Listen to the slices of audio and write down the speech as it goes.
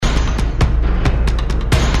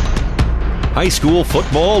High school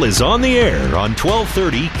football is on the air on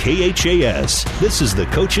 1230 KHAS. This is the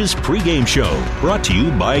Coach's Pregame Show, brought to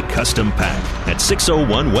you by Custom Pack at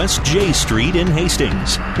 601 West J Street in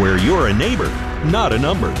Hastings, where you're a neighbor, not a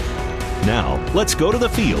number. Now, let's go to the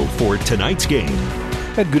field for tonight's game.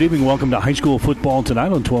 And good evening. Welcome to high school football tonight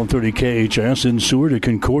on 1230 KHS in Seward at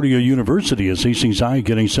Concordia University as Hastings High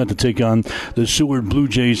getting set to take on the Seward Blue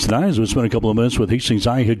Jays tonight. As we spend a couple of minutes with Hastings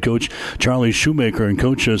High head coach Charlie Shoemaker. And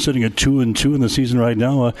coach, sitting at 2-2 in the season right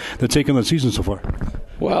now. The take on the season so far?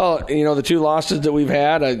 Well, you know, the two losses that we've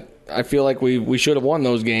had, I feel like we should have won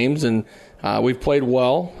those games, and we've played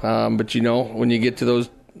well. But, you know, when you get to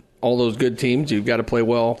all those good teams, you've got to play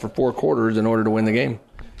well for 4 quarters in order to win the game.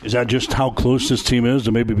 Is that just how close this team is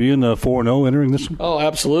to maybe being 4-0 entering this one? Oh,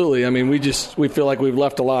 absolutely. I mean, we feel like we've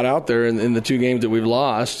left a lot out there in the 2 games that we've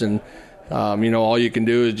lost. And, you know, all you can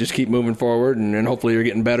do is just keep moving forward, and hopefully you're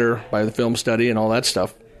getting better by the film study and all that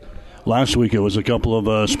stuff. Last week it was a couple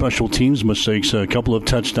of special teams mistakes, a couple of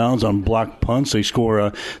touchdowns on blocked punts. They score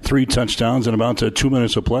 3 touchdowns in about 2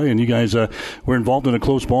 minutes of play, and you guys were involved in a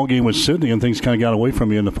close ball game with Sydney, and things kind of got away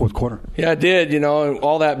from you in the fourth quarter. Yeah, it did. You know,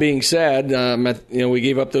 all that being said, we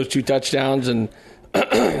gave up those 2 touchdowns, and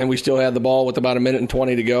and we still had the ball with about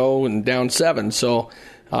 1:20 to go and down 7. So,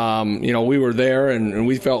 you know, we were there, and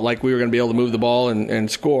we felt like we were going to be able to move the ball and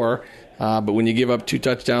score. But when you give up 2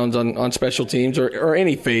 touchdowns on special teams or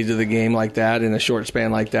any phase of the game like that in a short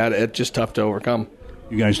span like that, it's just tough to overcome.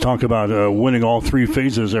 You guys talk about winning all 3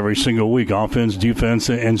 phases every single week, offense, defense,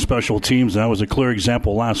 and special teams. And that was a clear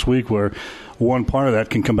example last week where one part of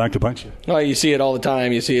that can come back to bite you. Oh, you see it all the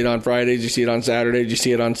time. You see it on Fridays. You see it on Saturdays. You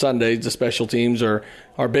see it on Sundays. The special teams are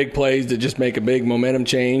big plays that just make a big momentum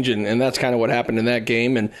change, and that's kind of what happened in that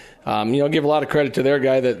game. And, you know, give a lot of credit to their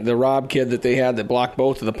guy, the Rob kid that they had that blocked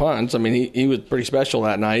both of the punts. I mean, he was pretty special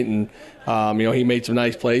that night, and, you know, he made some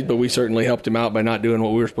nice plays, but we certainly helped him out by not doing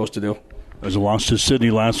what we were supposed to do. There's a loss to Sydney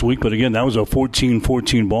last week, but again, that was a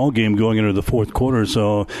 14-14 ball game going into the fourth quarter.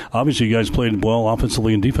 So obviously, you guys played well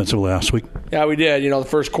offensively and defensively last week. Yeah, we did. You know, the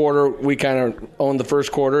first quarter we kind of owned the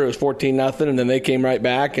first quarter. It was 14-0, and then they came right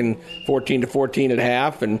back and 14-14 at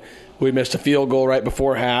half, and we missed a field goal right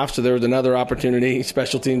before half. So there was another opportunity,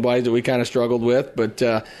 special team wise, that we kind of struggled with, but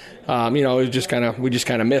you know, it was we just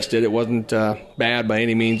kind of missed it. It wasn't bad by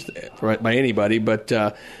any means by anybody, but.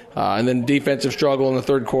 And then defensive struggle in the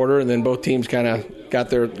third quarter, and then both teams kind of got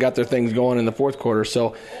their things going in the fourth quarter.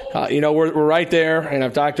 So, you know, we're right there, and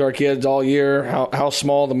I've talked to our kids all year how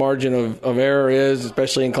small the margin of error is,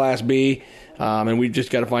 especially in Class B, and we've just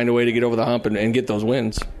got to find a way to get over the hump and get those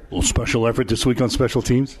wins. A little special effort this week on special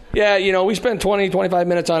teams? Yeah, you know, we spend 20, 25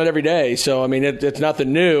 minutes on it every day, so, I mean, it's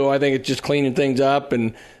nothing new. I think it's just cleaning things up,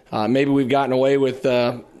 and maybe we've gotten away with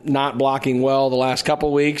not blocking well the last couple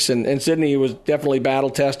of weeks, and Sydney was definitely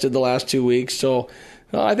battle-tested the last 2 weeks, so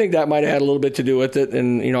I think that might have had a little bit to do with it,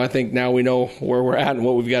 and, you know, I think now we know where we're at and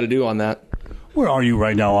what we've got to do on that. Where are you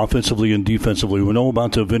right now offensively and defensively? We know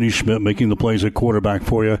about Vinny Schmidt making the plays at quarterback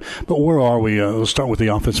for you, but where are we? Let's start with the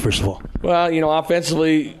offense first of all. Well, you know,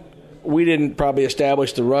 offensively, we didn't probably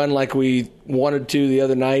establish the run like we wanted to the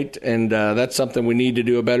other night, and that's something we need to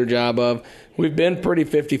do a better job of. We've been pretty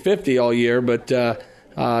 50-50 all year, but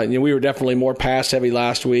you know, we were definitely more pass-heavy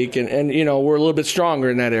last week, and you know, we're a little bit stronger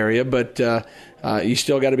in that area, but you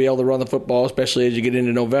still got to be able to run the football, especially as you get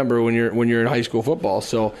into November when you're in high school football.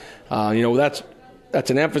 So, you know, that's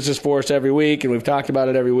an emphasis for us every week, and we've talked about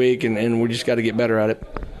it every week, and we just got to get better at it.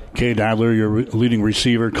 Cade Adler, your leading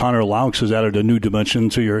receiver. Connor Laux has added a new dimension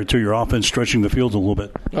to your offense, stretching the field a little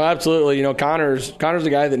bit. Oh, absolutely. You know, Connor's the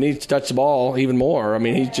guy that needs to touch the ball even more. I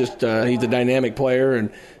mean, he's just he's a dynamic player,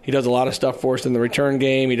 and he does a lot of stuff for us in the return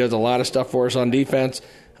game. He does a lot of stuff for us on defense,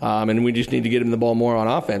 and we just need to get him the ball more on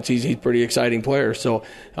offense. He's a pretty exciting player. So,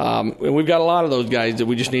 and we've got a lot of those guys that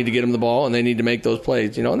we just need to get them the ball, and they need to make those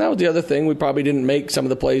plays. You know, and that was the other thing. We probably didn't make some of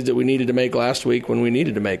the plays that we needed to make last week when we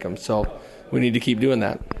needed to make them. So we need to keep doing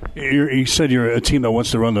that. You said you're a team that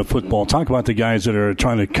wants to run the football. Talk about the guys that are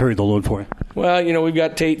trying to carry the load for you. Well, you know, we've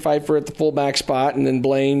got Tate Pfeiffer at the fullback spot, and then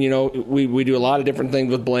Blaine. You know, we do a lot of different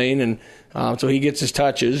things with Blaine, and so he gets his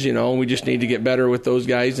touches. You know, and we just need to get better with those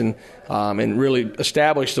guys and really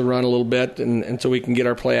establish the run a little bit, and so we can get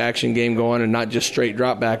our play action game going and not just straight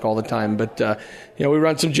drop back all the time. But you know, we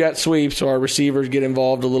run some jet sweeps, so our receivers get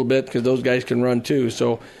involved a little bit because those guys can run too.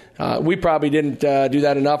 So. We probably didn't do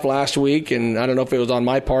that enough last week, and I don't know if it was on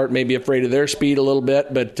my part, maybe afraid of their speed a little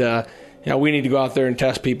bit, but you know, we need to go out there and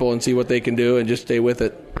test people and see what they can do and just stay with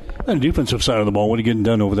it. And defensive side of the ball, what are you getting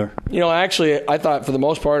done over there? You know, actually, I thought for the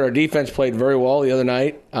most part our defense played very well the other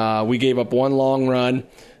night. We gave up one long run.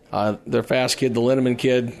 Their fast kid, the Linneman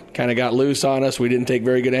kid, kind of got loose on us. We didn't take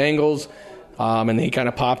very good angles. and he kind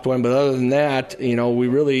of popped one. But other than that,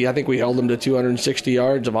 I think we held them to 260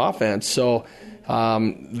 yards of offense. So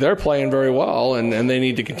they're playing very well, and they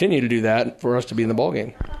need to continue to do that for us to be in the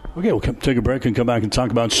ballgame. Okay, we'll take a break and come back and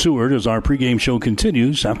talk about Seward as our pregame show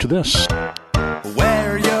continues after this.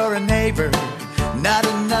 Where you're a neighbor, not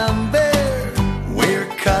a number, we're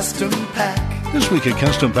Custom Pack. This week at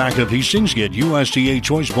Custom Pack of Hastings, get USDA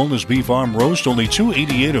Choice Boneless Beef Arm Roast, only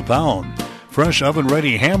 $2.88 a pound. Fresh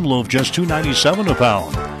oven-ready ham loaf, just $2.97 a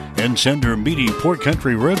pound. And tender meaty pork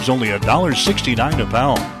country ribs, only $1.69 a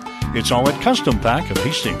pound. It's all at Custom Pack of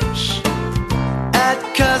Hastings.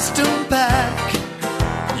 At Custom Pack,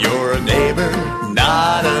 you're a neighbor,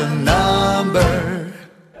 not a number.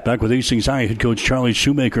 Back with Hastings High head coach Charlie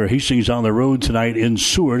Shoemaker. Hastings on the road tonight in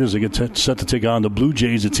Seward as they get set to take on the Blue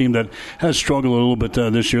Jays, a team that has struggled a little bit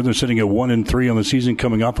this year. They're sitting at 1-3 on the season,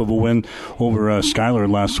 coming off of a win over Schuyler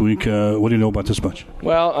last week. What do you know about this bunch?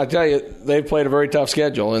 Well, I tell you, they've played a very tough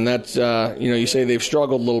schedule, and that's you say they've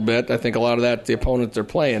struggled a little bit. I think a lot of that the opponents they're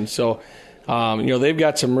playing. So they've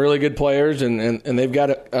got some really good players, and they've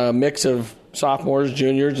got a mix of sophomores,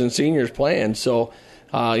 juniors, and seniors playing. So.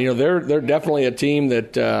 They're definitely a team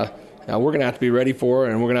that we're going to have to be ready for,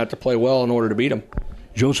 and we're going to have to play well in order to beat them.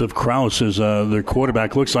 Joseph Krause is their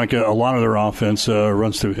quarterback. Looks like a lot of their offense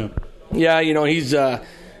runs through him. Yeah, he's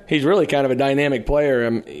really kind of a dynamic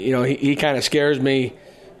player. He kind of scares me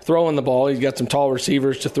throwing the ball. He's got some tall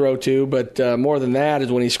receivers to throw to, but more than that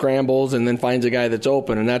is when he scrambles and then finds a guy that's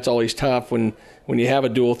open, and that's always tough when you have a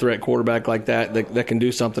dual-threat quarterback like that can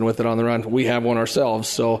do something with it on the run. We have one ourselves,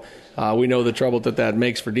 so we know the trouble that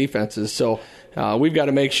makes for defenses. So we've got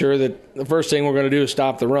to make sure that the first thing we're going to do is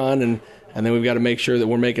stop the run, and then we've got to make sure that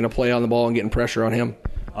we're making a play on the ball and getting pressure on him.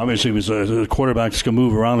 Obviously, the quarterback's going to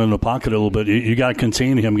move around in the pocket a little bit. You got to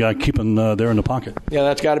contain him. You got to keep him there in the pocket. Yeah,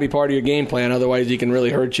 that's got to be part of your game plan. Otherwise, he can really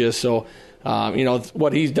hurt you. So,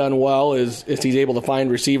 what he's done well is he's able to find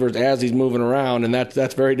receivers as he's moving around, and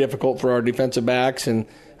that's very difficult for our defensive backs. And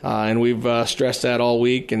we've stressed that all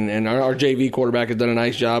week. And our JV quarterback has done a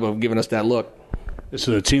nice job of giving us that look. This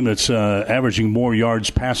is a team that's averaging more yards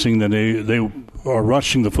passing than they are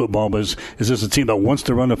rushing the football. But is this a team that wants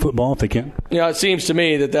to run the football if they can? It seems to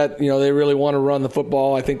me that they really want to run the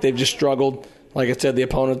football. I think they've just struggled. Like I said, the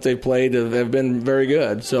opponents they've played have been very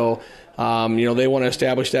good. So, they want to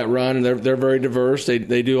establish that run, and they're very diverse.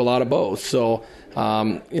 They do a lot of both. So,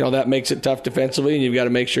 that makes it tough defensively, and you've got to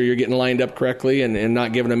make sure you're getting lined up correctly and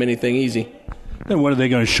not giving them anything easy. And what are they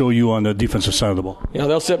going to show you on the defensive side of the ball?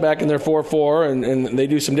 They'll sit back in their 4-4, and they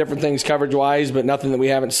do some different things coverage-wise, but nothing that we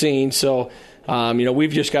haven't seen. So,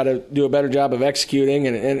 we've just got to do a better job of executing,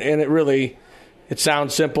 and it really it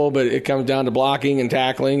sounds simple, but it comes down to blocking and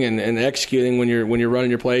tackling and executing when you're running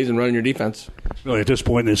your plays and running your defense. Really, at this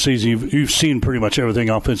point in the season, you've seen pretty much everything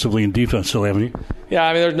offensively and defensively, haven't you?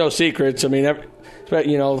 Yeah, there's no secrets. The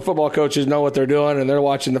football coaches know what they're doing, and they're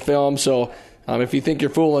watching the film, so if you think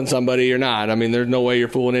you're fooling somebody, you're not. There's no way you're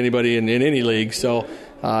fooling anybody in any league. So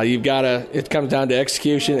you've got to. It comes down to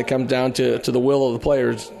execution. It comes down to the will of the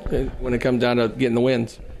players when it comes down to getting the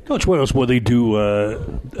wins. Coach, what else will they do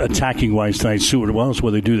attacking-wise tonight, Seward? What else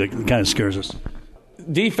will they do that kind of scares us?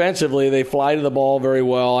 Defensively, they fly to the ball very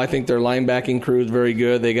well. I think their linebacking crew is very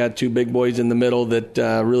good. They got two big boys in the middle that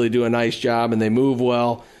really do a nice job, and they move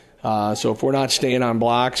well. So if we're not staying on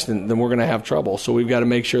blocks, then we're going to have trouble. So we've got to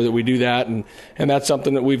make sure that we do that, and that's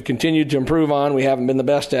something that we've continued to improve on. We haven't been the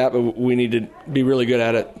best at, but we need to be really good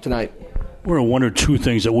at it tonight. What are one or two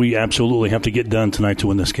things that we absolutely have to get done tonight to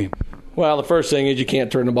win this game? Well, the first thing is you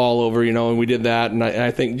can't turn the ball over, and we did that. And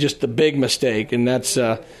I think just the big mistake, and that's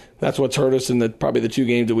what's hurt us in probably the two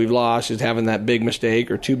games that we've lost, is having that big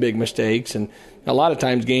mistake or two big mistakes. And a lot of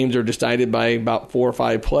times games are decided by about 4 or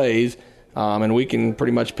 5 plays. And we can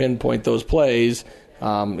pretty much pinpoint those plays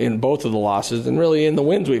in both of the losses. And really in the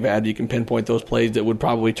wins we've had, you can pinpoint those plays that would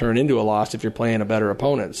probably turn into a loss if you're playing a better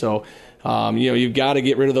opponent. So, you've got to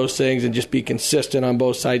get rid of those things and just be consistent on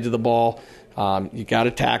both sides of the ball. You got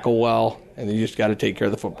to tackle well, and you just got to take care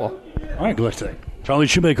of the football. All right, good day. Charlie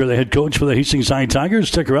Shoemaker, the head coach for the Hastings High Tigers.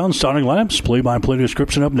 Stick around. Starting lineups, play-by-play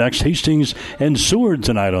description up next. Hastings and Seward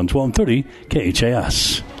tonight on 1230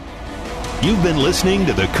 KHAS. You've been listening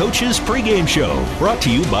to the Coach's Pregame Show, brought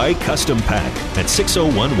to you by Custom Pack at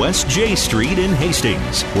 601 West J Street in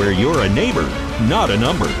Hastings, where you're a neighbor, not a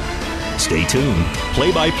number. Stay tuned.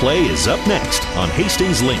 Play-by-play is up next on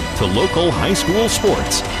Hastings' link to local high school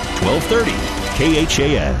sports, 1230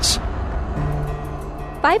 KHAS.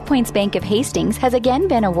 5 Points Bank of Hastings has again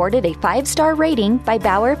been awarded a 5-star rating by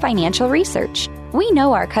Bauer Financial Research. We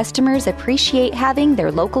know our customers appreciate having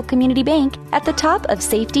their local community bank at the top of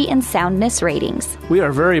safety and soundness ratings. We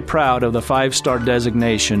are very proud of the 5-star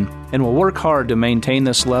designation and will work hard to maintain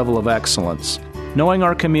this level of excellence. Knowing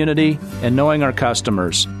our community and knowing our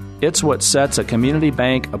customers, it's what sets a community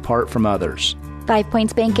bank apart from others. 5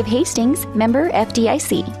 Points Bank of Hastings, member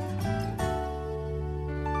FDIC.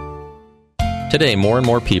 Today, more and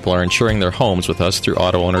more people are insuring their homes with us through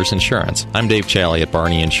Auto Owners Insurance. I'm Dave Challey at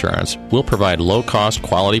Barney Insurance. We'll provide low-cost,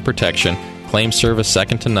 quality protection, claim service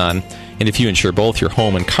second to none, and if you insure both your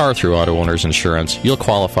home and car through Auto Owners Insurance, you'll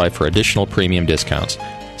qualify for additional premium discounts.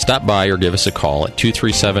 Stop by or give us a call at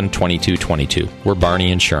 237-2222. We're Barney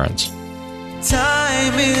Insurance.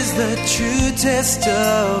 Time is the true test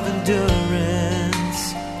of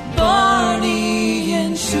endurance. Barney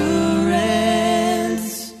Insurance.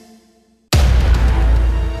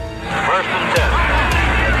 First and 10.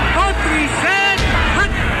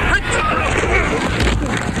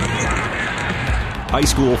 High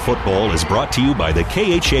school football is brought to you by the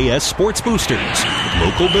KHAS Sports Boosters.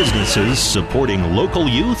 Local businesses supporting local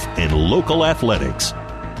youth and local athletics.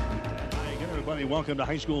 Hi again, everybody. Welcome to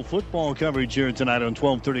high school football coverage here tonight on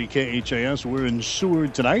 1230 KHAS. We're in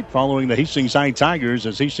Seward tonight following the Hastings High Tigers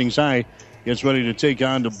as Hastings High gets ready to take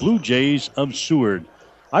on the Blue Jays of Seward.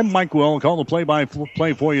 I'm Mike Well. Call the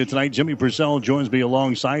play-by-play for you tonight. Jimmy Purcell joins me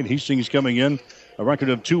alongside. Hastings coming in a record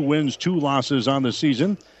of 2 wins, 2 losses on the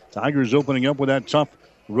season. Tigers opening up with that tough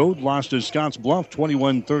road loss to Scotts Bluff,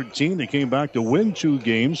 21-13. They came back to win 2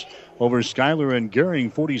 games over Schuyler and Gering,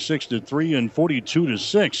 46-3 and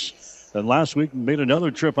 42-6. And last week made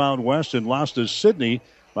another trip out west and lost to Sydney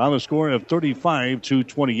by the score of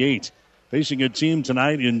 35-28. Facing a team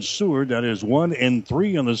tonight in Seward that is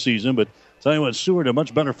 1-3 on the season, but tell you what, Seward, a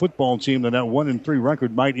much better football team than that 1-3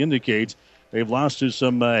 record might indicate. They've lost to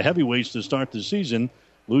some heavyweights to start the season,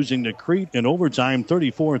 losing to Crete in overtime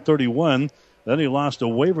 34-31. Then they lost to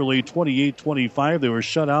Waverly 28-25. They were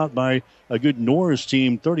shut out by a good Norris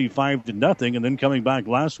team 35-0, and then coming back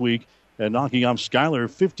last week and knocking off Schuyler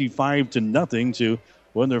 55-0 to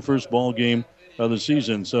win their first ball game of the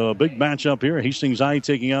season. So a big matchup here. Hastings High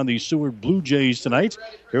taking on the Seward Blue Jays tonight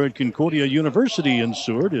here at Concordia University in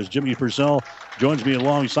Seward as Jimmy Purcell joins me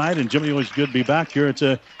alongside. And Jimmy, always good to be back here at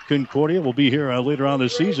Concordia. We'll be here later on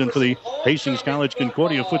this season for the Hastings College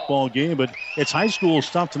Concordia football game. But it's high school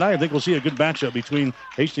stuff tonight. I think we'll see a good matchup between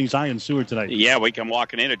Hastings High and Seward tonight. Yeah, we come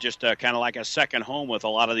walking in at just kind of like a second home with a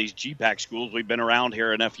lot of these GPAC schools. We've been around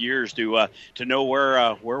here enough years to know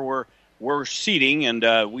where we're seating,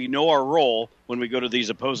 and we know our role when we go to these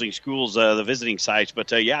opposing schools, the visiting sites. But,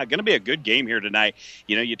 going to be a good game here tonight.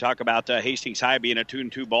 You know, you talk about Hastings High being a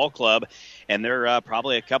 2-2 ball club, and they're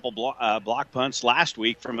probably a couple block punts last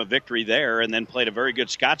week from a victory there, and then played a very good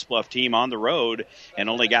Scottsbluff team on the road and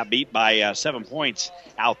only got beat by 7 points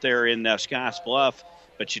out there in Scottsbluff.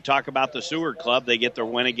 But you talk about the Seward Club, they get their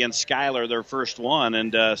win against Schuyler, their first one.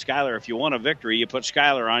 And Schuyler, if you want a victory, you put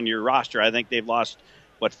Schuyler on your roster. I think they've lost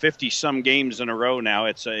 50-some games in a row now.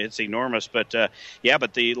 It's enormous. But,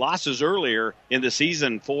 but the losses earlier in the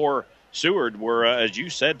season for Seward were, as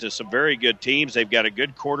you said, to some very good teams. They've got a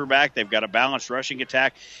good quarterback. They've got a balanced rushing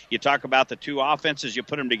attack. You talk about the 2 offenses, you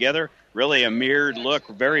put them together, really a mirrored look,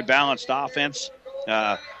 very balanced offense.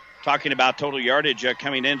 Talking about total yardage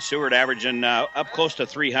coming in, Seward averaging up close to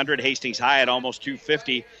 300, Hastings High at almost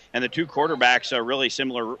 250, and the 2 quarterbacks are really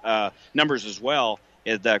similar numbers as well.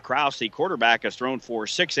 Krause, the quarterback, has thrown for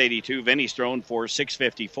 682. Vinny's thrown for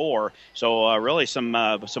 654. So really some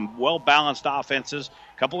well-balanced offenses.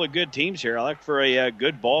 A couple of good teams here. I look for a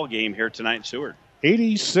good ball game here tonight in Seward.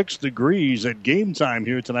 86 degrees at game time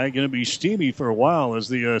here tonight. Going to be steamy for a while as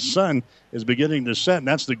the sun is beginning to set. And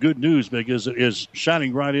that's the good news because it is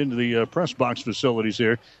shining right into the press box facilities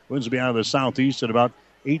here. Winds will be out of the southeast at about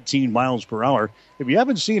 18 miles per hour. If you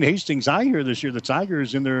haven't seen Hastings High here this year, the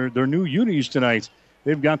Tigers in their new unis tonight.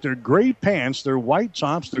 They've got their gray pants, their white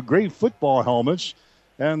tops, their gray football helmets,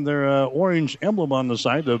 and their orange emblem on the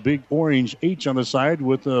side, the big orange H on the side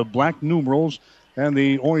with the black numerals and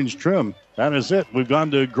the orange trim. That is it. We've gone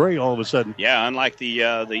to gray all of a sudden. Yeah, unlike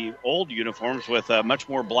the old uniforms with much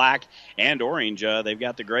more black and orange, they've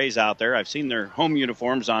got the grays out there. I've seen their home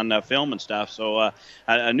uniforms on film and stuff. So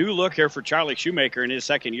a new look here for Charlie Shoemaker in his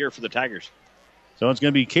second year for the Tigers. So it's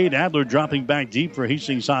going to be Cade Adler dropping back deep for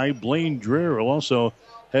Hastings High. Blaine Dreher will also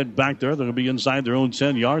head back there. They're going to be inside their own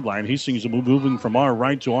 10-yard line. Hastings will be moving from our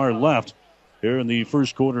right to our left here in the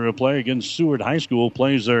first quarter of play against Seward High School.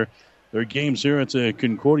 Plays their games here at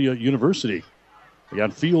Concordia University. They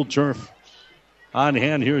got field turf on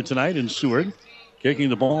hand here tonight in Seward. Kicking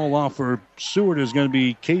the ball off for Seward is going to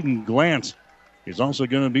be Caden Glant. He's also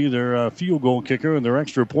going to be their field goal kicker and their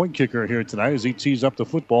extra point kicker here tonight as he tees up the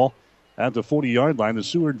football at the 40-yard line. The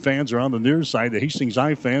Seward fans are on the near side. The Hastings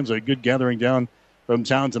High fans, a good gathering down from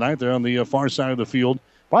town tonight. They're on the far side of the field.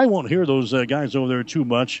 Probably won't hear those guys over there too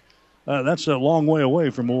much. That's a long way away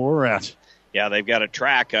from where we're at. Yeah, they've got a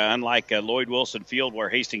track. Unlike Lloyd Wilson Field, where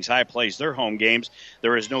Hastings High plays their home games,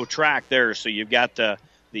 there is no track there. So you've got the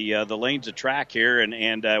lanes of track here,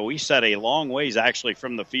 and we set a long ways actually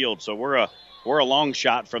from the field. So we're a long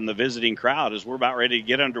shot from the visiting crowd as we're about ready to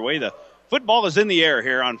get underway. The football is in the air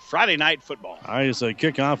here on Friday Night Football. Nice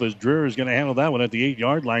kickoff as Dreher is going to handle that one at the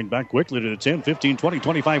 8-yard line. Back quickly to the 10, 15, 20,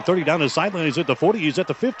 25, 30. Down the sideline. He's at the 40. He's at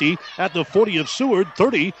the 50. At the 40 of Seward.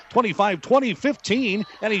 30, 25, 20, 15.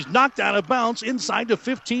 And he's knocked out of bounds inside the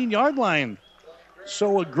 15-yard line.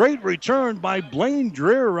 So a great return by Blaine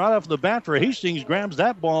Dreher right off the bat for Hastings. Grabs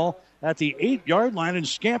that ball at the 8-yard line and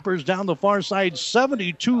scampers down the far side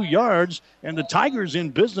 72 yards. And the Tigers in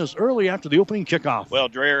business early after the opening kickoff. Well,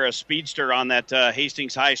 Dreher, a speedster on that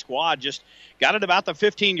Hastings High squad, just got it about the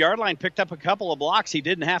 15-yard line, picked up a couple of blocks. He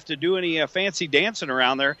didn't have to do any fancy dancing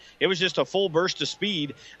around there. It was just a full burst of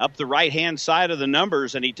speed up the right-hand side of the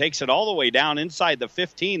numbers, and he takes it all the way down inside the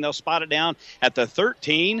 15. They'll spot it down at the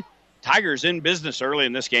 13. Tigers in business early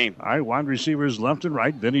in this game. All right, wide receivers left and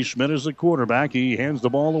right. Vinny Schmidt is the quarterback. He hands the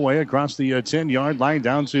ball away across the 10-yard line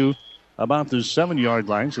down to about the 7-yard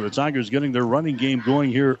line. So the Tigers getting their running game going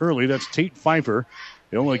here early. That's Tate Pfeiffer.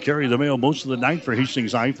 He only carried the mail most of the night for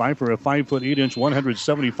Hastings High. Pfeiffer, a 5'8",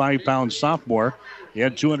 175-pound sophomore. He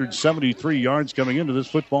had 273 yards coming into this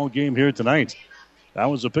football game here tonight. That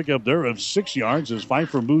was a pickup there of 6 yards as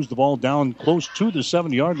Pfeiffer moves the ball down close to the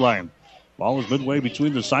 7-yard line. Ball is midway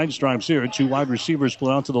between the side stripes here. 2 wide receivers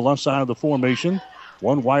split out to the left side of the formation.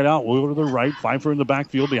 1 wide out, will go to the right. Pfeiffer in the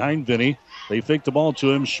backfield behind Vinny. They fake the ball to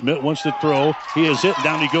him. Schmidt wants to throw. He is hit.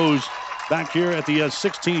 Down he goes back here at the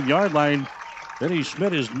 16-yard line. Vinny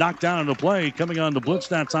Schmidt is knocked down on the play. Coming on the blitz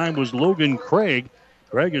that time was Logan Craig.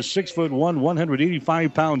 Craig is 6'1",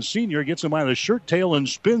 185-pound senior. Gets him by the shirt tail and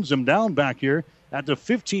spins him down back here at the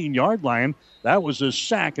 15-yard line. That was a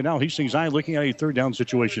sack, and now Hastings High looking at a third down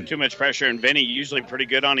situation. Too much pressure, and Vinny usually pretty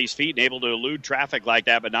good on his feet and able to elude traffic like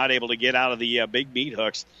that, but not able to get out of the big meat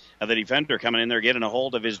hooks of the defender coming in there, getting a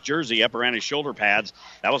hold of his jersey up around his shoulder pads.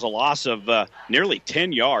 That was a loss of nearly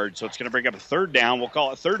 10 yards, so it's going to bring up a third down. We'll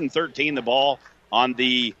call it 3rd and 13, the ball on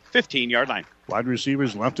the 15-yard line. Wide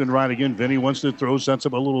receivers left and right again. Vinny wants to throw, sets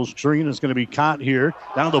up a little screen. It's going to be caught here.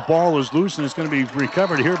 Now the ball is loose, and it's going to be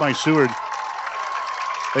recovered here by Seward.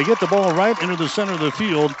 They get the ball right into the center of the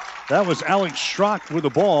field. That was Alex Schrock with the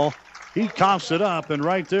ball. He coughs it up, and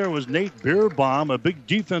right there was Nate Beerbaum, a big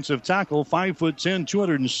defensive tackle, 5'10",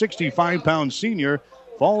 265-pound senior,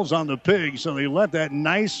 falls on the pig. So they let that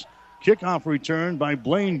nice kickoff return by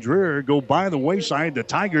Blaine Dreher go by the wayside. The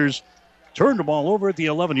Tigers turned the ball over at the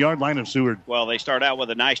 11-yard line of Seward. Well, they start out with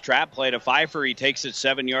a nice trap play to Pfeiffer. He takes it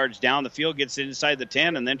 7 yards down the field, gets it inside the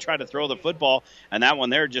 10, and then try to throw the football. And that one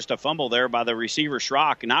there, just a fumble there by the receiver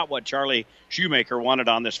Schrock. Not what Charlie Shoemaker wanted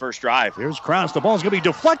on this first drive. Here's Krause. The ball's going to be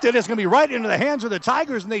deflected. It's going to be right into the hands of the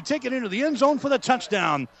Tigers, and they take it into the end zone for the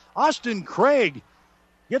touchdown. Austin Craig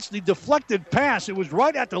gets the deflected pass. It was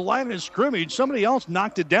right at the line of scrimmage. Somebody else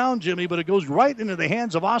knocked it down, Jimmy, but it goes right into the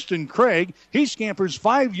hands of Austin Craig. He scampers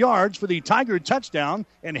 5 yards for the Tiger touchdown,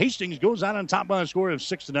 and Hastings goes out on top by a score of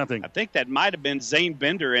 6-0. I think that might have been Zane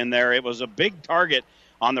Bender in there. It was a big target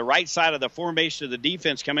on the right side of the formation of the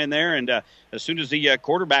defense come in there, and as soon as the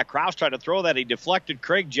quarterback Krause tried to throw that, he deflected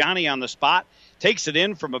Craig Johnny on the spot, takes it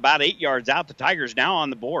in from about 8 yards out. The Tigers now on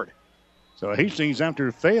the board. So Hastings,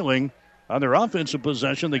 after failing on their offensive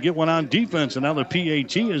possession, they get one on defense, and now the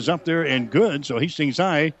PAT is up there and good. So Hastings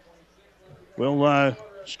High will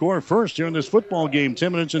score first here in this football game.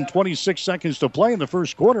 10 minutes and 26 seconds to play in the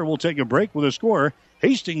first quarter. We'll take a break with a score.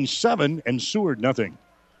 Hastings 7 and Seward nothing.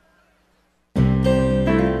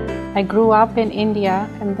 I grew up in India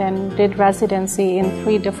and then did residency in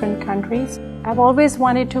 3 different countries. I've always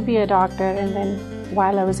wanted to be a doctor, and then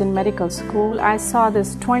while I was in medical school, I saw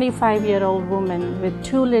this 25-year-old woman with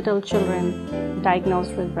 2 little children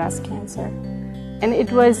diagnosed with breast cancer. And it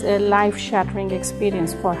was a life-shattering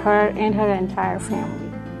experience for her and her entire family.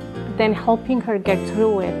 Then helping her get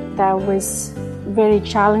through it, that was very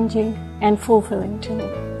challenging and fulfilling to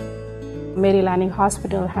me. Mary Lanning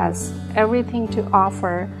Hospital has everything to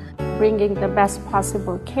offer, bringing the best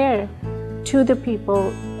possible care to the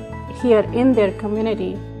people here in their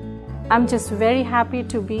community. I'm just very happy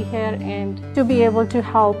to be here and to be able to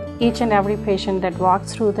help each and every patient that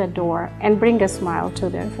walks through the door and bring a smile to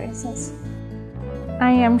their faces.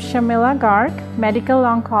 I am Shamila Garg, medical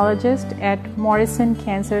oncologist at Morrison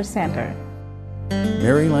Cancer Center.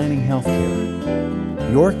 Mary Lanning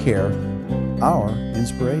Healthcare. Your care, our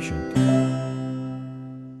inspiration.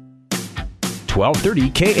 1230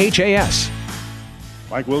 KHAS.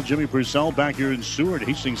 Mike Will, Jimmy Purcell back here in Seward.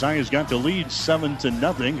 Hastings High has got the lead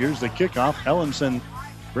 7-0. Here's the kickoff. Ellenson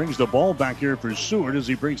brings the ball back here for Seward as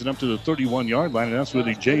he brings it up to the 31-yard line, and that's where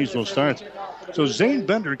the Jays will start. So Zane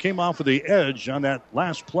Bender came off of the edge on that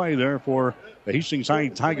last play there for the Hastings High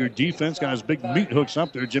Tiger defense. Got his big meat hooks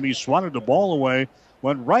up there. Jimmy swatted the ball away,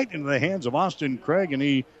 went right into the hands of Austin Craig, and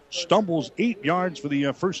he stumbles 8 yards for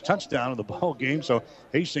the first touchdown of the ball game. So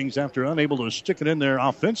Hastings, after unable to stick it in there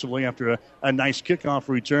offensively after a nice kickoff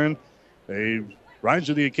return, they rise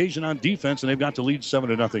to the occasion on defense, and they've got the lead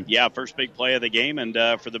 7-0. Yeah, first big play of the game, and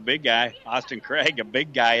for the big guy, Austin Craig, a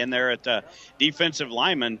big guy in there at defensive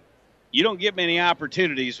lineman. You don't get many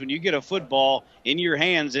opportunities when you get a football in your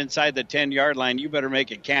hands inside the 10-yard line. You better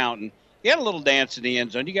make it count. And he had a little dance in the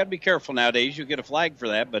end zone. You got to be careful nowadays. You'll get a flag for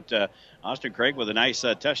that. But Austin Craig with a nice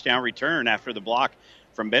touchdown return after the block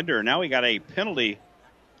from Bender. Now we got a penalty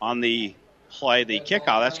on the play, the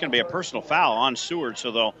kickoff. That's going to be a personal foul on Seward,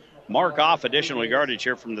 so they'll mark off additional yardage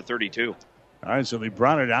here from the 32. All right, so they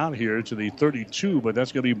brought it out here to the 32, but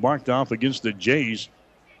that's going to be marked off against the Jays.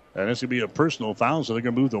 And it's going to be a personal foul, so they're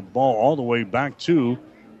going to move the ball all the way back to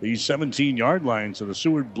the 17-yard line. So the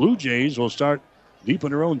Seward Blue Jays will start deep in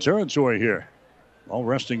their own territory here. All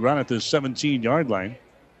resting right at the 17-yard line.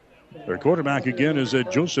 Their quarterback again is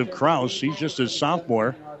Joseph Krause. He's just a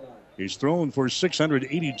sophomore. He's thrown for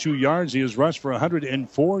 682 yards. He has rushed for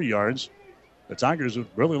 104 yards. The Tigers would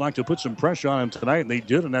really like to put some pressure on him tonight, and they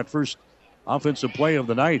did in that first offensive play of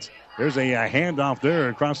the night. There's a handoff there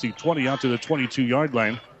across the 20 out to the 22-yard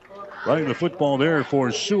line. Running the football there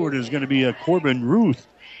for Seward is going to be Corbin Ruth,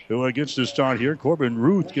 who gets the start here. Corbin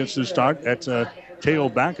Ruth gets the start at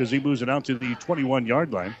tailback as he moves it out to the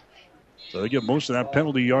 21-yard line. So they get most of that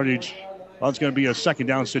penalty yardage. Well, it's going to be a second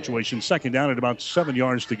down situation. Second down at about 7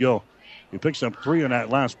 yards to go. He picks up 3 on that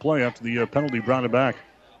last play after the penalty brought it back.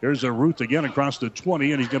 Here's Ruth again across the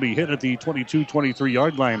 20, and he's going to be hit at the 22,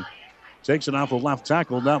 23-yard line. Takes it off of left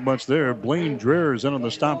tackle. Not much there. Blaine Dreher is in on the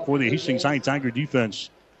stop for the Hastings High Tiger defense.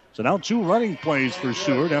 So now 2 running plays for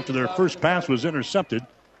Seward after their first pass was intercepted.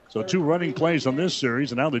 So 2 running plays on this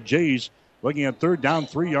series. And now the Jays looking at third down,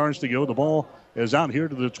 3 yards to go. The ball is out here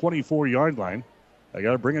to the 24-yard line. They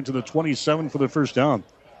got to bring it to the 27 for the first down.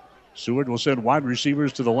 Seward will send wide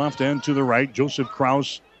receivers to the left and to the right. Joseph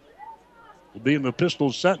Krause will be in the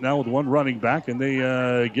pistol set now with 1 running back, and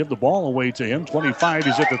they give the ball away to him. 25,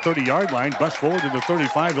 he's at the 30-yard line. Bust forward to the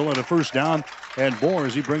 35. He'll let a first down and more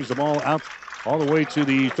as he brings the ball out all the way to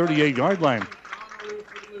the 38-yard line.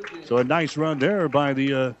 So a nice run there by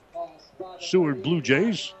the Seward Blue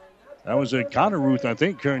Jays. That was Connor Ruth, I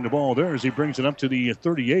think, carrying the ball there as he brings it up to the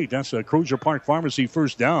 38. That's a Crozier Park Pharmacy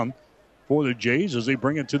first down for the Jays as they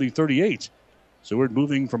bring it to the 38. Seward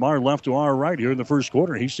moving from our left to our right here in the first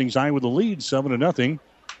quarter. Hastings High with the lead, 7-0.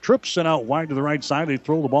 Tripp sent out wide to the right side. They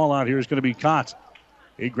throw the ball out here. It's going to be caught.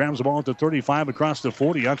 He grabs the ball at the 35 across the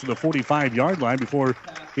 40 out to the 45-yard line before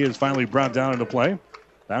he is finally brought down into play.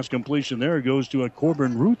 Pass completion there goes to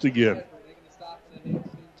Corbin Ruth again.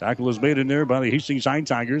 Tackle is made in there by the Hastings High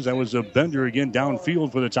Tigers. That was a Bender again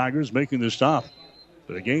downfield for the Tigers making the stop.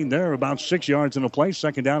 But a gain there about 6 yards in the play.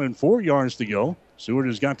 Second down and 4 yards to go. Seward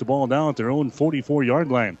has got the ball down at their own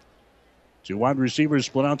 44-yard line. 2 wide receivers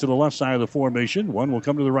split out to the left side of the formation. 1 will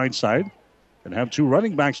come to the right side. And have 2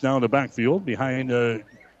 running backs now in the backfield behind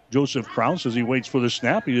Joseph Krause as he waits for the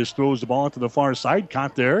snap. He just throws the ball out to the far side.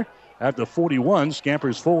 Caught there at the 41.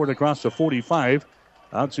 Scampers forward across the 45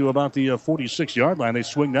 out to about the 46-yard line. They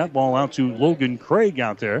swing that ball out to Logan Craig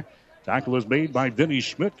out there. Tackle is made by Vinny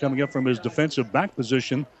Schmidt coming up from his defensive back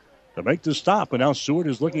position to make the stop. And now Seward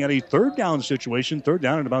is looking at a third down situation. Third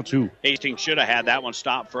down at about 2. Hastings should have had that one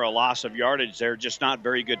stopped for a loss of yardage. They're just not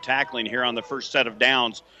very good tackling here on the first set of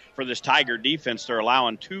downs for this Tiger defense. They're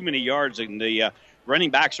allowing too many yards, and the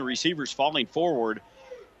running backs and receivers falling forward.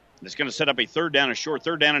 It's going to set up a third down, a short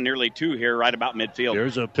third down and nearly 2 here right about midfield.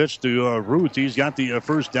 There's a pitch to Ruth. He's got the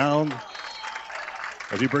first down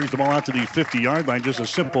as he brings the ball out to the 50-yard line. Just a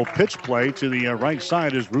simple pitch play to the right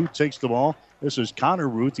side as Ruth takes the ball. This is Connor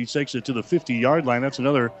Ruth. He takes it to the 50-yard line. That's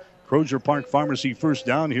another Crozier Park Pharmacy first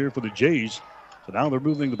down here for the Jays. So now they're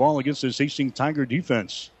moving the ball against this Hastings Tiger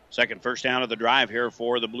defense. Second first down of the drive here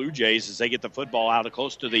for the Blue Jays as they get the football out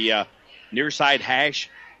close to the near side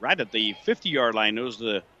hash. Right at the 50-yard line knows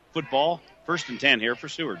the football. First and 10 here for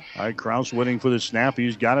Seward. All right, Krause waiting for the snap.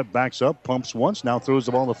 He's got it, backs up, pumps once, now throws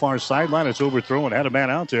the ball on the far sideline. It's overthrown. Had a man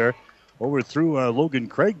out there. Overthrew Logan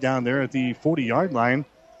Craig down there at the 40-yard line.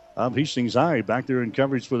 of Hastings High. Back there in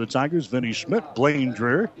coverage for the Tigers, Vinny Schmidt, Blaine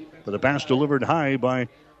Dreher, for the pass delivered high by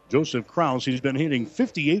Joseph Krause. He's been hitting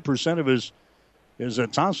 58% of his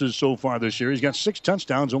tosses so far this year. He's got 6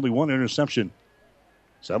 touchdowns, only 1 interception.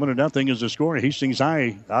 7-0 is the score. Hastings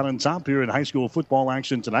High out on top here in high school football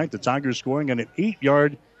action tonight. The Tigers scoring on an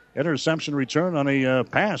 8-yard interception return on a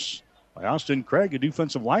pass by Austin Craig, a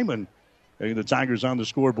defensive lineman. The Tigers on the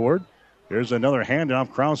scoreboard. There's another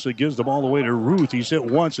handoff. Krause gives the ball away to Ruth. He's hit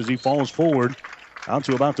once as he falls forward out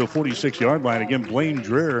to about the 46-yard line. Again, Blaine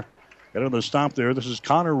Dreher got on the stop there. This is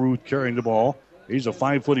Connor Ruth carrying the ball. He's a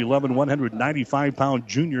 5'11", 195-pound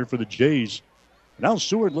junior for the Jays. Now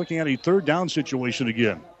Seward looking at a third down situation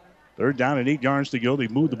again. Third down and 8 yards to go. They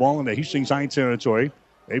moved the ball into Hastings High territory.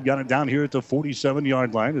 They've got it down here at the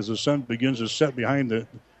 47-yard line as the sun begins to set behind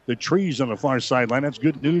the trees on the far sideline. That's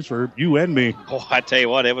good news for you and me. Oh, I tell you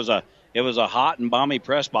what, it was a hot and balmy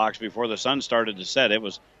press box before the sun started to set. It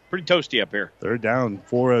was pretty toasty up here. Third down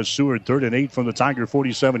for Seward. 3rd and 8 from the Tiger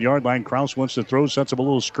 47-yard line. Krause wants to throw, sets up a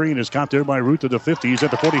little screen. Is caught there by Ruth to the 50. He's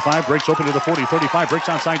at the 45, breaks open to the 40, 35, breaks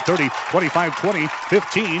outside 30, 25, 20,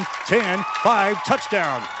 15, 10, 5,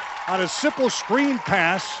 touchdown. On a simple screen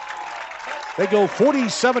pass, they go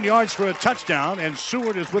 47 yards for a touchdown, and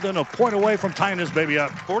Seward is within a point away from tying this baby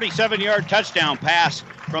up. 47-yard touchdown pass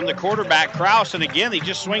from the quarterback, Krause, and again, he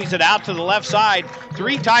just swings it out to the left side.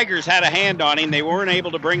 3 Tigers had a hand on him. They weren't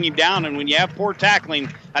able to bring him down, and when you have poor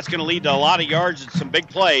tackling, that's going to lead to a lot of yards and some big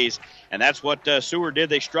plays, and that's what Seward did.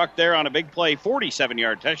 They struck there on a big play,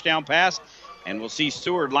 47-yard touchdown pass, and we'll see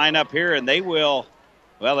Seward line up here, and they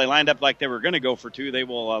lined up like they were going to go for 2. They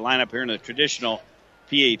will line up here in a traditional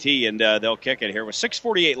PAT, and they'll kick it here. With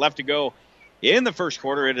 6:48 left to go in the first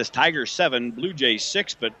quarter, it is Tigers 7, Blue Jays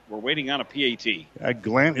 6, but we're waiting on a PAT.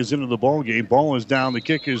 Glant is into the ball game. Ball is down. The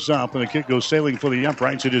kick is up, and the kick goes sailing for the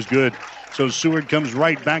uprights. It is good. So Seward comes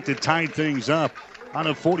right back to tie things up on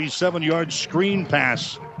a 47-yard screen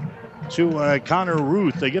pass to Connor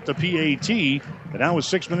Ruth. They get the PAT, and now with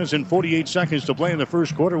 6 minutes and 48 seconds to play in the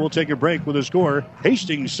first quarter, we'll take a break with a score.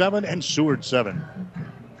 Hastings 7 and Seward 7.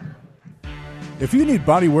 If you need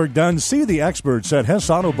body work done, see the experts at Hess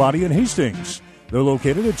Auto Body in Hastings. They're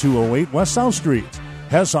located at 208 West South Street.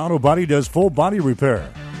 Hess Auto Body does full body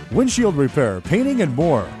repair, windshield repair, painting, and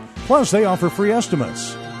more. Plus, they offer free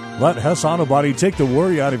estimates. Let Hess Auto Body take the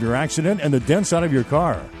worry out of your accident and the dents out of your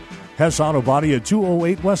car. Hess Auto Body at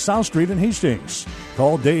 208 West South Street in Hastings.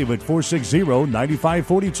 Call Dave at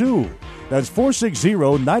 460-9542. That's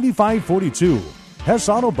 460-9542. Hess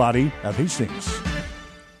Auto Body of Hastings.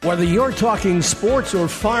 Whether you're talking sports or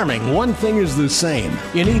farming, one thing is the same.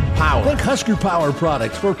 You need power. Think Husker Power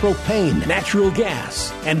products for propane, natural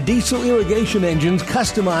gas, and diesel irrigation engines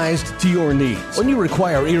customized to your needs. When you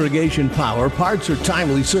require irrigation power, parts, or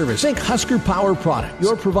timely service, think Husker Power products,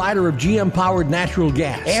 your provider of GM-powered natural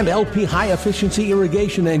gas and LP high-efficiency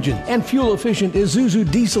irrigation engine and fuel-efficient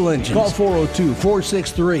Isuzu diesel engines. Call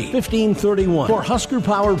 402-463-1531 for Husker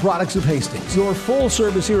Power products of Hastings, your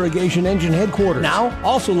full-service irrigation engine headquarters. Now,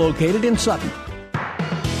 also located in Sutton.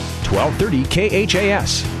 1230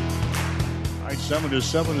 KHAS. All right,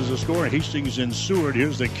 7-7 is the score. Hastings and Seward.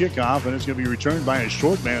 Here's the kickoff, and it's going to be returned by a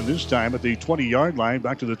short man this time at the 20-yard line,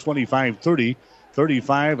 back to the 25-30,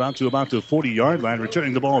 35 out to about the 40-yard line.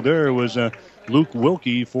 Returning the ball there was Luke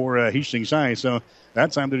Wilkie for Hastings High. So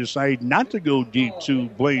that time they decide not to go deep to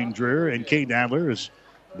Blaine Dreher and Kate Adler as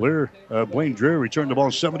Blaine Dreher returned the ball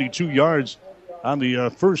 72 yards on the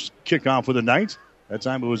first kickoff of the night. That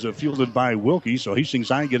time it was fielded by Wilkie, so Hastings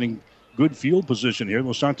High getting good field position here.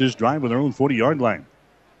 They'll start this drive with their own 40-yard line.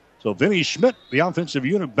 So Vinny Schmidt, the offensive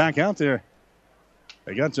unit, back out there.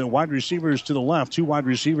 They got the wide receivers to the left. 2 wide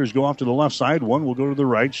receivers go off to the left side. 1 will go to the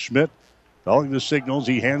right. Schmidt following the signals.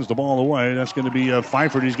 He hands the ball away. That's going to be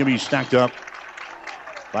Pfeiffer. He's going to be stacked up.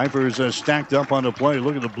 Pfeiffer is stacked up on the play.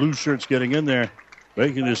 Look at the blue shirts getting in there.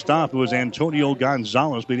 Making the stop, it was Antonio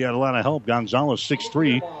Gonzalez, but he had a lot of help. Gonzalez,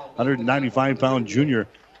 6'3", 195-pound junior.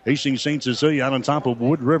 Hastings St. Cecilia out on top of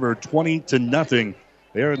Wood River, 20-0.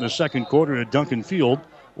 There in the second quarter at Duncan Field.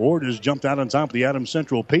 Ord has jumped out on top of the Adams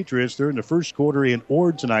Central Patriots. They're in the first quarter in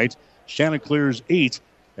Ord tonight. Chanticleer's 8,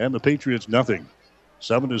 and the Patriots nothing.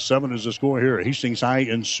 7-7 is the score here. Hastings High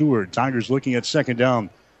and Seward. Tigers looking at second down.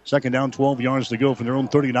 Second down, 12 yards to go from their own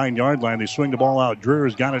 39-yard line. They swing the ball out.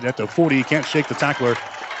 Dreher's got it at the 40. He can't shake the tackler.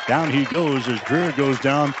 Down he goes as Dreher goes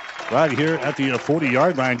down right here at the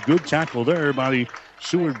 40-yard line. Good tackle there by the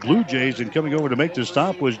Seward Blue Jays. And coming over to make the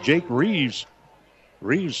stop was Jake Reeves.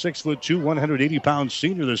 Reeves, 6'2", 180-pound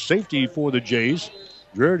senior, the safety for the Jays.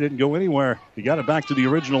 Dreher didn't go anywhere. He got it back to the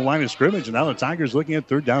original line of scrimmage, and now the Tigers looking at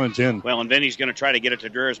 3rd down and 10. Well, and Vinny's going to try to get it to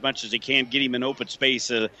Dreher as much as he can, get him in open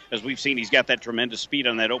space. As we've seen, he's got that tremendous speed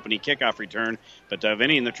on that opening kickoff return. But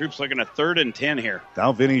Vinny and the troops looking at 3rd and 10 here.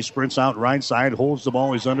 Now Vinny sprints out right side, holds the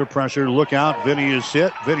ball. He's under pressure. Look out. Vinny is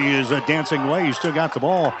hit. Vinny is dancing away. He's still got the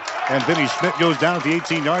ball. And Vinny Schmidt goes down at the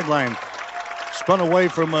 18-yard line. Spun away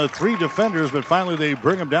from 3 defenders, but finally they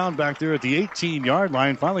bring him down back there at the 18-yard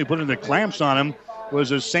line. Finally putting the clamps on him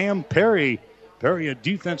was a Sam Perry. Perry, a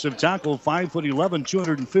defensive tackle, 5'11",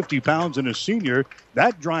 250 pounds, and a senior.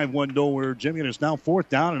 That drive went nowhere, Jimmy, and it's now 4th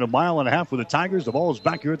down and a mile and a half for the Tigers. The ball is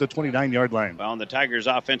back here at the 29-yard line. Well, and the Tigers'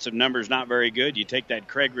 offensive numbers not very good. You take that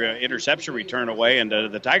Craig interception return away, and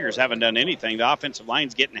the Tigers haven't done anything. The offensive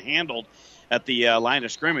line's getting handled at the line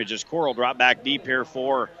of scrimmage as Coral drop back deep here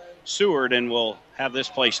for Seward, and will have this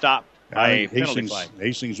play stopped by a penalty flag.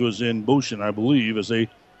 Hastings was in motion, I believe, as they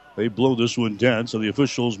blow this one dead. So the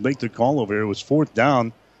officials make the call over here. It was 4th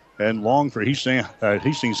down and long for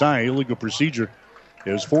Hastings High. Illegal procedure.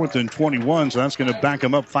 It was 4th and 21, so that's going to back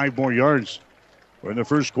them up 5 more yards. We're in the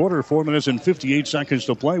first quarter, 4 minutes and 58 seconds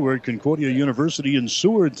to play. We're at Concordia University in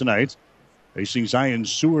Seward tonight. Hastings High and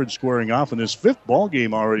Seward squaring off in this 5th ball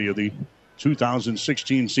game already of the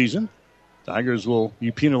 2016 season. Tigers will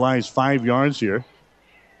be penalized 5 yards here.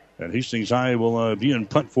 And Hastings High will be in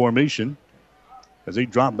punt formation as they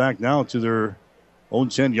drop back now to their own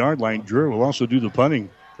 10-yard line. Dreher will also do the punting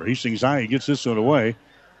for Hastings High. He gets this one away.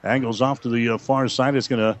 Angles off to the far side. It's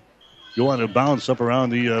going to go out of bounds up around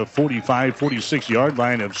the 45, 46-yard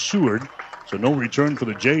line of Seward. So no return for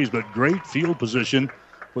the Jays, but great field position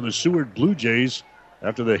for the Seward Blue Jays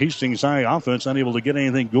after the Hastings High offense unable to get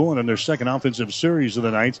anything going in their second offensive series of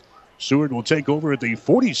the night. Seward will take over at the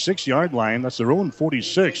 46-yard line. That's their own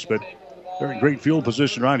 46, but they're in great field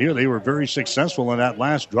position right here. They were very successful in that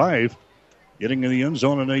last drive, getting in the end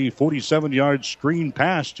zone on a 47-yard screen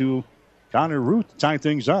pass to Connor Ruth to tie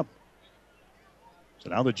things up. So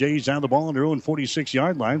now the Jays have the ball on their own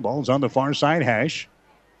 46-yard line. Ball's on the far side hash.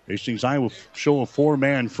 Hastings High will show a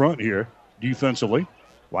 4-man front here defensively.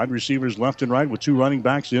 Wide receivers left and right with 2 running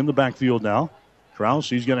backs in the backfield now. Krause,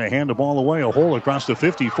 he's going to hand the ball away. A hole across the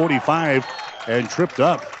 50, 45, and tripped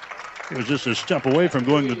up. It was just a step away from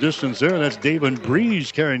going the distance there. That's David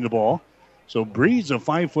Breeze carrying the ball. So Breeze, a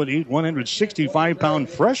 5'8", 165-pound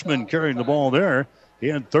freshman carrying the ball there. He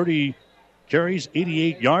had 30 carries,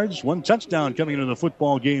 88 yards, 1 touchdown coming into the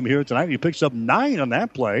football game here tonight. He picks up 9 on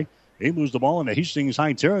that play. He moves the ball into Hastings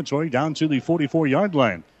High territory down to the 44-yard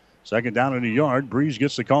line. 2nd down in a yard. Breeze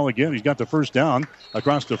gets the call again. He's got the 1st down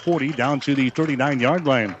across the 40 down to the 39-yard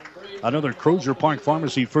line. Another Crozier Park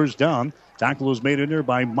Pharmacy 1st down. Tackle was made in there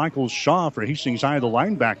by Michael Shaw for Hastings High, the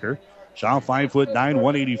linebacker. Shaw, 5'9",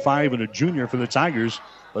 185, and a junior for the Tigers.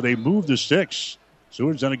 But they moved the sticks.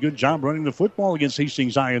 Seward's done a good job running the football against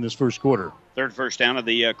Hastings High in this first quarter. 3rd first down of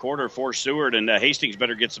the quarter for Seward, and Hastings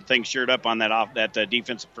better get some things shored up on that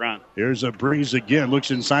defensive front. Here's a Breeze again,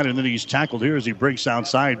 looks inside, and then he's tackled here as he breaks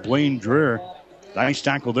outside. Blaine Dreher, nice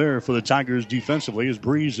tackle there for the Tigers defensively as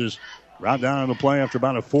Breeze is round down on the play after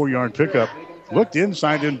about a 4-yard pickup. Looked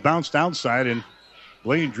inside and bounced outside, and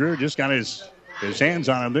Blaine Dreher just got his hands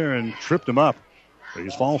on him there and tripped him up. He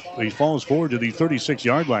falls forward to the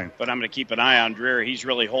 36-yard line. But I'm going to keep an eye on Dreher. He's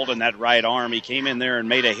really holding that right arm. He came in there and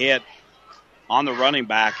made a hit on the running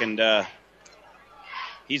back, and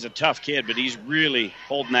he's a tough kid, but he's really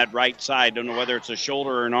holding that right side. Don't know whether it's a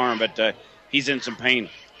shoulder or an arm, but he's in some pain.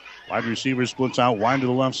 Wide receiver splits out wide to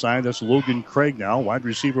the left side. That's Logan Craig now. Wide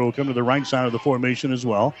receiver will come to the right side of the formation as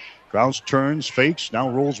well. Krause turns, fakes, now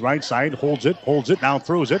rolls right side, holds it, now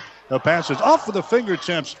throws it. The pass is off with the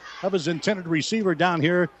fingertips of his intended receiver down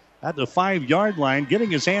here at the 5-yard line. Getting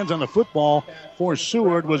his hands on the football for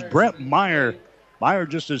Seward was Brent Meyer. Meyer,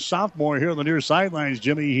 just a sophomore here on the near sidelines,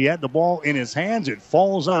 Jimmy. He had the ball in his hands. It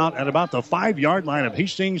falls out at about the 5-yard line of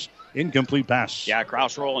Hastings. Incomplete pass. Yeah,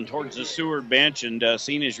 Krause rolling towards the Seward bench and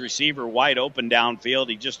seeing his receiver wide open downfield.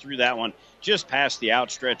 He just threw that one just past the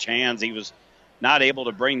outstretched hands. He was not able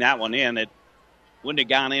to bring that one in. It wouldn't have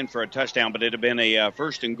gone in for a touchdown, but it would have been a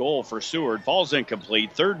 1st and goal for Seward. Falls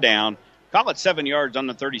incomplete. 3rd down. Call it 7 yards on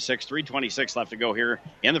the 36. 3:26 left to go here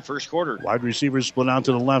in the first quarter. Wide receivers split out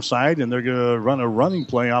to the left side, and they're going to run a running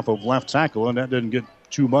play off of left tackle, and that didn't get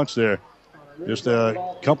too much there. Just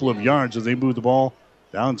a couple of yards as they move the ball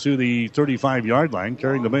down to the 35-yard line.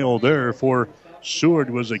 Carrying the mail there for Seward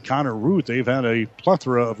was a Connor Ruth. They've had a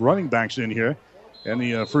plethora of running backs in here in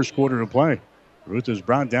the first quarter of play. Ruth is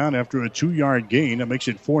brought down after a 2-yard gain. That makes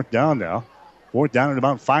it 4th down now. 4th down and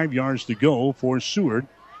about 5 yards to go for Seward.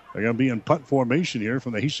 They're going to be in punt formation here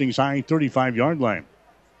from the Hastings High 35-yard line.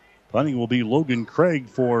 Punting will be Logan Craig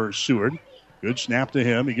for Seward. Good snap to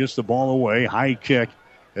him. He gets the ball away. High kick.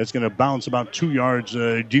 It's going to bounce about 2 yards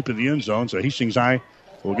deep in the end zone. So Hastings High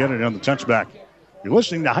will get it on the touchback. You're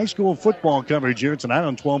listening to high school football coverage here tonight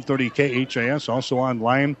on 1230 KHAS. Also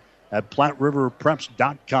online at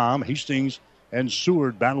PlatteRiverPreps.com. Hastings and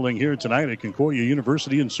Seward battling here tonight at Concordia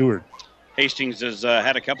University in Seward. Hastings has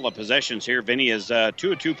had a couple of possessions here. Vinny is 2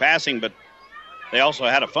 of 2 passing, but they also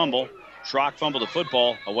had a fumble. Schrock fumbled the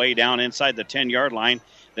football away down inside the 10-yard line.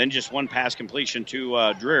 Then just one pass completion to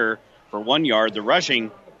Dreher for 1 yard. The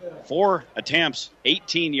rushing, 4 attempts,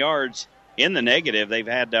 18 yards in the negative. They've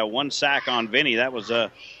had 1 sack on Vinny. That was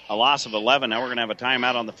a loss of 11. Now we're going to have a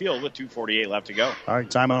timeout on the field with 2:48 left to go. All right,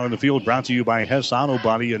 timeout on the field brought to you by Hess Auto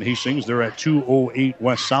Body in Hastings. They're at 208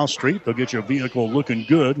 West South Street. They'll get your vehicle looking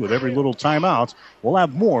good with every little timeout. We'll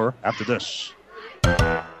have more after this.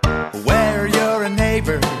 Where you're a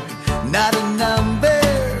neighbor, not a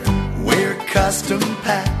number, we're Custom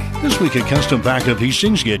Pack. This week at Custom Pack of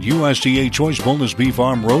Hastings, get USDA Choice Boneless Beef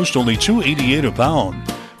Arm Roast, only $2.88 a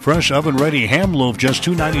pound. Fresh oven-ready ham loaf, just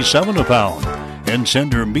 $2.97 a pound. And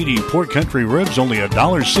tender meaty pork country ribs, only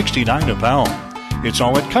 $1.69 a pound. It's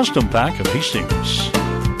all at Custom Pack of Hastings.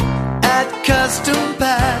 At Custom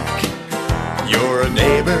Pack, you're a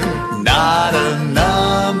neighbor, not a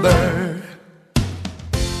number.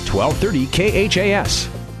 1230 KHAS.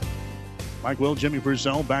 Mike Will, Jimmy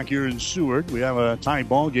Purcell back here in Seward. We have a tie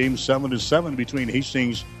ball game, 7-7 between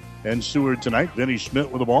Hastings and Seward tonight. Vinny Schmidt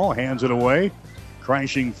with the ball, hands it away.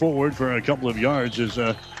 Crashing forward for a couple of yards is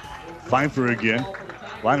Pfeiffer again.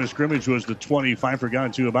 Line of scrimmage was the 20. Pfeiffer got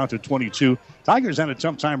it to about the 22. Tigers had a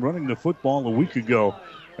tough time running the football a week ago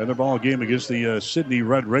in their ball game against the Sydney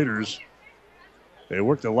Red Raiders. They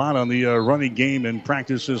worked a lot on the running game in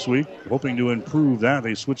practice this week, hoping to improve that.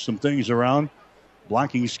 They switched some things around,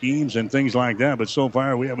 blocking schemes and things like that, but so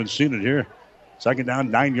far we haven't seen it here. Second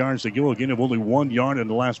down, 9 yards to go. Again, of only 1 yard in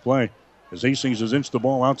the last play. As Hastings has inched the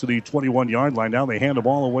ball out to the 21-yard line. Now they hand the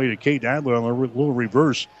ball away to Cade Adler on a little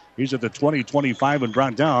reverse. He's at the 20-25 and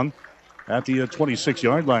brought down at the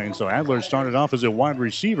 26-yard line. So Adler started off as a wide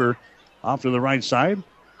receiver off to the right side.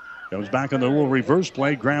 Comes back on the little reverse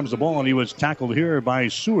play, grabs the ball, and he was tackled here by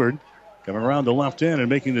Seward. Coming around the left end and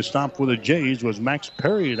making the stop for the Jays was Max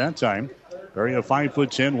Perry at that time. Perry, a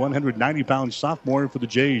 5'10", 190-pound sophomore for the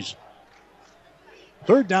Jays.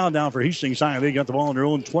 Third down now for Hastings High. They got the ball on their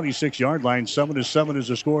own 26-yard line. 7-7 is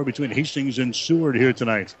the score between Hastings and Seward here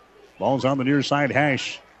tonight. Ball's on the near side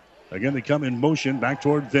hash. Again, they come in motion back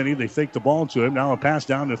toward Vinny. They fake the ball to him. Now a pass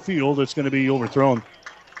down the field. It's going to be overthrown.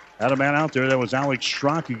 Had a man out there. That was Alex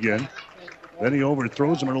Schrock again. Then he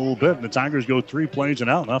overthrows him a little bit, and the Tigers go 3 plays and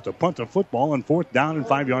out. They'll have to punt the football on 4th down and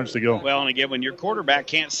 5 yards to go. Well, and again, when your quarterback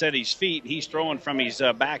can't set his feet, he's throwing from his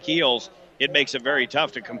back heels. It makes it very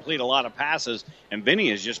tough to complete a lot of passes. And Vinny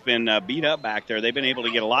has just been beat up back there. They've been able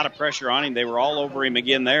to get a lot of pressure on him. They were all over him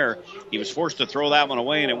again there. He was forced to throw that one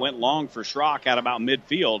away, and it went long for Schrock out about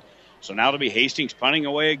midfield. So now it'll be Hastings punting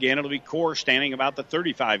away again. It'll be Core standing about the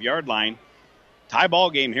 35-yard line. Tie ball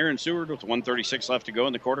game here in Seward with 1:36 left to go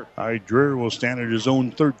in the quarter. All right, Dreher will stand at his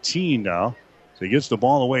own 13 now. So he gets the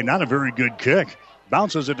ball away. Not a very good kick.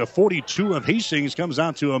 Bounces at the 42 of Hastings, comes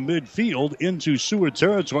out to a midfield into Seward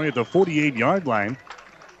territory at the 48-yard line.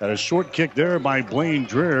 Got a short kick there by Blaine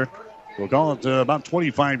Dreher. We'll call it about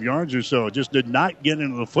 25 yards or so. Just did not get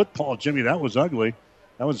into the football, Jimmy. That was ugly.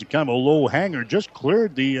 That was kind of a low hanger. Just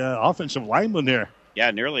cleared the offensive lineman there.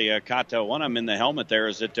 Yeah, nearly caught one of them in the helmet there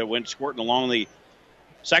as it went squirting along the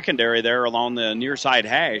secondary there along the near side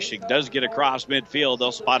hash. It does get across midfield.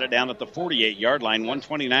 They'll spot it down at the 48-yard line.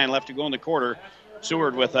 1:29 left to go in the quarter.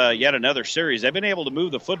 Seward with yet another series. They've been able to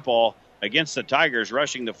move the football against the Tigers,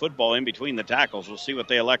 rushing the football in between the tackles. We'll see what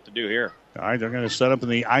they elect to do here. All right, they're going to set up in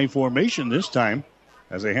the I formation this time.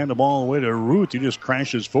 As they hand the ball away to Ruth, he just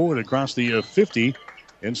crashes forward across the 50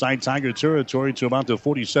 inside Tiger territory to about the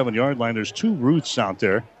 47-yard line. There's 2 Ruths out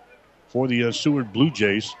there for the Seward Blue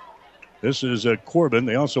Jays. This is Corbin.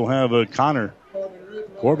 They also have Connor.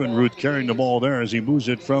 Corbin Ruth carrying the ball there as he moves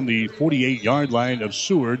it from the 48-yard line of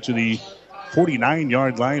Seward to the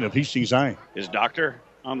 49-yard line of Hastings High. Is Doctor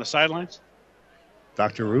on the sidelines?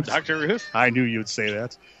 Dr. Ruth? Dr. Ruth? I knew you would say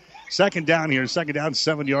that. Second down here. Second down,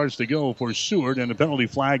 7 yards to go for Seward, and the penalty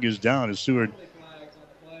flag is down as Seward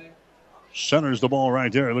centers the ball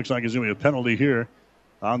right there. It looks like it's going to be a penalty here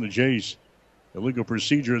on the Jays. Illegal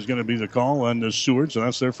procedure is going to be the call on the Seward, so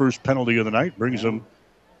that's their first penalty of the night. Brings them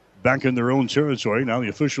back in their own territory. Now the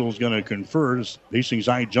official is going to confer. Does Hastings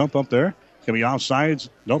High jump up there? Can be offsides.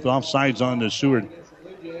 Nope, offsides on the Seward.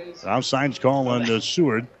 Offsides call on the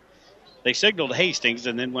Seward. They signaled Hastings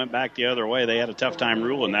and then went back the other way. They had a tough time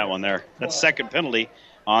ruling that one there. That's second penalty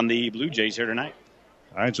on the Blue Jays here tonight.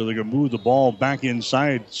 All right, so they're going to move the ball back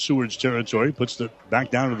inside Seward's territory, puts it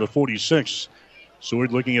back down to the 46.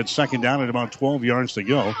 Seward looking at second down at about 12 yards to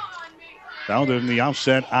go. Now they're in the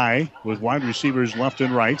offset I with wide receivers left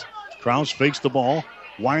and right. Krause fakes the ball,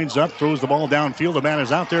 winds up, throws the ball downfield. The man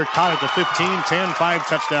is out there, caught at the 15, 10-5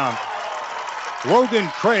 touchdown. Logan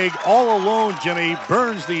Craig all alone, Jimmy,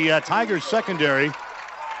 burns the Tigers secondary.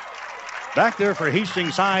 Back there for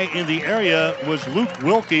Hastings High in the area was Luke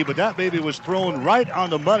Wilkie, but that baby was thrown right on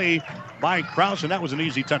the money by Krause, and that was an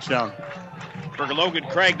easy touchdown. For Logan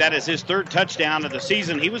Craig, that is his third touchdown of the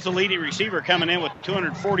season. He was the leading receiver coming in with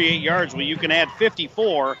 248 yards. Well, you can add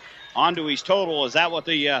 54 onto his total. Is that what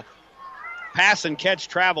the pass and catch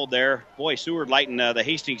traveled there? Boy, Seward lighting the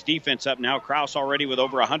Hastings defense up now. Krause already with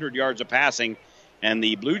over 100 yards of passing. And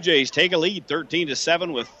the Blue Jays take a lead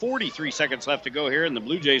 13-7 with 43 seconds left to go here. And the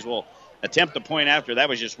Blue Jays will attempt the point after. That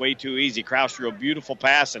was just way too easy. Krause threw a beautiful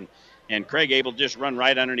pass, and Craig able to just run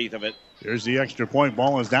right underneath of it. There's the extra point.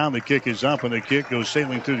 Ball is down. The kick is up, and the kick goes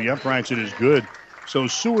sailing through the uprights. It is good. So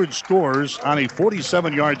Seward scores on a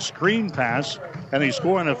 47-yard screen pass, and they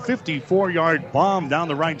score on a 54-yard bomb down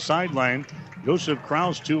the right sideline. Joseph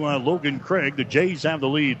Krause to Logan Craig. The Jays have the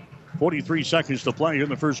lead. 43 seconds to play in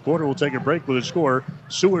the first quarter. We'll take a break with a score.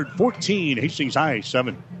 Seward 14, Hastings High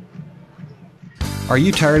 7. Are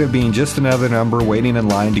you tired of being just another number waiting in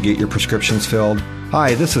line to get your prescriptions filled?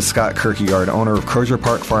 Hi, this is Scott Kierkegaard, owner of Crozier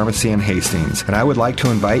Park Pharmacy in Hastings, and I would like to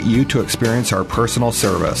invite you to experience our personal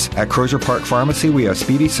service. At Crozier Park Pharmacy, we have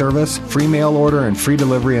speedy service, free mail order, and free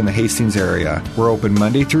delivery in the Hastings area. We're open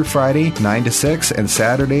Monday through Friday, 9 to 6, and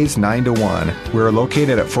Saturdays, 9 to 1. We are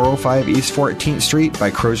located at 405 East 14th Street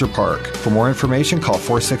by Crozier Park. For more information, call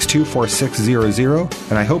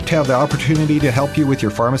 462-4600, and I hope to have the opportunity to help you with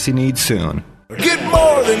your pharmacy needs soon. Get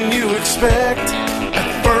more than you expect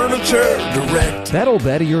at Furniture Direct. That old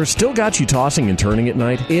bed of yours still got you tossing and turning at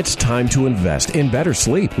night? It's time to invest in better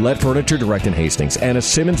sleep. Let Furniture Direct in Hastings and a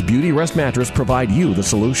Simmons Beauty Rest mattress provide you the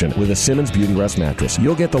solution. With a Simmons Beauty Rest mattress,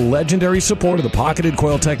 you'll get the legendary support of the pocketed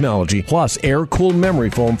coil technology, plus air-cooled memory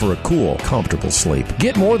foam for a cool, comfortable sleep.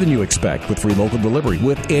 Get more than you expect with free local delivery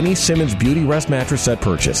with any Simmons Beauty Rest mattress set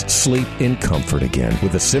purchase. Sleep in comfort again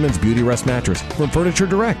with a Simmons Beauty Rest mattress from Furniture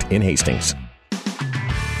Direct in Hastings.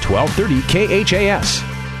 1230 KHAS.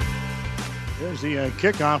 There's the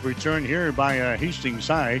kickoff return here by Hastings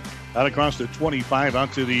High. Out across the 25,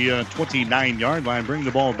 out to the 29-yard line. Bring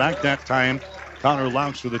the ball back that time. Connor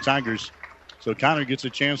Laux for the Tigers. So Connor gets a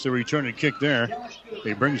chance to return a kick there.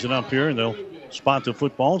 He brings it up here, and they'll spot the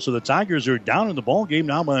football. So the Tigers are down in the ball game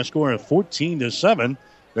now by a score of 14-7.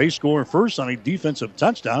 They score first on a defensive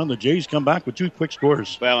touchdown. The Jays come back with two quick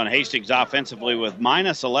scores. Well, and Hastings offensively with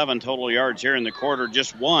minus 11 total yards here in the quarter.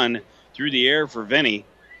 Just one through the air for Vinny.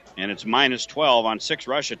 And it's minus 12 on 6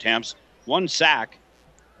 rush attempts. 1 sack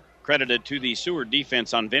credited to the Seward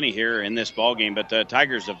defense on Vinny here in this ball game. But the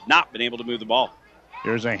Tigers have not been able to move the ball.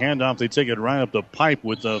 Here's a handoff. They take it right up the pipe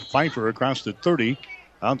with Pfeiffer across the 30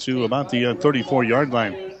 out to about the 34-yard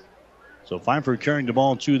line. So Pfeiffer carrying the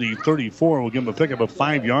ball to the 34 will give him a pickup of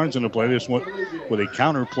 5 yards in the play. This one with a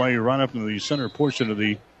counter play right up into the center portion of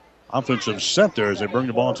the offensive set there as they bring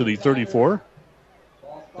the ball to the 34.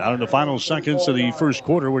 Down in the final seconds of the first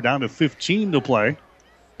quarter, we're down to 15 to play.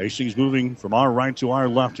 Hastings moving from our right to our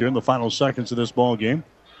left here in the final seconds of this ball game.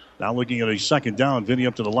 Now looking at a second down. Vinny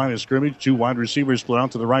up to the line of scrimmage. 2 wide receivers split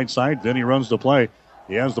out to the right side. Vinny runs the play.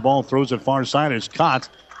 He has the ball, throws it far side. It's caught.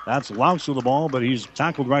 That's Laux with the ball, but he's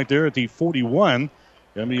tackled right there at the 41.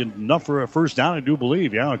 Going to be enough for a first down, I do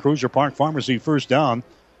believe. Yeah, a Crozier Park Pharmacy first down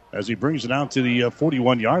as he brings it out to the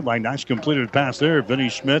 41-yard line. Nice completed pass there. Vinny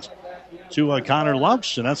Schmidt to Connor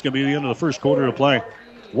Laux, and that's going to be the end of the first quarter of play.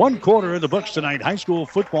 1 quarter in the books tonight. High school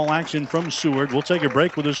football action from Seward. We'll take a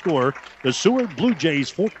break with a score. The Seward Blue Jays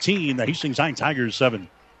 14, the Hastings High Tigers 7.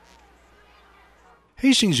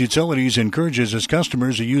 Hastings Utilities encourages its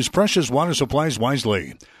customers to use precious water supplies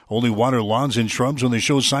wisely. Only water lawns and shrubs when they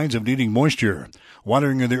show signs of needing moisture.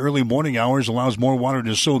 Watering in the early morning hours allows more water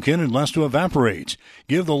to soak in and less to evaporate.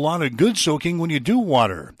 Give the lawn a good soaking when you do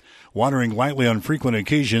water. Watering lightly on frequent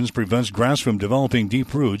occasions prevents grass from developing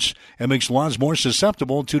deep roots and makes lawns more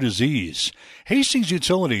susceptible to disease. Hastings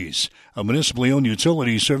Utilities, a municipally owned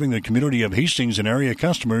utility serving the community of Hastings and area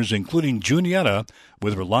customers, including Juniata,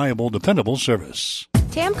 with reliable, dependable service.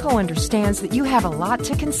 Tamco understands that you have a lot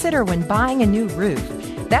to consider when buying a new roof.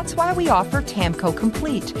 That's why we offer Tamco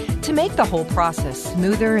Complete, to make the whole process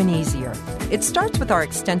smoother and easier. It starts with our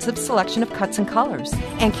extensive selection of cuts and colors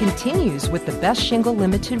and continues with the best shingle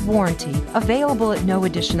limited warranty available at no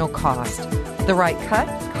additional cost. The right cut,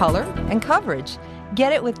 color, and coverage.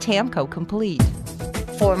 Get it with Tamco Complete.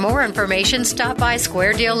 For more information, stop by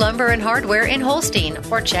Square Deal Lumber and Hardware in Holstein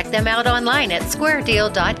or check them out online at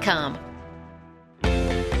squaredeal.com.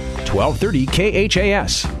 1230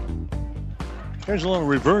 KHAS. There's a little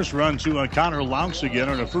reverse run to Connor Laux again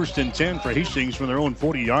on a 1st and 10 for Hastings from their own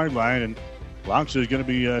 40-yard line. And Laux is going to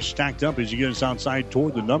be stacked up as you get us outside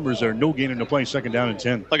toward the numbers there. No gain in the play, 2nd down and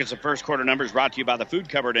 10. Look at some first quarter numbers brought to you by the Food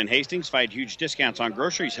Cupboard in Hastings. Find huge discounts on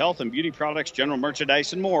groceries, health and beauty products, general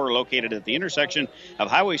merchandise, and more. Located at the intersection of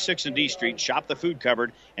Highway 6 and D Street. Shop the Food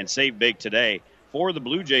Cupboard and save big today. For the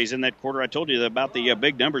Blue Jays in that quarter, I told you about the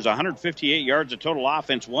big numbers. 158 yards of total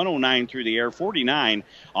offense, 109 through the air, 49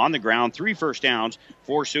 on the ground, 3 first downs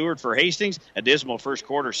for Seward. For Hastings, a dismal first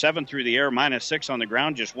quarter, 7 through the air, -6 on the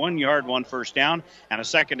ground, just 1 yard, 1 first down, and a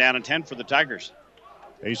 2nd down and 10 for the Tigers.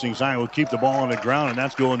 Hastings High will keep the ball on the ground, and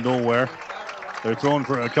that's going nowhere. They're throwing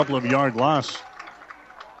for a couple of yard loss.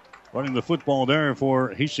 Running the football there for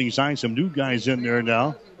Hastings High. Some new guys in there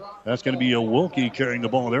now. That's going to be a Wilkie carrying the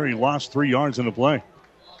ball there. He lost 3 yards in the play.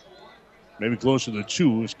 Maybe closer to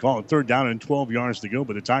 2. It's called 3rd down and 12 yards to go.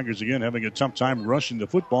 But the Tigers, again, having a tough time rushing the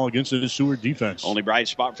football against the Seward defense. Only bright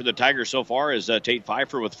spot for the Tigers so far is Tate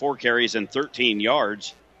Pfeiffer with 4 carries and 13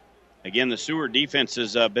 yards. Again, the Seward defense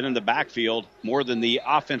has been in the backfield more than the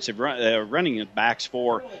offensive running backs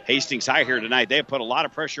for Hastings High here tonight. They have put a lot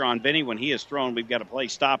of pressure on Vinny when he has thrown. We've got a play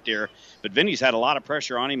stopped here. But Vinny's had a lot of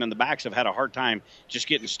pressure on him, and the backs have had a hard time just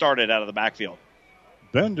getting started out of the backfield.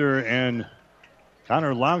 Bender and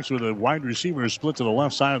Connor Laux with a wide receiver split to the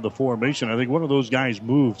left side of the formation. I think one of those guys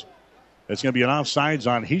moved. That's going to be an offsides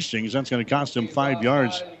on Hastings. That's going to cost him 5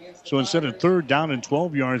 yards. So instead of 3rd down and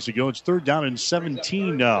 12 yards to go, it's 3rd down and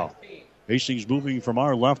 17 now. Hastings moving from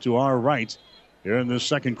our left to our right here in this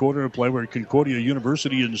second quarter of play. We're at Concordia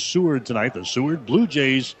University in Seward tonight. The Seward Blue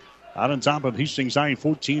Jays out on top of Hastings High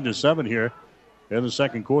 14-7 here in the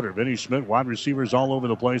second quarter. Vinny Schmidt, wide receivers all over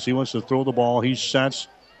the place. He wants to throw the ball. He sets.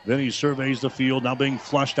 Then he surveys the field, now being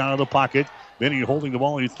flushed out of the pocket. Vinny holding the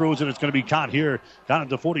ball. He throws it. It's going to be caught here. Down at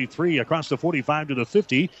the 43, across the 45 to the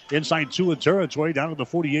 50. Inside Seward territory, down to the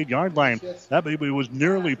 48-yard line. That baby was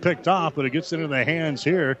nearly picked off, but it gets into the hands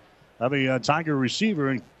here of a Tiger receiver.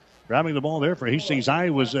 And grabbing the ball there for Hastings High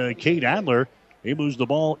was Cade Adler. He moves the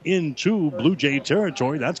ball into Blue Jay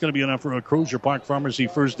territory. That's going to be enough for a Crozier Park Pharmacy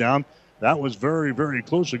first down. That was very, very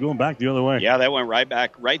close to going back the other way. Yeah, that went right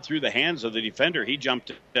back, right through the hands of the defender. He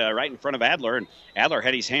jumped right in front of Adler, and Adler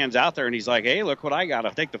had his hands out there, and he's like, hey, look what I got.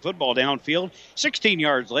 I'll take the football downfield. 16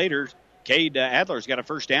 yards later, Cade Adler's got a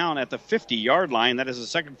first down at the 50-yard line. That is the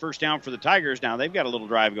second first down for the Tigers. Now they've got a little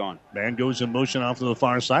drive going. Man goes in motion off to the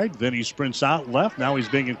far side. Vinny sprints out left. Now he's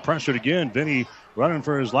being pressured again. Vinny running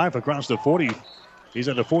for his life across the 40. He's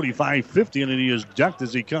at the 45-50, and he is ducked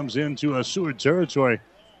as he comes into Seward territory.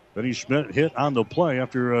 Vinny Schmidt hit on the play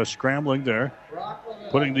after scrambling there.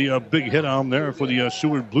 Putting the big hit on there for the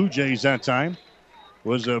Seward Blue Jays that time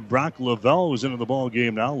was Brock Lavelle, who's into the ball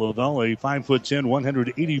game now. Lavelle, a 5'10",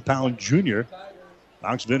 180-pound junior.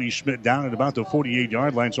 Knocks Vinny Schmidt down at about the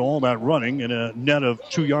 48-yard line, so all that running and a net of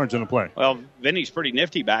 2 yards in the play. Well, Vinny's pretty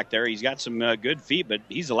nifty back there. He's got some good feet, but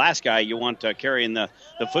he's the last guy you want carrying the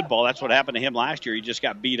football. That's what happened to him last year. He just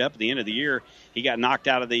got beat up at the end of the year. He got knocked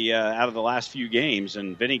out of the last few games,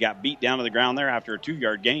 and Vinny got beat down to the ground there after a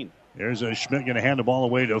 2-yard gain. There's Schmidt going to hand the ball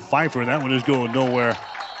away to Pfeiffer. That one is going nowhere.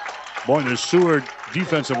 Boy, the Seward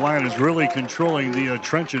defensive line is really controlling the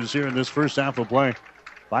trenches here in this first half of play.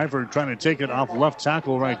 Pfeiffer trying to take it off left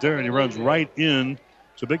tackle right there, and he runs right in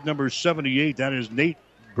to big number 78. That is Nate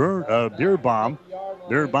Beerbaum.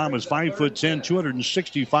 Beerbaum is 5'10",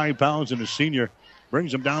 265 pounds, and a senior.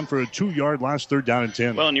 Brings him down for a 2-yard loss, 3rd down and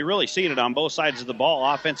 10. Well, and you're really seeing it on both sides of the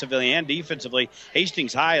ball, offensively and defensively.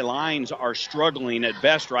 Hastings High lines are struggling at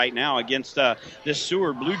best right now against this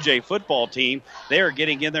Seward Blue Jay football team. They are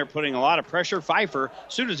getting in there, putting a lot of pressure. Pfeiffer,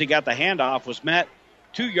 as soon as he got the handoff, was met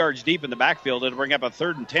 2 yards deep in the backfield. It'll bring up a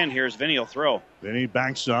 3rd and 10 here as Vinny will throw. Vinny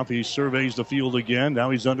backs up. He surveys the field again.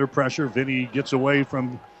 Now he's under pressure. Vinny gets away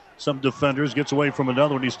from some defenders, gets away from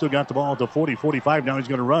another one. He's still got the ball at the 40-45. Now he's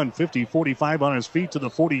going to run 50-45 on his feet to the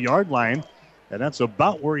 40-yard line. And that's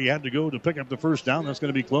about where he had to go to pick up the first down. That's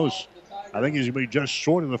going to be close. I think he's going to be just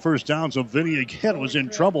short of the first down. So Vinny again was in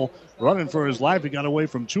trouble running for his life. He got away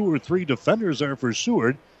from 2 or 3 defenders there for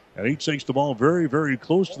Seward. And he takes the ball very, very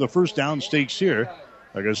close to the first down stakes here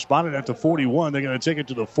They're going to spot it at the 41. They're going to take it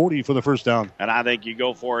to the 40 for the first down. And I think you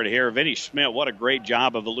go for it here. Vinny Schmidt, what a great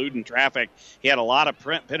job of eluding traffic. He had a lot of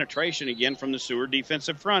penetration again from the Seward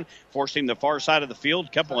defensive front, forcing the far side of the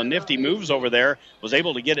field. Couple of nifty moves over there. Was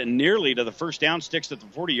able to get it nearly to the first down, sticks at the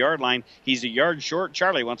 40-yard line. He's a yard short.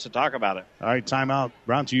 Charlie wants to talk about it. All right, timeout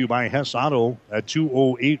brought to you by Hess Auto at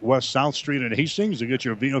 208 West South Street in Hastings to get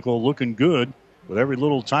your vehicle looking good. With every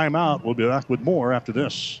little timeout, we'll be back with more after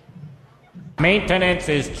this. Maintenance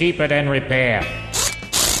is cheaper than repair.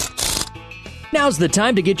 Now's the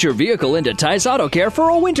time to get your vehicle into Tice Auto Care for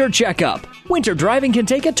a winter checkup. Winter driving can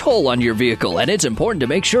take a toll on your vehicle, and it's important to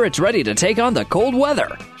make sure it's ready to take on the cold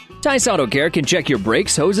weather. Tice Auto Care can check your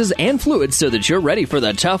brakes, hoses, and fluids so that you're ready for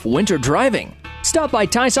the tough winter driving. Stop by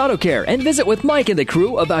Tice Auto Care and visit with Mike and the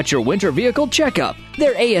crew about your winter vehicle checkup.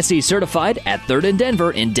 They're ASE certified at 3rd and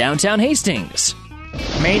Denver in downtown Hastings.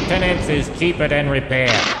 Maintenance is cheaper than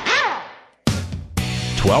repair.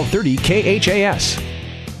 1230 KHAS.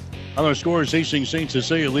 Other scores, Hastings St.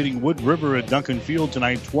 Cecilia leading Wood River at Duncan Field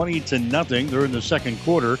tonight 20-0. They're in the second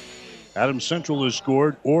quarter. Adams Central has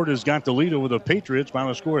scored. Ord has got the lead over the Patriots by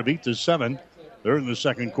a score of 8-7. They're in the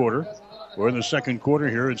second quarter. We're in the second quarter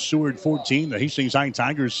here. It's Seward 14, the Hastings High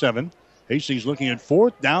Tigers 7. Hastings looking at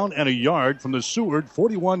 4th down and a yard from the Seward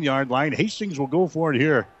 41-yard line. Hastings will go for it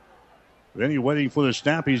here. Vinny waiting for the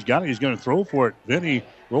snap. He's got it. He's going to throw for it. Vinny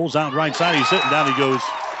rolls out right side. He's sitting down. He goes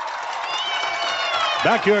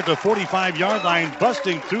back here at the 45-yard line.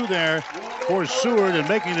 Busting through there for Seward and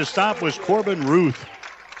making the stop was Corbin Ruth.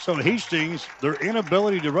 So Hastings, their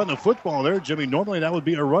inability to run the football there, Jimmy, normally that would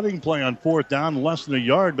be a running play on 4th down, less than a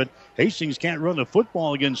yard, but Hastings can't run the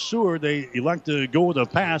football against Seward. They elect to go with a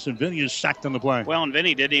pass, and Vinny is sacked on the play. Well, and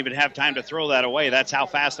Vinny didn't even have time to throw that away. That's how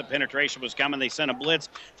fast the penetration was coming. They sent a blitz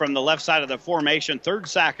from the left side of the formation, 3rd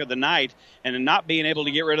sack of the night, and in not being able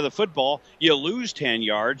to get rid of the football, you lose 10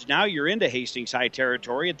 yards. Now you're into Hastings High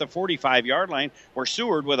territory at the 45-yard line, where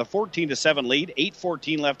Seward, with a 14-7 lead,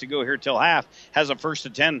 8:14 left to go here till half, has a 1st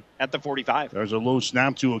and 10 at the 45. There's a low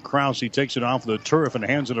snap to a Krause. He takes it off the turf and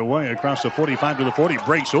hands it away across the 45 to the 40.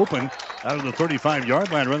 Breaks open out of the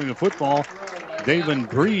 35-yard line running the football. David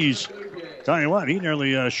Breeze, tell you what, he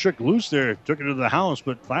nearly shook loose there, took it to the house,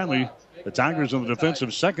 but finally the Tigers in the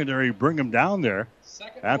defensive secondary bring him down there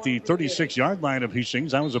at the 36-yard line of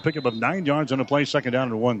Hastings. That was a pickup of 9 yards on the play, 2nd down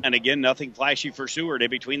and 1. And again, nothing flashy for Seward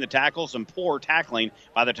in between the tackles and poor tackling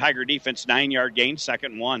by the Tiger defense. 9-yard gain, 2nd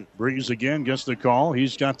and 1. Breeze again gets the call.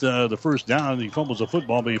 He's got the first down. He fumbles the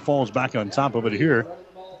football, but he falls back on top of it here.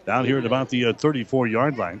 Down here at about the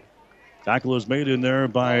 34-yard line. Tackle is made in there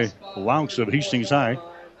by Laux of Hastings High.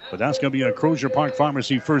 But that's going to be a Crozier Park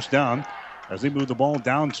Pharmacy first down as they move the ball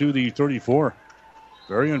down to the 34.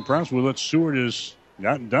 Very impressed with what Seward has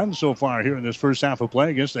gotten done so far here in this first half of play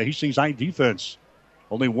against the Hastings High defense.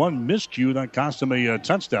 Only one miscue that cost them a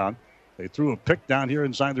touchdown. They threw a pick down here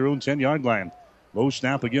inside their own 10-yard line. Low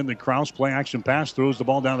snap again to Krause. Play action pass. Throws the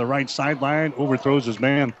ball down the right sideline. Overthrows his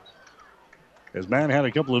man. His man had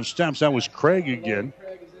a couple of steps. That was Craig again.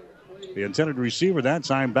 The intended receiver that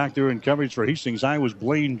time back there in coverage for Hastings High was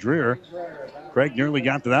Blaine Dreer. Craig nearly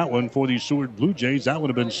got to that one for the Seward Blue Jays. That would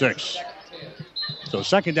have been 6. So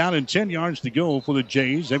 2nd down and 10 yards to go for the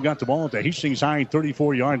Jays. They've got the ball at the Hastings High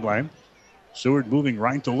 34-yard line. Seward moving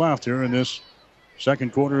right to left here in this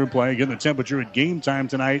second quarter of play. Again, the temperature at game time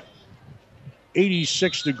tonight,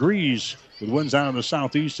 86 degrees with winds out of the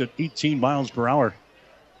southeast at 18 miles per hour.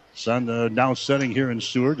 Sun now setting here in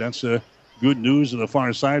Seward. That's good news on the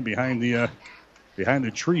far side behind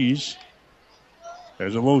the trees.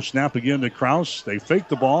 There's a low snap again to Krause. They fake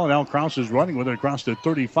the ball, and now Krause is running with it across the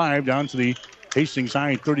 35 down to the Hastings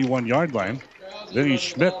High 31-yard line. Vinny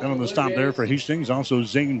Schmidt on the stop there for Hastings. Also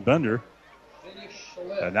Zane Bender.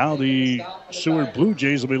 And now the Seward Blue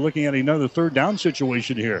Jays will be looking at another 3rd down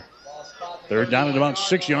situation here. They're down at about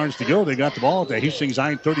 6 yards to go. They got the ball at the Hastings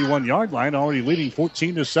High 31-yard line, already leading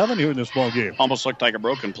 14-7 here in this ball game. Almost looked like a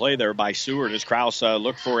broken play there by Seward as Krause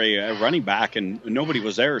looked for a running back, and nobody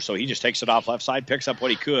was there, so he just takes it off left side, picks up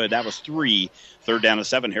what he could. That was 3. 3rd down and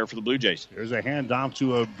 7 here for the Blue Jays. There's a handoff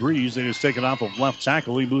to a Breeze. They just take it off of left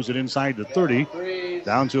tackle. He moves it inside the 30,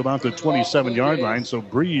 down to about the 27-yard line. So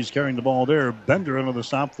Breeze carrying the ball there. Bender under the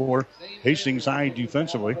stop for Hastings High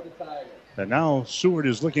defensively. And now Seward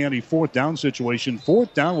is looking at a 4th down situation.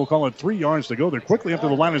 4th down, we'll call it 3 yards to go. They're quickly up to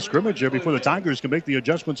the line of scrimmage here before the Tigers can make the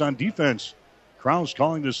adjustments on defense. Krause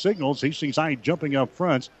calling the signals. Hastings High jumping up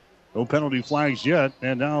front. No penalty flags yet.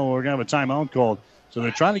 And now we're going to have a timeout called. So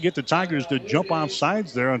they're trying to get the Tigers to jump off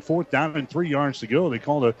sides there on 4th down and 3 yards to go. They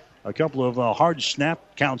called a couple of hard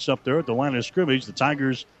snap counts up there at the line of scrimmage. The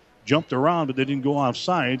Tigers jumped around, but they didn't go off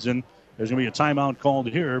sides. And There's going to be a timeout called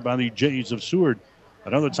here by the Jays of Seward.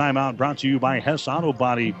 Another timeout brought to you by Hess Auto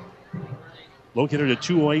Body, located at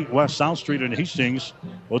 208 West South Street in Hastings.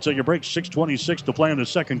 We'll take a break. 6:26 to play in the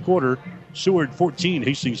second quarter. Seward 14,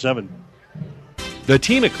 Hastings 7. The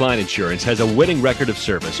team at Klein Insurance has a winning record of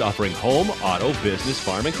service, offering home, auto, business,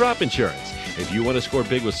 farm, and crop insurance. If you want to score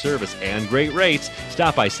big with service and great rates,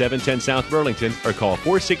 stop by 710 South Burlington or call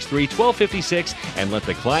 463-1256 and let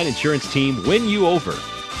the Klein Insurance team win you over.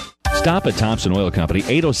 Stop at Thompson Oil Company,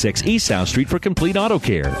 806 East South Street for complete auto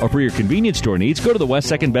care. Or for your convenience store needs, go to the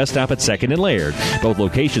West 2nd Best Stop at 2nd and Laird. Both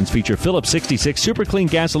locations feature Phillips 66 Super Clean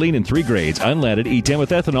gasoline in 3 grades, unleaded, E10 with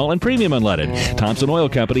ethanol, and premium unleaded. Thompson Oil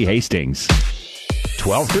Company, Hastings.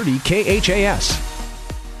 1230 KHAS.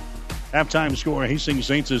 Halftime score, Hastings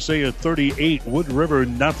St. Cecilia 38, Wood River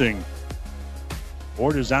nothing.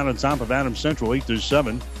 Ford is out on top of Adams Central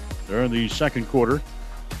 8-7. They're in the second quarter.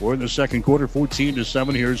 We're in the second quarter,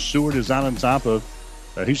 14-7 here. Seward is out on top of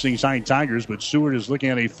Hastings High Tigers, but Seward is looking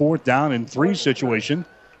at a 4th down and 3 situation.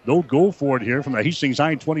 They'll go for it here from the Hastings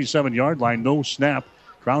High 27-yard line. No snap.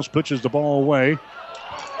 Krause pitches the ball away.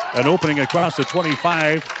 An opening across the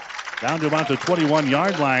 25, down to about the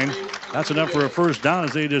 21-yard line. That's enough for a first down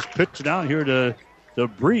as they just pitch down here to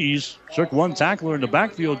Breeze. Took one tackler in the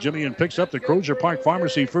backfield, Jimmy, and picks up the Crozier Park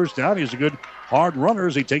Pharmacy first down. He's a good hard runner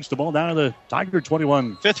as he takes the ball down to the Tiger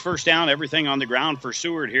 21. 5th first down, everything on the ground for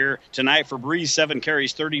Seward here tonight. For Breeze, 7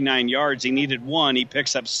 carries, 39 yards. He needed 1. He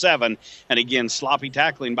picks up 7. And again, sloppy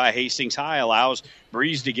tackling by Hastings High allows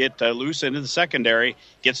Breeze to get loose into the secondary.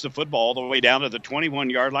 Gets the football all the way down to the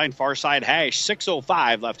 21-yard line, far side hash.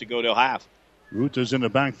 6:05 left to go till half. Ruth is in the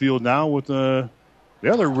backfield now with the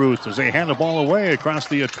other Ruth as they hand the ball away across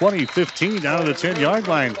the 20-15 down to the 10-yard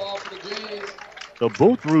line. So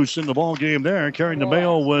both Ruths in the ball game there. Carrying the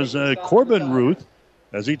mail was Corbin Ruth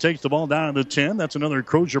as he takes the ball down to the 10. That's another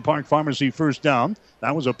Crozier Park Pharmacy first down.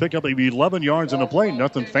 That was a pickup of 11 yards in the play.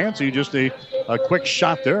 Nothing fancy, just a quick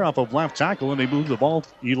shot there off of left tackle, and they moved the ball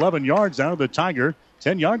 11 yards out of the Tiger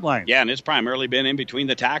 10-yard line. Yeah, and it's primarily been in between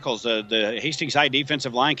the tackles. The Hastings High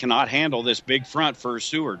defensive line cannot handle this big front for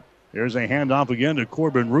Seward. There's a handoff again to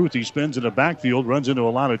Corbin Ruth. He spins in the backfield, runs into a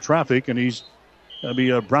lot of traffic, and he's going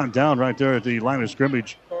to be brought down right there at the line of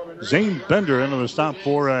scrimmage. Zane Bender into the stop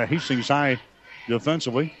for Hastings High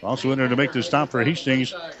defensively. Also in there to make the stop for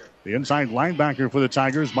Hastings, the inside linebacker for the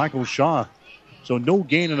Tigers, Michael Shaw. So no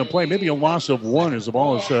gain in the play, maybe a loss of 1 as the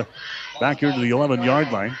ball is back here to the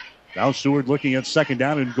 11-yard line. Now Seward looking at second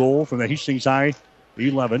down and goal from the Hastings High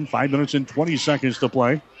 11. 5 minutes and 20 seconds to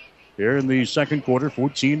play. Here in the second quarter,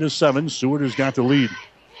 14-7. Seward has got the lead.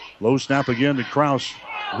 Low snap again to Krause.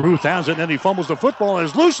 Ruth has it, and then he fumbles the football.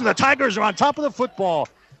 It's loose, and the Tigers are on top of the football.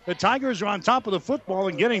 The Tigers are on top of the football,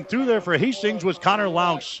 and getting through there for Hastings was Connor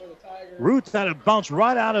Laux. Ruth had it bounce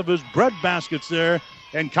right out of his bread baskets there,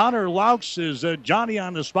 and Connor Laux is Johnny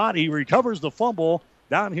on the spot. He recovers the fumble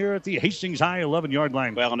down here at the Hastings High 11-yard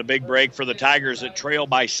line. Well, and a big break for the Tigers that trail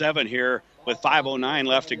by 7 here with 5:09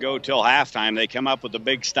 left to go till halftime. They come up with a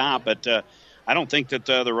big stop, but I don't think that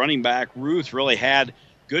the running back, Ruth, really had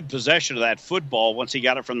good possession of that football once he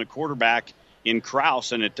got it from the quarterback in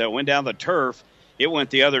Krause, and it went down the turf. It went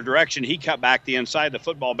the other direction. He cut back the inside. The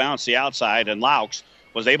football bounced the outside, and Laux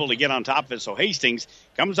was able to get on top of it. So Hastings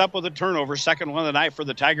comes up with a turnover, second one of the night for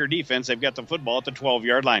the Tiger defense. They've got the football at the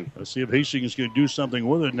 12-yard line. Let's see if Hastings can do something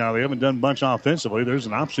with it now. They haven't done much offensively. There's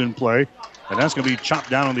an option play, and that's going to be chopped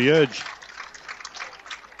down on the edge.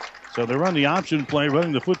 So they run the option play,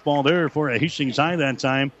 running the football there for Hastings High that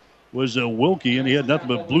time was Wilkie, and he had nothing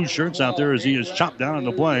but blue shirts out there as he is chopped down on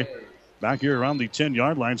the play. Back here around the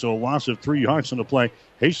 10-yard line, so a loss of 3 yards on the play.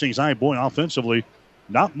 Hastings High, boy, offensively,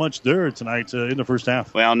 not much there tonight in the first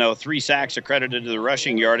half. Well, no, 3 sacks accredited to the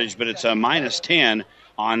rushing yardage, but it's a minus 10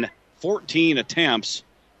 on 14 attempts.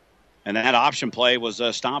 And that option play was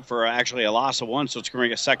stopped for actually a loss of 1, so it's going to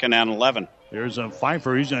be a second down 11. There's a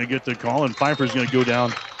Pfeiffer. He's going to get the call, and Pfeiffer's going to go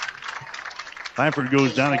down. Pfeiffer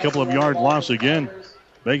goes down, a couple of yard loss again.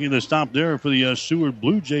 Making the stop there for the Seward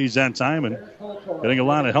Blue Jays that time, and getting a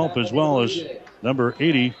lot of help as well as number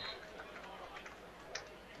 80,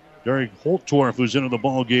 Derek Holtorf, who's into the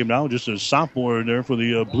ball game now, just a sophomore there for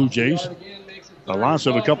the Blue Jays. A loss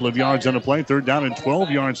of a couple of yards on the play, third down and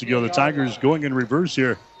 12 yards to go. The Tigers going in reverse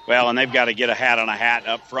here. Well, and they've got to get a hat on a hat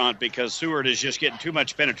up front because Seward is just getting too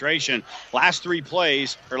much penetration. Last two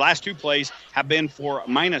plays have been for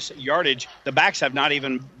minus yardage. The backs have not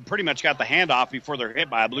even pretty much got the handoff before they're hit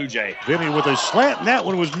by a Blue Jay. Vinny with a slant, and that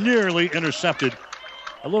one was nearly intercepted.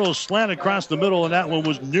 A little slant across the middle, and that one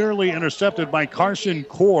was nearly intercepted by Carson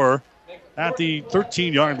Core at the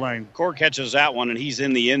 13-yard line. Core catches that one, and he's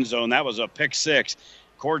in the end zone. That was a pick 6.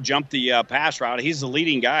 Core jumped the pass route. He's the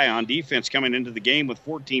leading guy on defense coming into the game with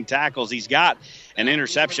 14 tackles. He's got an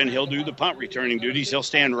interception. He'll do the punt returning duties. He'll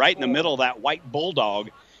stand right in the middle of that white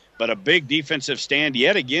bulldog. But a big defensive stand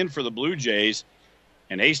yet again for the Blue Jays.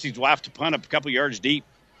 And Hastings will have to punt up a couple yards deep.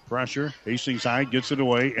 Pressure. Hastings High gets it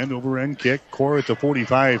away. End over end kick. Core at the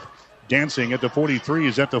 45. Dancing at the 43.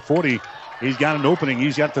 Is at the 40. He's got an opening.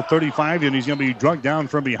 He's got the 35, and he's going to be drugged down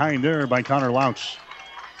from behind there by Connor Laux.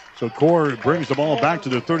 So Core brings the ball back to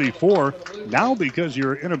the 34. Now, because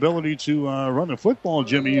your inability to run the football,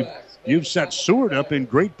 Jimmy, you've set Seward up in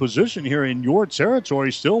great position here in your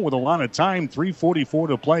territory, still with a lot of time. 3:44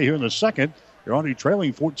 to play here in the second. You're already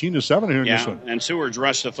trailing 14-7 here in this one. And Seward's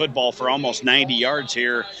rushed the football for almost 90 yards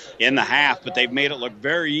here in the half, but they've made it look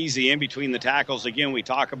very easy in between the tackles. Again, we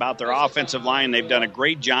talk about their offensive line. They've done a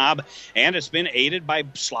great job, and it's been aided by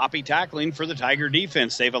sloppy tackling for the Tiger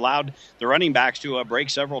defense. They've allowed the running backs to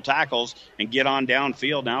break several tackles and get on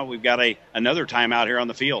downfield. Now we've got another timeout here on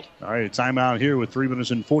the field. All right, a timeout here with 3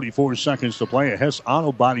 minutes and 44 seconds to play. A Hess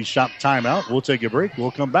Auto Body Shop timeout. We'll take a break.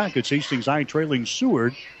 We'll come back. It's Hastings High trailing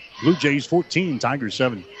Seward. Blue Jays 14, Tigers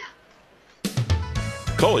 7.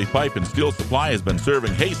 Coley Pipe and Steel Supply has been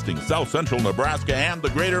serving Hastings, South Central Nebraska, and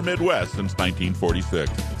the greater Midwest since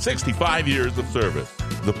 1946. 65 years of service.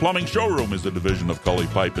 The Plumbing Showroom is a division of Coley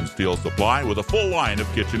Pipe and Steel Supply with a full line of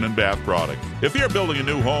kitchen and bath products. If you're building a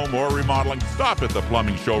new home or remodeling, stop at the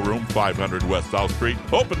Plumbing Showroom, 500 West South Street.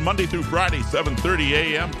 Open Monday through Friday, 7:30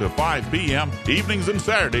 a.m. to 5 p.m., evenings and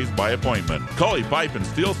Saturdays by appointment. Coley Pipe and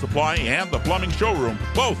Steel Supply and the Plumbing Showroom,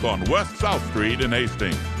 both on West South Street in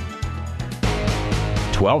Hastings.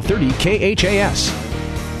 1230 KHAS.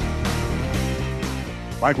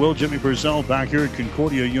 Mike Will, Jimmy Purcell back here at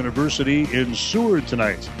Concordia University in Seward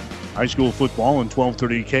tonight. High school football on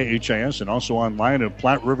 1230 KHAS and also online at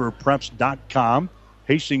PlatteRiverPreps.com.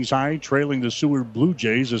 Hastings High trailing the Seward Blue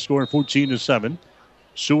Jays. A score 14-7.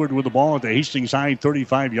 Seward with the ball at the Hastings High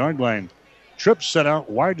 35-yard line. Trips set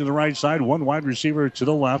out wide to the right side. One wide receiver to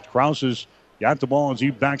the left. Krause has got the ball as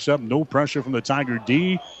he backs up. No pressure from the Tiger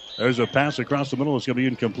D. There's a pass across the middle. It's going to be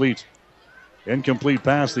incomplete. Incomplete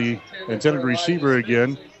pass. The intended receiver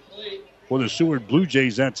again for the Seward Blue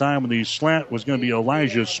Jays that time. And the slant was going to be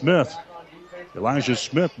Elijah Smith. Elijah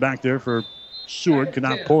Smith back there for Seward. Could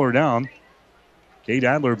not pull her down. Cade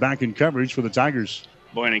Adler back in coverage for the Tigers.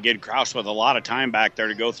 Boy, and again, Krause with a lot of time back there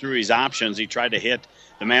to go through his options. He tried to hit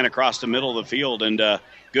the man across the middle of the field. And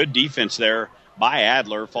good defense there by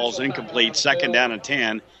Adler. Falls incomplete. 2nd down and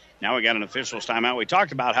 10. Now we got an official's timeout. We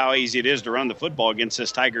talked about how easy it is to run the football against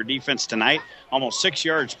this Tiger defense tonight. Almost 6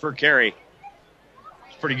 yards per carry.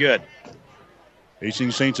 It's pretty good.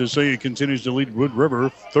 Hastings St. Cecilia continues to lead Wood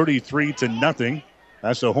River 33-0.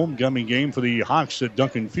 That's a homecoming game for the Hawks at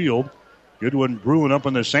Duncan Field. Good one brewing up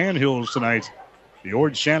on the Sandhills tonight. The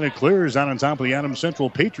Ord Chanticleers out on top of the Adams Central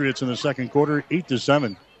Patriots in the second quarter,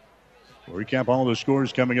 8-7. We'll recap all the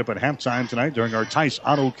scores coming up at halftime tonight during our Tice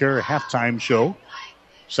Auto Care halftime show.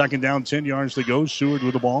 2nd down, 10 yards to go. Seward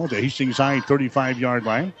with the ball at the Hastings High 35-yard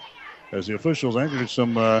line. As the officials entered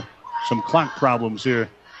some clock problems here.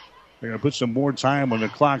 They're going to put some more time on the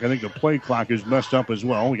clock. I think the play clock is messed up as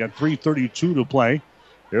well. We got 3:32 to play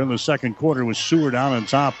here in the second quarter with Seward out on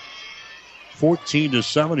top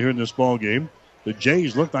 14-7 here in this ball game. The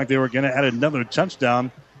Jays looked like they were going to add another touchdown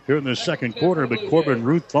here in the second quarter, but Corbin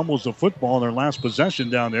Ruth fumbles the football in their last possession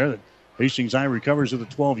down there. Hastings High recovers at the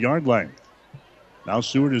 12-yard line. Now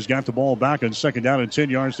Seward has got the ball back on 2nd down and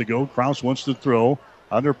 10 yards to go. Krause wants to throw.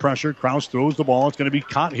 Under pressure, Krause throws the ball. It's going to be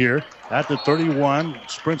caught here at the 31.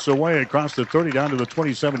 Sprints away across the 30 down to the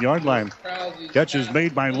 27-yard line. Catch is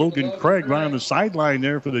made by Logan Craig right on the sideline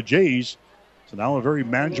there for the Jays. So now a very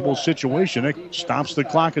manageable situation. It stops the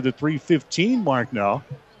clock at the 3:15 mark now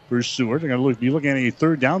for Seward. They're going to be looking at a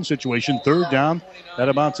 3rd down situation. 3rd down at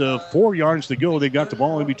about 4 yards to go. They've got the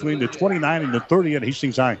ball in between the 29 and the 30 at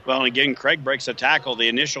Hastings High. Well, and again, Craig breaks a tackle. The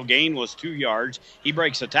initial gain was 2 yards. He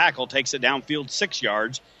breaks a tackle, takes it downfield 6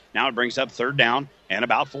 yards. Now it brings up 3rd down and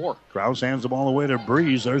about 4. Krause hands the ball away to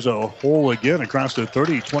Breeze. There's a hole again across the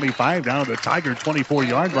 30, 25 down to the Tiger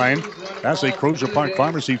 24-yard line. That's a Crozier Park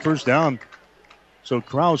Pharmacy 1st down. So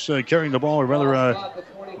Krause carrying the ball, or rather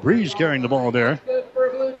Breeze carrying the ball there.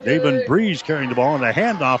 David Breeze carrying the ball, and a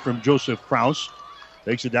handoff from Joseph Krause.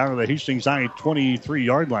 Takes it down to the Hastings High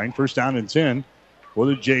 23-yard line. 1st down and 10 for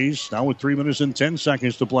the Jays. Now with 3 minutes and 10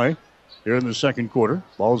 seconds to play here in the second quarter.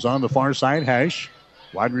 Ball's on the far side hash.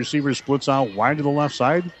 Wide receiver splits out wide to the left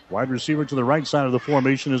side. Wide receiver to the right side of the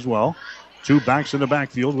formation as well. 2 backs in the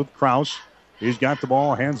backfield with Krause. He's got the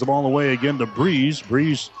ball, hands the ball away again to Breeze.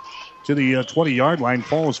 Breeze to the 20-yard line,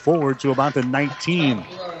 falls forward to about the 19.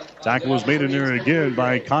 Tackle was made in there again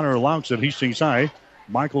by Connor Laux of Hastings High.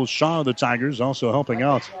 Michael Shaw of the Tigers also helping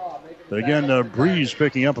out. But again, Breeze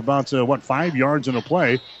picking up about, 5 yards in a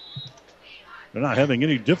play. They're not having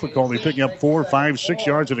any difficulty picking up 4, 5, 6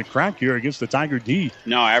 yards in a crack here against the Tiger D.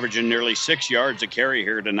 No, averaging nearly 6 yards a carry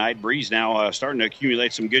here tonight. Breeze now starting to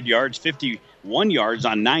accumulate some good yards. 51 yards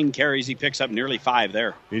on 9 carries. He picks up nearly 5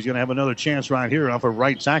 there. He's going to have another chance right here off a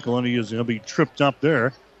right tackle, and he is going to be tripped up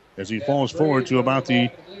there as he falls forward to about the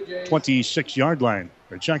 26-yard line.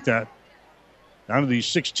 Or check that. Down to the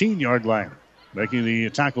 16-yard line. Making the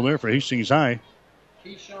tackle there for Hastings High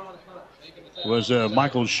was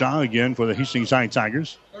Michael Shaw again for the Hastings High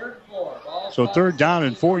Tigers. So 3rd down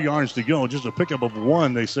and 4 yards to go. Just a pickup of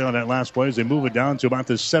 1, they say, on that last play as they move it down to about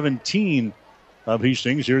the 17 of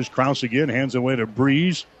Hastings. Here's Krause again, hands away to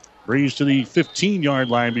Breeze. Breeze to the 15-yard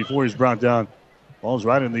line before he's brought down. Ball's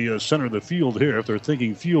right in the center of the field here. If they're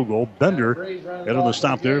thinking field goal, Bender out of the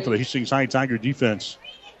stop there for the Hastings High Tiger defense.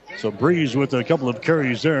 So Breeze with a couple of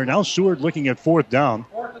carries there. Now Seward looking at 4th down.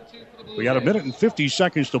 We got 1 minute and 50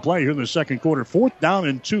 seconds to play here in the second quarter. 4th down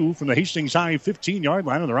and 2 from the Hastings High 15-yard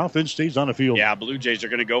line, and their offense stays on the field. Yeah, Blue Jays are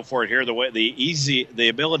going to go for it here. The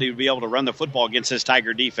ability to be able to run the football against this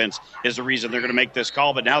Tiger defense is the reason they're going to make this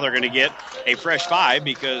call. But now they're going to get a fresh 5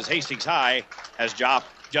 because Hastings High has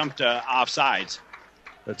jumped off sides.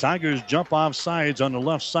 The Tigers jump off sides on the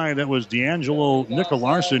left side. That was D'Angelo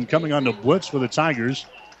Nicolaarson coming on the blitz for the Tigers.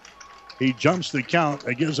 He jumps the count.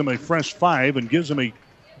 That gives him a fresh 5 and gives him a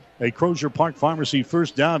Crozier Park Pharmacy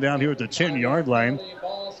first down here at the 10-yard line.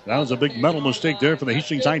 That was a big mental mistake there for the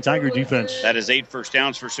Hastings High Tiger defense. That is 8 first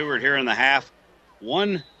downs for Seward here in the half.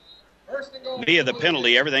 1 via the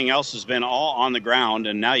penalty. Everything else has been all on the ground,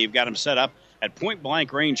 and now you've got them set up at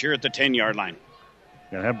point-blank range here at the 10-yard line.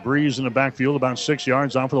 Going to have Breeze in the backfield about 6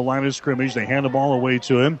 yards off of the line of scrimmage. They hand the ball away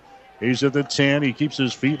to him. He's at the 10. He keeps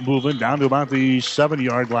his feet moving down to about the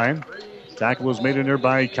 7-yard line. Tackle was made in there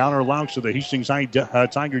by Connor Laux of the Hastings High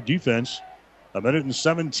Tiger defense. 1 minute and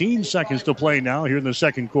 17 seconds to play now here in the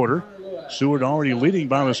second quarter. Seward already leading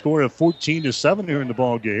by a score of 14-7 here in the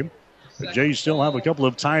ball game. The Jays still have a couple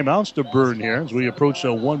of timeouts to burn here as we approach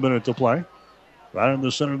 1 minute to play. Right in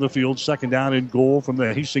the center of the field, 2nd down and goal from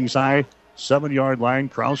the Hastings High 7-yard line.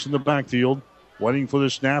 Krause in the backfield, waiting for the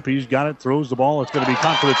snap. He's got it, throws the ball. It's going to be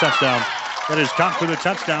caught for the touchdown. That is caught for the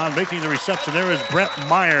touchdown. Making the reception there is Brett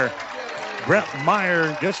Meyer. Brett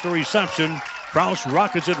Meyer gets the reception. Krause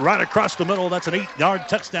rockets it right across the middle. That's an 8-yard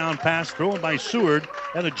touchdown pass thrown by Seward.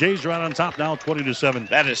 And the Jays are out on top now, 20-7.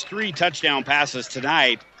 That is 3 touchdown passes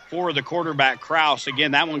tonight for the quarterback, Krause.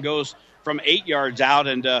 Again, that one goes from 8 yards out,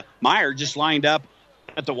 and Meyer just lined up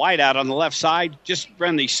at the wideout on the left side, just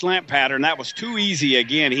ran the slant pattern. That was too easy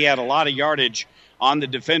again. He had a lot of yardage on the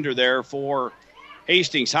defender there for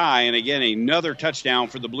Hastings High. And again, another touchdown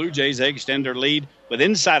for the Blue Jays. They extend their lead with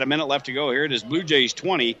inside a minute left to go here. It is Blue Jays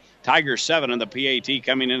 20, Tigers 7, and the PAT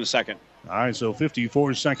coming in a second. All right, so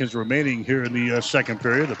 54 seconds remaining here in the second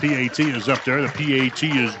period. The PAT is up there. The PAT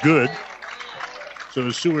is good. So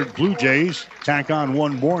the Seward Blue Jays tack on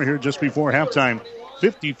one more here just before halftime.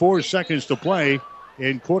 54 seconds to play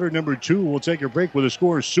in quarter number 2. We'll take a break with a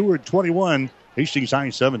score: Seward 21, Hastings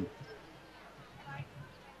High 7.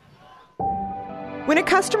 When a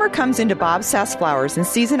customer comes into Bob Sass Flowers and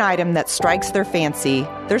sees an item that strikes their fancy,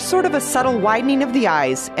 there's sort of a subtle widening of the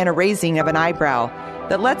eyes and a raising of an eyebrow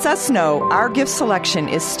that lets us know our gift selection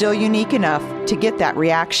is still unique enough to get that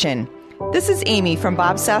reaction. This is Amy from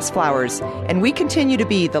Bob Sass Flowers, and we continue to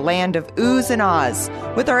be the land of oohs and ahs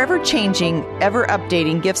with our ever-changing,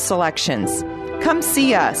 ever-updating gift selections. Come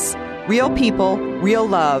see us. Real people, real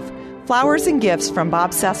love. Flowers and gifts from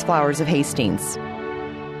Bob Sass Flowers of Hastings.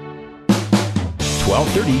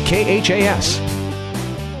 1230 KHAS.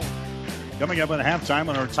 Coming up at halftime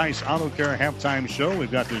on our Tice Auto Care halftime show,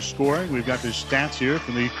 we've got the scoring, we've got the stats here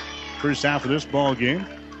from the first half of this ball game.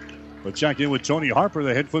 We'll check in with Tony Harper,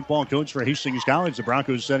 the head football coach for Hastings College. The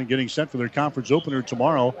Broncos getting set for their conference opener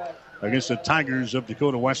tomorrow against the Tigers of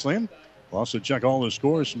Dakota Wesleyan. We'll also check all the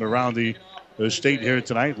scores from around the state here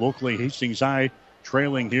tonight. Locally, Hastings High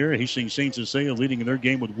trailing here. Hastings St. Cecilia leading in their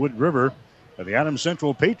game with Wood River. The Adams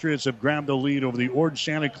Central Patriots have grabbed the lead over the Ord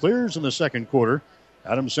Chanticleers in the second quarter.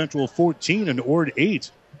 Adams Central 14 and Ord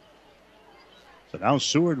 8. So now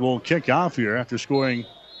Seward will kick off here after scoring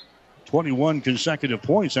 21 consecutive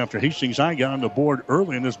points after Hastings High got on the board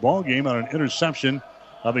early in this ball game on an interception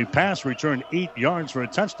of a pass return 8 yards for a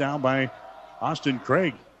touchdown by Austin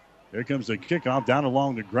Craig. Here comes the kickoff down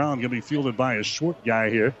along the ground. Going to be fielded by a short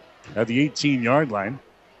guy here at the 18-yard line.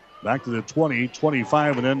 Back to the 20,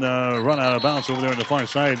 25, and then run out of bounds over there on the far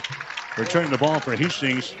side. Returning the ball for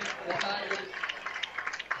Hastings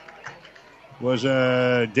was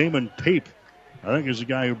Damon Pape. I think is the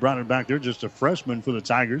guy who brought it back there, just a freshman for the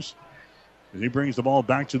Tigers. And he brings the ball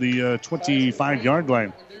back to the 25-yard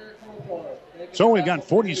line. So we've got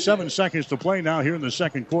 47 seconds to play now here in the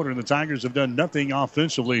second quarter, and the Tigers have done nothing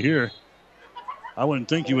offensively here. I wouldn't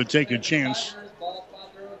think you would take a chance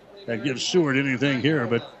and give Seward anything here,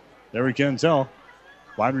 but there we can tell.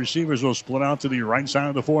 Wide receivers will split out to the right side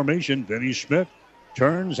of the formation. Vinny Schmidt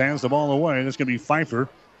turns, hands the ball away. That's going to be Pfeiffer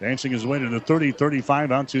dancing his way to the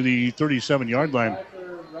 30-35 out to the 37-yard line.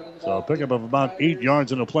 So a pickup of about 8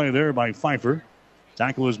 yards in the play there by Pfeiffer.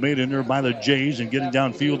 Tackle was made in there by the Jays, and getting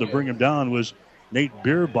downfield to bring him down was Nate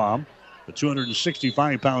Beerbaum, the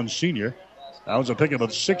 265-pound senior. That was a pickup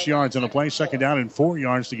of 6 yards in the play. Second down and 4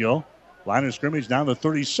 yards to go. Line of scrimmage down to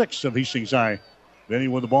 36 of Hastings High. Vinny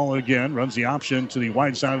with the ball again, runs the option to the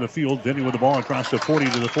wide side of the field. Vinny with the ball across the 40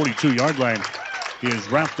 to the 42-yard line. He is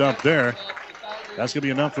wrapped up there. That's going to be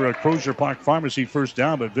enough for a Crozier Park Pharmacy first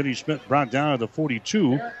down, but Vinny Schmidt brought down at the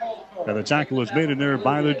 42. And the tackle was made in there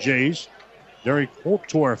by the Jays. Derek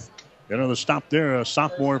Holtorf, the stop there, a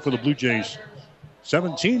sophomore for the Blue Jays.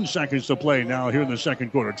 17 seconds to play now here in the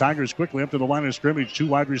second quarter. Tigers quickly up to the line of scrimmage. 2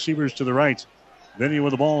 wide receivers to the right. Vinny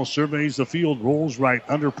with the ball, surveys the field, rolls right,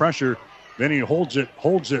 under pressure. Vinny holds it,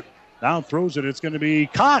 now throws it. It's going to be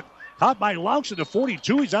caught by Laux at the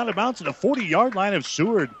 42. He's out of bounds at the 40-yard line of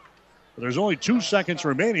Seward. But there's only 2 seconds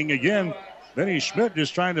remaining. Again, Vinny Schmidt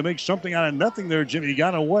just trying to make something out of nothing there, Jimmy. He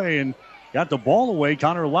got away and got the ball away.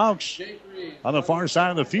 Connor Laux on the far side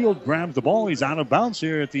of the field grabs the ball. He's out of bounds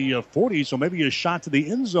here at the 40, so maybe a shot to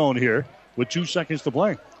the end zone here with 2 seconds to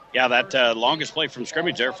play. Yeah, that longest play from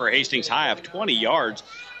scrimmage there for Hastings High of 20 yards.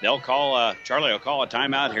 They'll call, Charlie will call a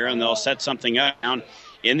timeout here, and they'll set something up down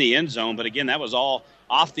in the end zone. But again, that was all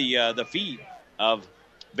off the feet of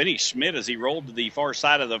Vinny Schmidt as he rolled to the far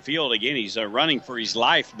side of the field. Again, he's running for his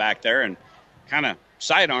life back there and kind of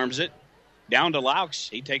sidearms it down to Laux.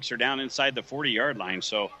 He takes her down inside the 40-yard line.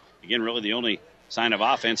 So, again, really the only sign of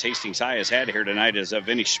offense Hastings High has had here tonight is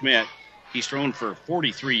Vinny Schmidt. He's thrown for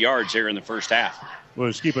 43 yards here in the first half. Well,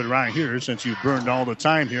 let's keep it right here since you've burned all the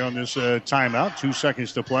time here on this timeout. 2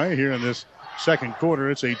 seconds to play here in this second quarter.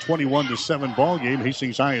 It's a 21-7 ball game.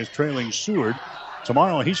 Hastings High is trailing Seward.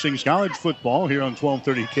 Tomorrow, Hastings College football here on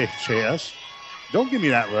 1230 KHAS. Don't give me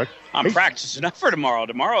that look. I'm practicing up for tomorrow.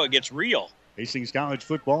 Tomorrow it gets real. Hastings College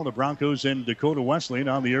football, the Broncos and Dakota Wesleyan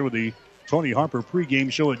on the air with the Tony Harper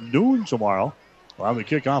pregame show at noon tomorrow. We'll have the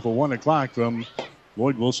kickoff at 1 o'clock from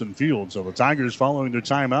Lloyd Wilson Field. So the Tigers following their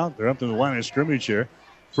timeout. They're up to the line of scrimmage here.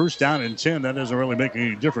 First down and 10. That doesn't really make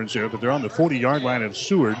any difference here, but they're on the 40-yard line of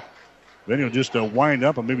Seward. Then he'll just wind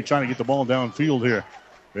up and maybe try to get the ball downfield here.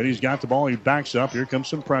 Vinny's got the ball. He backs up. Here comes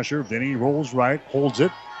some pressure. Vinny rolls right, holds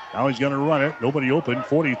it. Now he's going to run it. Nobody open.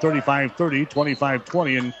 40, 35, 30, 25,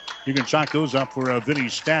 20. And you can chalk those up for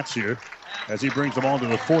Vinny's stats here as he brings the ball to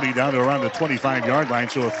the 40 down to around the 25-yard line.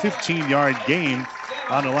 So a 15-yard gain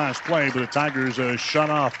on the last play, but the Tigers shut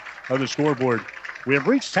off of the scoreboard. We have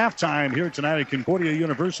reached halftime here tonight at Concordia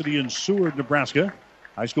University in Seward, Nebraska.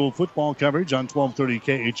 High school football coverage on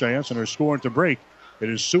 1230 KHIS, and our score to break. It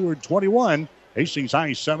is Seward 21, Hastings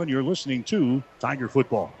High 7. You're listening to Tiger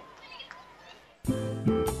Football.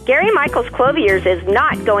 Gary Michaels Clothiers is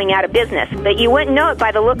not going out of business, but you wouldn't know it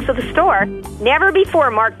by the looks of the store. Never before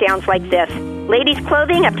markdowns like this. Ladies'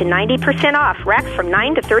 clothing up to 90% off. Racks from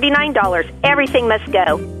 $9 to $39. Everything must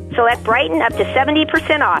go. Select Brighton up to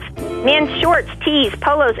 70% off. Men's shorts, tees,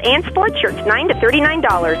 polos, and sports shirts $9 to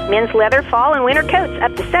 $39. Men's leather, fall, and winter coats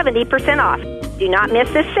up to 70% off. Do not miss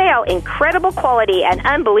this sale. Incredible quality and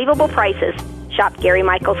unbelievable prices. Shop Gary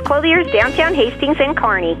Michaels Clothiers, downtown Hastings and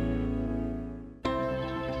Kearney.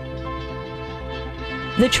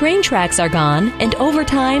 The train tracks are gone, and over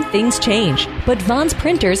time, things change. But Vaughn's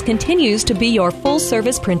Printers continues to be your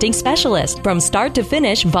full-service printing specialist. From start to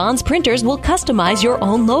finish, Vaughn's Printers will customize your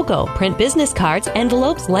own logo, print business cards,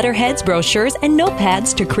 envelopes, letterheads, brochures, and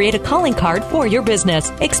notepads to create a calling card for your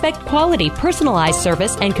business. Expect quality, personalized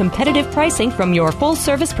service and competitive pricing from your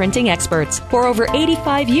full-service printing experts. For over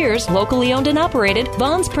 85 years, locally owned and operated,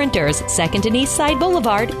 Vaughn's Printers, 2nd and East Side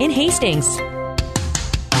Boulevard in Hastings.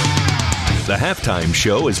 The halftime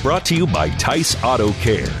show is brought to you by Tice Auto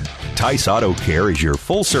Care. Tice Auto Care is your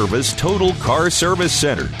full-service, total car service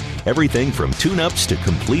center. Everything from tune-ups to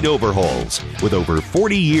complete overhauls. With over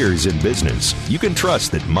 40 years in business, you can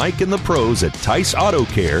trust that Mike and the pros at Tice Auto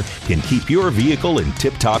Care can keep your vehicle in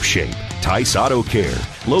tip-top shape. Tice Auto Care,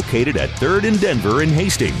 located at 3rd and Denver in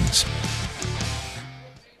Hastings.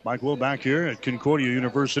 Mike Will back here at Concordia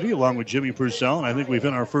University along with Jimmy Purcell. And I think we've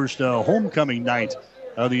hit our first homecoming night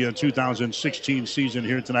of the 2016 season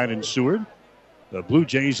here tonight in Seward. The Blue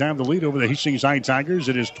Jays have the lead over the Hastings High Tigers.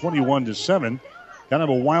 It is 21-7. Kind of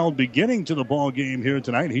a wild beginning to the ball game here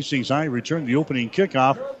tonight. Hastings High returned the opening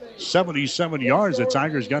kickoff, 77 yards. The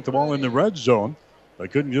Tigers got the ball in the red zone,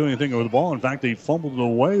 but couldn't do anything with the ball. In fact, they fumbled it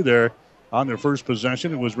away there on their first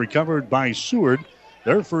possession. It was recovered by Seward.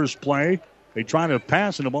 Their first play, they tried to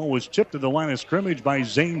pass, and the ball was tipped to the line of scrimmage by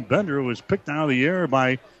Zane Bender. It was picked out of the air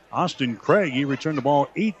by Austin Craig. He returned the ball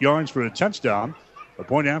 8 yards for a touchdown. The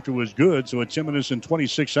point after was good, so it's 10 minutes and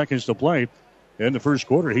 26 seconds to play. In the first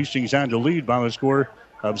quarter, Hastings had to lead by the score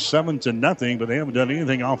of 7-0, but they haven't done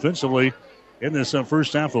anything offensively in this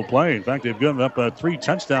first half of play. In fact, they've given up 3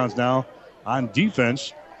 touchdowns now on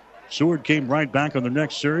defense. Seward came right back on the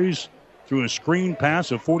next series through a screen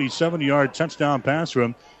pass, a 47-yard touchdown pass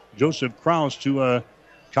from Joseph Krause to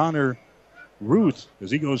Connor Ruth as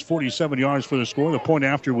he goes 47 yards for the score. The point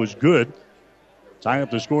after was good. Tie up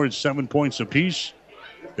the score at 7 points apiece.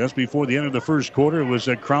 Just before the end of the first quarter, it was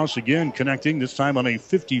Krause again connecting, this time on a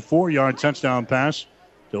 54-yard touchdown pass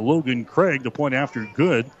to Logan Craig. The point after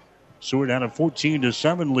good. Seward had a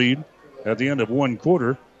 14-7 lead at the end of one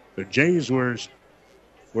quarter. The Jays were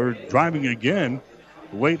driving again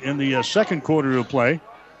late in the second quarter of play.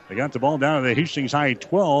 They got the ball down to the Hastings High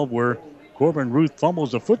 12 where Corbin Ruth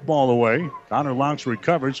fumbles the football away. Connor Laux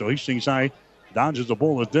recovered, so Hastings High dodges the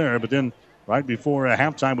bullet there. But then right before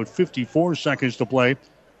halftime with 54 seconds to play,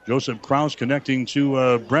 Joseph Krause connecting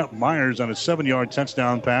to Brent Myers on a 7-yard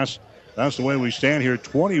touchdown pass. That's the way we stand here,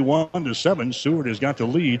 21-7. Seward has got the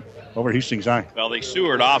lead over Hastings High. Well, the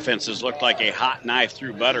Seward offense has looked like a hot knife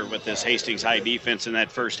through butter with this Hastings High defense in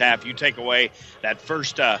that first half. You take away that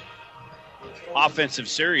first offensive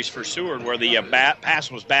series for Seward where the pass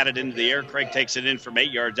was batted into the air. Craig takes it in from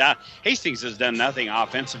 8 yards out. Hastings has done nothing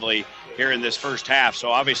offensively here in this first half, so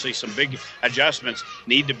obviously some big adjustments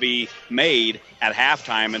need to be made at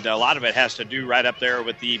halftime, and a lot of it has to do right up there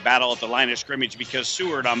with the battle at the line of scrimmage because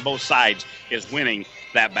Seward on both sides is winning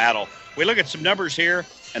that battle. We look at some numbers here,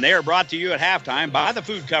 and they are brought to you at halftime by the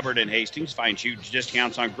Food Cupboard in Hastings. Find huge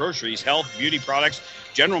discounts on groceries, health, beauty products,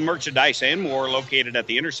 general merchandise, and more located at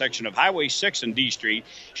the intersection of Highway 6 and D Street.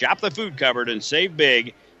 Shop the Food Cupboard and save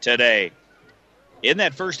big today. In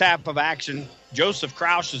that first half of action, Joseph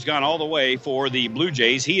Krause has gone all the way for the Blue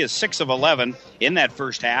Jays. He is 6 of 11 in that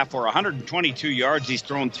first half for 122 yards. He's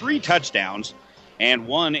thrown 3 touchdowns and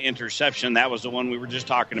 1 interception. That was the one we were just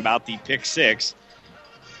talking about, the pick 6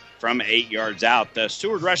 from 8 yards out. The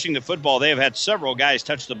Seward rushing the football, they have had several guys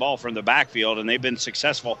touch the ball from the backfield, and they've been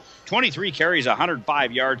successful. 23 carries,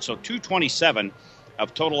 105 yards, so 227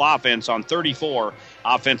 of total offense on 34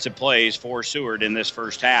 offensive plays for Seward in this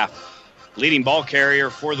first half. Leading ball carrier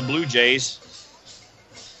for the Blue Jays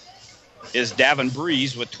is Davin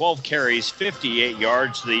Breeze with 12 carries, 58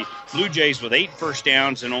 yards. The Blue Jays with 8 first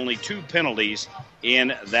downs and only 2 penalties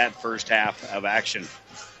in that first half of action.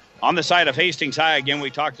 On the side of Hastings High, again,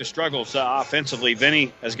 we talked the struggles offensively.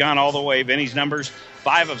 Vinny has gone all the way. Vinny's numbers,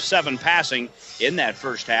 5 of 7 passing in that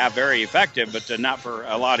first half. Very effective, but not for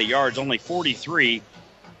a lot of yards. Only 43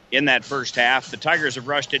 in that first half. The Tigers have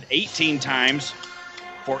rushed it 18 times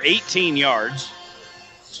for 18 yards.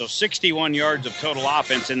 So 61 yards of total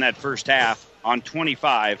offense in that first half on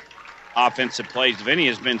 25 offensive plays. Vinny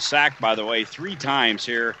has been sacked, by the way, 3 times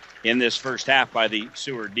here in this first half by the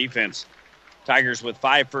Seward defense. Tigers with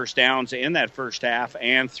 5 first downs in that first half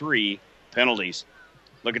and 3 penalties.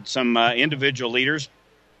 Look at some individual leaders.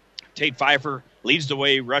 Tate Pfeiffer leads the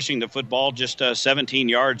way rushing the football, just 17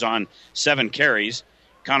 yards on 7 carries.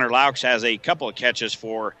 Connor Laux has a couple of catches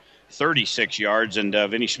for 36 yards, and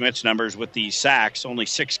Vinny Schmidt's numbers with the sacks, only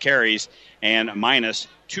 6 carries and minus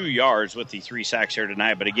 2 yards with the 3 sacks here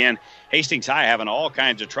tonight. But again, Hastings High having all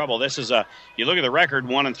kinds of trouble. This is you look at the record,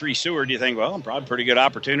 1-3 Seward, you think, well, probably pretty good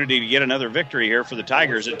opportunity to get another victory here for the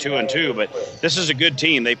Tigers at 2-2. But this is a good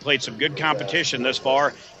team. They played some good competition thus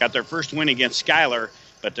far, got their first win against Schuyler.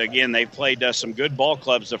 But again, they've played some good ball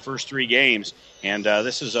clubs the first 3 games. And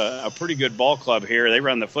this is a pretty good ball club here. They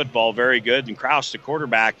run the football very good. And Krause, the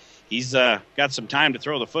quarterback, he's got some time to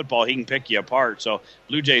throw the football. He can pick you apart. So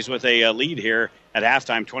Blue Jays with a lead here at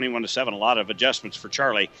halftime, 21-7. A lot of adjustments for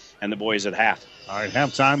Charlie and the boys at half. All right,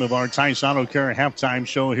 halftime of our Tice Auto Care halftime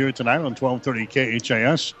show here tonight on 1230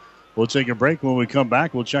 KHAS. We'll take a break. When we come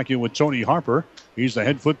back, we'll check in with Tony Harper. He's the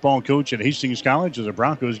head football coach at Hastings College as the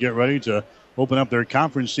Broncos get ready to open up their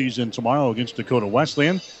conference season tomorrow against Dakota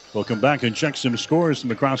Wesleyan. We'll come back and check some scores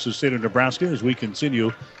from across the state of Nebraska as we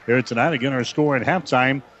continue here tonight. Again, our score at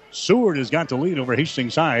halftime, Seward has got the lead over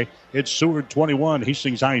Hastings High. It's Seward 21,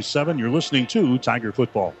 Hastings High 7. You're listening to Tiger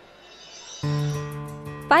Football.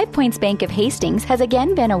 5 Points Bank of Hastings has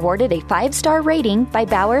again been awarded a 5-star rating by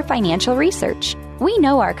Bauer Financial Research. We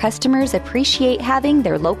know our customers appreciate having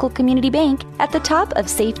their local community bank at the top of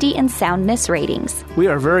safety and soundness ratings. We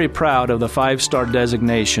are very proud of the 5-star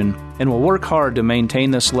designation and will work hard to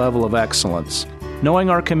maintain this level of excellence. Knowing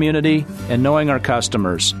our community and knowing our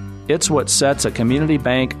customers, it's what sets a community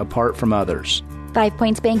bank apart from others. 5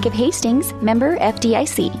 Points Bank of Hastings, member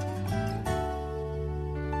FDIC.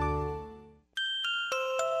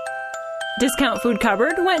 Discount Food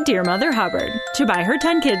Cupboard went Dear Mother Hubbard to buy her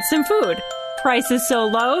 10 kids some food. Prices so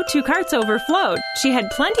low, 2 carts overflowed. She had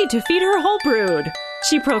plenty to feed her whole brood.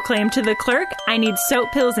 She proclaimed to the clerk, I need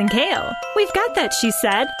soap, pills, and kale. We've got that, she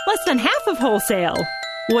said, less than half of wholesale.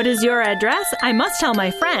 What is your address? I must tell my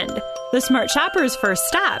friend. The smart shopper's first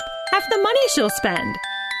stop. Half the money she'll spend.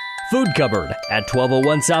 Food Cupboard at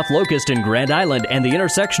 1201 South Locust in Grand Island and the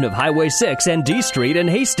intersection of Highway 6 and D Street in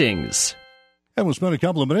Hastings. And we'll spend a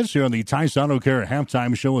couple of minutes here on the Tice Auto Care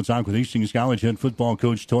halftime show. We'll talk with Hastings College head football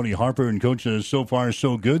coach Tony Harper. And Coach, so far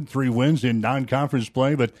so good. 3 wins in non-conference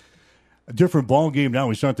play, but a different ball game now.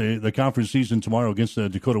 We start the conference season tomorrow against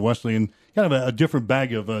Dakota Wesleyan. Kind of a different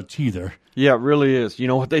bag of tea there. Yeah, it really is. You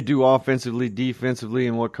know, what they do offensively, defensively,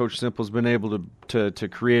 and what Coach Simple's been able to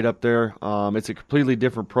create up there, it's a completely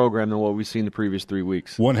different program than what we've seen the previous 3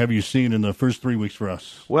 weeks. What have you seen in the first 3 weeks for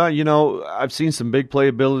us? Well, you know, I've seen some big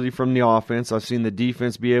playability from the offense. I've seen the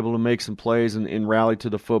defense be able to make some plays and rally to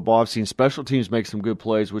the football. I've seen special teams make some good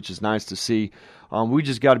plays, which is nice to see. We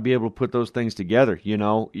just got to be able to put those things together. You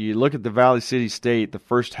know, you look at the Valley City State, the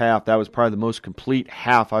first half, that was probably the most complete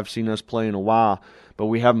half I've seen us play in a while. But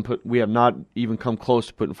we have not even come close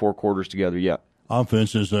to putting 4 quarters together yet.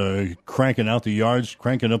 Offense is cranking out the yards,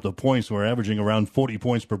 cranking up the points. We're averaging around 40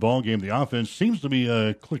 points per ball game. The offense seems to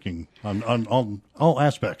be clicking on all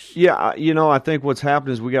aspects. Yeah, you know, I think what's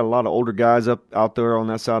happened is we got a lot of older guys out there on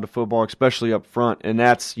that side of football, especially up front. And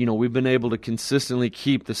that's, you know, we've been able to consistently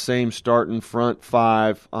keep the same starting front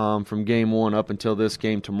 5 from game 1 up until this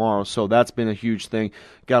game tomorrow. So that's been a huge thing.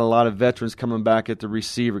 Got a lot of veterans coming back at the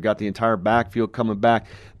receiver, got the entire backfield coming back.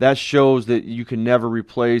 That shows that you can never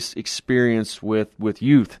replace experience with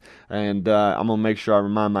youth. And I'm going to make sure I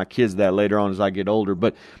remind my kids that later on as I get older.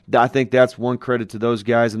 But I think that's one credit to those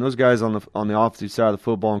guys. And those guys on the offensive side of the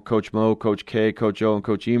football, and Coach Mo, Coach K, Coach O, and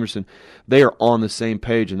Coach Emerson, they are on the same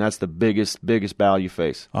page, and that's the biggest battle you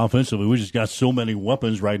face. Offensively, we just got so many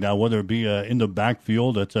weapons right now, whether it be in the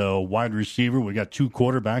backfield at wide receiver. We got 2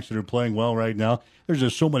 quarterbacks that are playing well right now. There's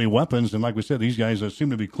just so many weapons, and like we said, these guys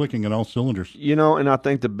seem to be clicking in all cylinders. You know, and I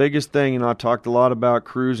think the biggest thing, and I talked a lot about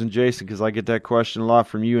Cruz and Jason because I get that question a lot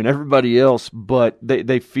from you and everybody else, but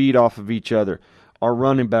they feed off of each other. Our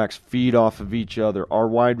running backs feed off of each other. Our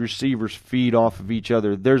wide receivers feed off of each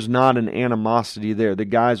other. There's not an animosity there. The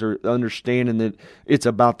guys are understanding that it's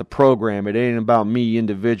about the program. It ain't about me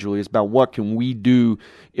individually. It's about what can we do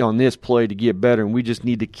on this play to get better, and we just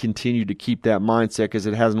need to continue to keep that mindset because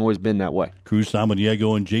it hasn't always been that way. Cruz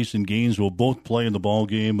Samaniego and Jason Gaines will both play in the ball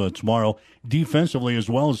game tomorrow. Defensively, as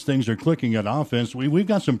well as things are clicking at offense, we've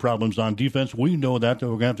got some problems on defense. We know that we're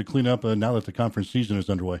going to have to clean up now that the conference season is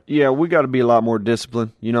underway. Yeah, we got to be a lot more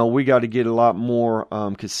disciplined. You know, we got to get a lot more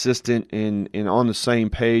consistent and on the same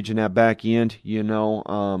page in that back end. You know,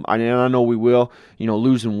 I know we will. You know,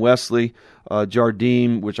 losing Wesley,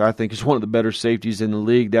 Jardim, which I think is one of the better safeties in the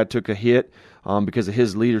league, that took a hit because of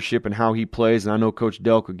his leadership and how he plays. And I know Coach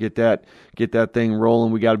Delk could get that thing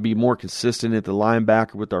rolling. We got to be more consistent at the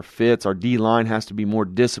linebacker with our fits. Our D-line has to be more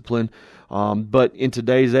disciplined. But in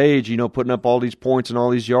today's age, you know, putting up all these points and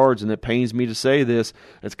all these yards, and it pains me to say this,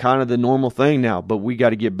 it's kind of the normal thing now. But we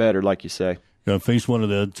got to get better, like you say. Going to face one of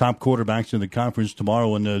the top quarterbacks in the conference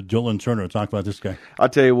tomorrow, and Dylan Turner. Talk about this guy. I'll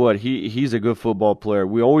tell you what, he's a good football player.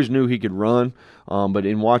 We always knew he could run, but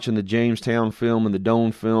in watching the Jamestown film and the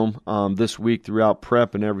Doane film this week throughout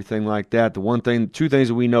prep and everything like that, two things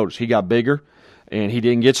that we noticed, he got bigger and he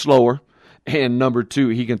didn't get slower. And number 2,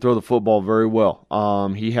 he can throw the football very well.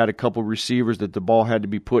 He had a couple receivers that the ball had to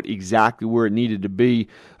be put exactly where it needed to be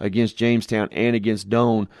against Jamestown and against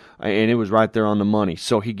Doane, and it was right there on the money.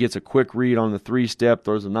 So he gets a quick read on the 3-step,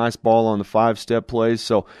 throws a nice ball on the 5-step plays.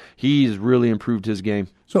 So he's really improved his game.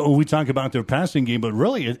 So we talk about their passing game, but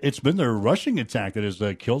really it's been their rushing attack that has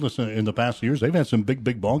killed us in the past years. They've had some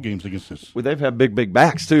big ball games against us. Well, they've had big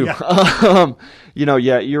backs, too. Yeah. You know,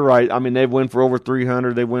 yeah, you're right. I mean, they've went for over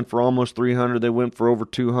 300. They went for almost 300. They went for over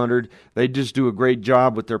 200. They just do a great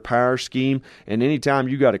job with their power scheme. And anytime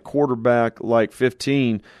you got a quarterback like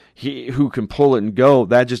 15, who can pull it and go,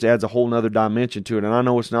 that just adds a whole nother dimension to it. And I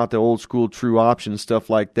know it's not the old school true option and stuff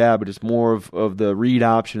like that, but it's more of the read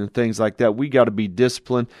option and things like that. We got to be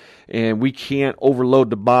disciplined, and we can't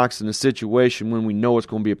overload the box in a situation when we know it's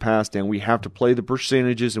going to be a pass down. We have to play the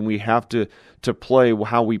percentages, and we have to play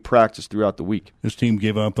how we practice throughout the week. This team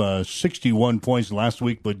gave up 61 points last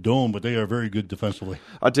week, but they are very good defensively.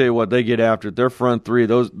 I tell you what, they get after it. Their front three,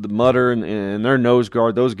 the Mutter and their nose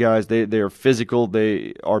guard, those guys, they are physical.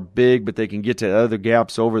 They are big, but they can get to other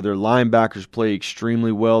gaps over. Their linebackers play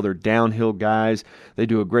extremely well. They're downhill guys. They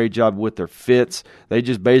do a great job with their fits. They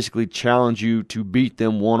just basically challenge you to beat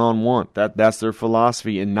them one-on-one. That's their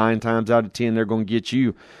philosophy, and 9 times out of 10, they're going to get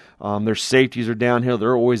you. Their safeties are downhill.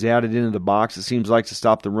 They're always added into the box, it seems like, to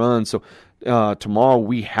stop the run. So tomorrow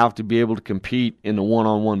we have to be able to compete in the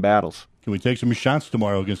one-on-one battles. Can we take some shots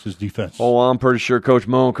tomorrow against this defense? Oh, I'm pretty sure Coach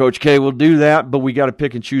Mo and Coach K will do that, but we got to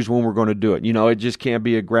pick and choose when we're going to do it. It just can't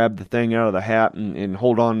be a grab the thing out of the hat and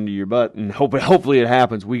hold on to your butt and hopefully it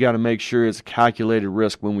happens. We got to make sure it's a calculated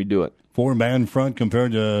risk when we do it. 4-man front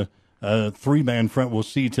compared to 3-man front. We'll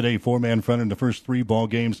see today, 4-man front in the first 3 ball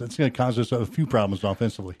games. That's going to cause us a few problems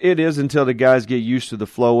offensively. It is until the guys get used to the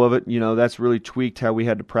flow of it. That's really tweaked how we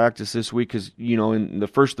had to practice this week because, in the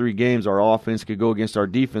first 3 games, our offense could go against our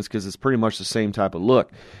defense because it's pretty much the same type of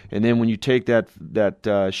look. And then when you take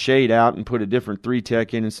that shade out and put a different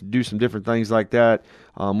 3-tech in and do some different things like that,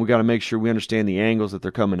 we got to make sure we understand the angles that they're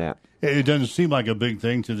coming at. It doesn't seem like a big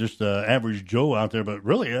thing to just average Joe out there, but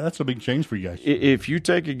really that's a big change for you guys. If you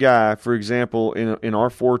take a guy, for example, in our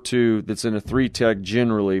 4-2 that's in a 3-tech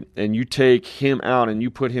generally, and you take him out and you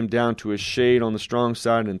put him down to a shade on the strong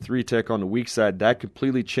side and 3-tech on the weak side, that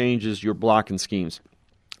completely changes your blocking schemes.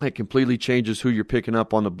 It completely changes who you're picking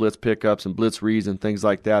up on the blitz pickups and blitz reads and things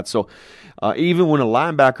like that. So even when a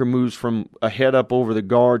linebacker moves from a head up over the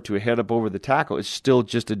guard to a head up over the tackle, it's still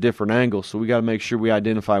just a different angle. So we got to make sure we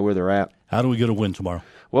identify where they're at. How do we get a win tomorrow?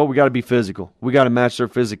 Well, we got to be physical. We got to match their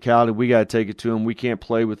physicality. We got to take it to them. We can't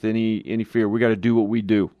play with any fear. We got to do what we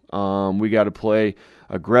do. We got to play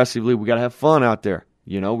aggressively. We got to have fun out there.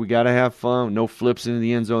 We got to have fun. No flips into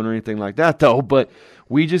the end zone or anything like that, though. But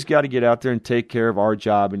we just got to get out there and take care of our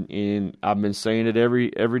job. And I've been saying it every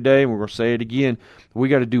day, and we're going to say it again. We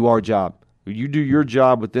got to do our job. You do your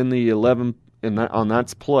job within the 11 on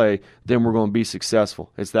that play, then we're going to be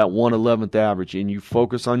successful. It's that 1/11th average, and you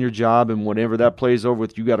focus on your job, and whenever that plays over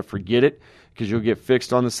with, you got to forget it because you'll get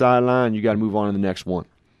fixed on the sideline. You got to move on to the next one.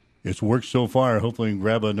 It's worked so far. Hopefully we can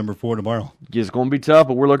grab a number 4 tomorrow. It's going to be tough,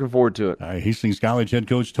 but we're looking forward to it. All right, Hastings College head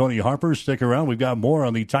coach Tony Harper, stick around. We've got more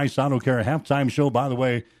on the Tice Auto Care halftime show. By the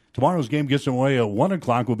way, tomorrow's game gets away at 1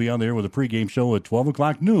 o'clock. We'll be on there with a pregame show at 12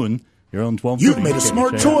 o'clock noon. You're on 12:30. You've made a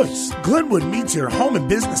smart choice. Glenwood meets your home and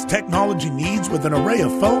business technology needs with an array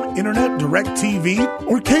of phone, internet, direct TV,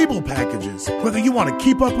 or cable packages. Whether you want to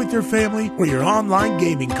keep up with your family or your online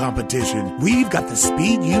gaming competition, we've got the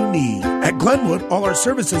speed you need. At Glenwood, all our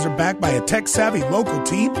services are backed by a tech-savvy local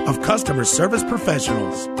team of customer service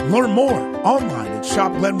professionals. Learn more online at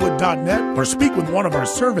shopglenwood.net or speak with one of our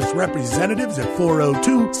service representatives at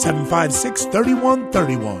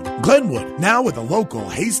 402-756-3131. Glenwood, now with a local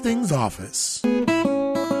Hastings office.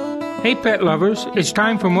 Hey pet lovers, it's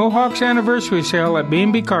time for Mohawk's anniversary sale at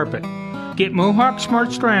B&B Carpet. Get Mohawk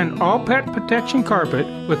Smart Strand All Pet Protection Carpet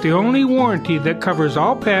with the only warranty that covers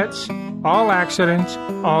all pets, all accidents,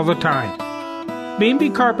 all the time. B&B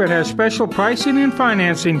Carpet has special pricing and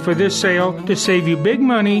financing for this sale to save you big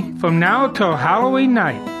money from now till Halloween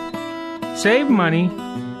night. Save money,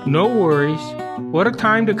 no worries. What a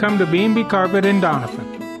time to come to B&B Carpet in Doniphan.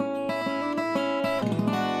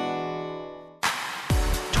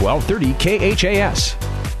 1230 KHAS.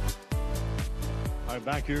 All right,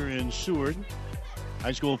 back here in Seward.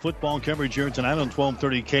 High school football coverage here tonight on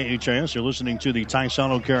 1230 KHAS. You're listening to the Tice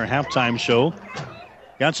Auto Care halftime show.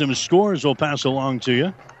 Got some scores we'll pass along to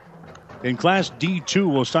you. In Class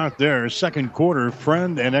D2, we'll start there. Second quarter,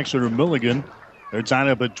 Friend and Exeter Milligan. They're tied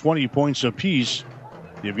up at 20 points apiece.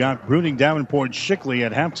 You've got Bruning Davenport Shickley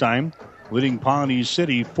at halftime, leading Pawnee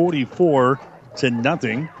City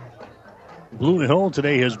 44-0. Blue Hill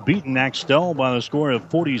today has beaten Axtell by the score of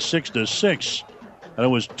 46-6. And it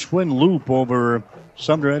was Twin Loop over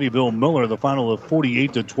Sumner Eddyville Miller, the final of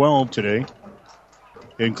 48-12 today.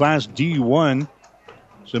 In Class D1,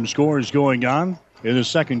 some scores going on in the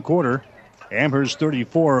second quarter. Amherst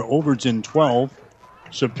 34, Overton 12.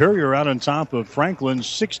 Superior out on top of Franklin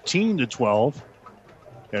 16-12.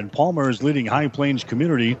 And Palmer is leading High Plains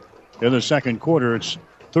Community in the second quarter. It's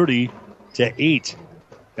 30-8.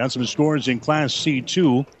 Got some scores in Class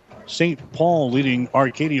C2. St. Paul leading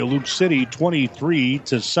Arcadia Loop City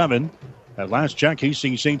 23-7. At last check,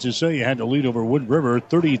 Hastings St. Cecilia had to lead over Wood River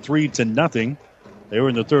 33-0. They were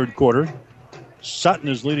in the third quarter. Sutton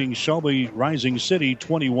is leading Shelby Rising City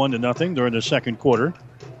 21-0. They're in the second quarter.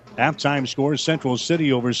 Halftime score, Central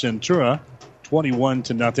City over Centura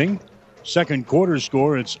 21-0. Second quarter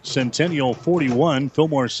score, it's Centennial 41,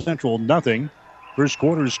 Fillmore Central 0. First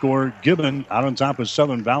quarter score, Gibbon out on top of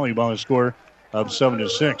Southern Valley by a score of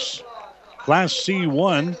 7-6. Class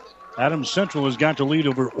C1, Adams Central has got to lead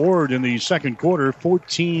over Ord in the second quarter,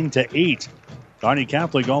 14-8. Kearney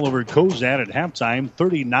Catholic all over Cozad at halftime,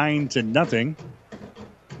 39-0.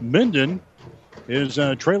 Minden is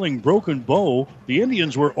trailing Broken Bow. The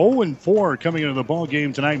Indians were 0-4 coming into the ball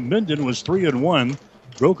game tonight. Minden was 3-1.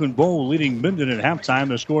 Broken Bow leading Minden at halftime.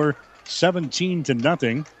 The score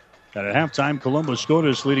 17-0. And at halftime, Columbus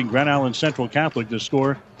Scotus leading Grand Island Central Catholic. The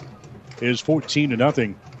score is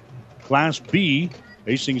 14-0. Class B,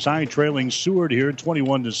 Hastings High trailing Seward here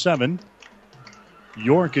 21-7.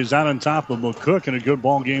 York is out on top of McCook in a good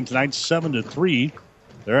ball game tonight, 7-3.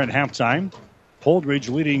 They're at halftime. Holdridge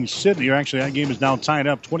leading Sidney. Actually, that game is now tied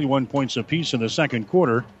up 21 points apiece in the second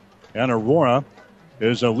quarter. And Aurora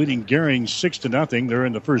is leading Gering 6-0. They're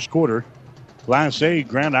in the first quarter. Class A,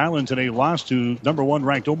 Grand Island today lost to number one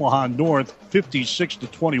ranked Omaha North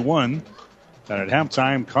 56-21. And at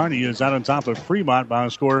halftime, Kearney is out on top of Fremont by a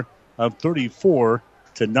score of 34-0.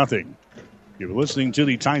 You're listening to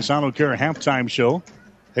the Tice Auto Care halftime show.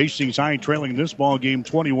 Hastings High trailing this ball game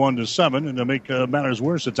 21-7. And to make matters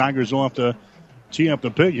worse, the Tigers will have to tee up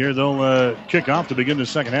the pig here. They'll kick off to begin the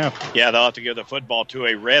second half. Yeah, they'll have to give the football to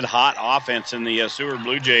a red-hot offense in the Seward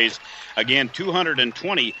Blue Jays. Again,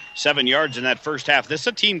 227 yards in that first half. This is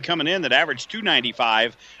a team coming in that averaged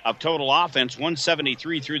 295 of total offense,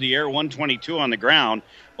 173 through the air, 122 on the ground.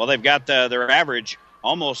 Well, they've got their average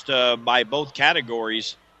almost by both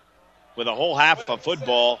categories with a whole half of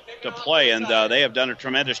football to play, and they have done a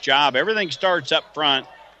tremendous job. Everything starts up front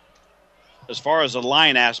as far as the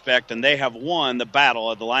line aspect, and they have won the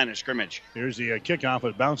battle at the line of scrimmage. Here's the kickoff.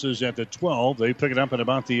 It bounces at the 12. They pick it up at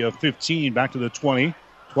about the 15, back to the 20,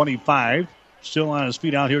 25. Still on his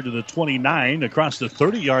feet out here to the 29, across the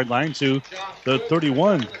 30-yard line to the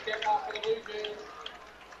 31. So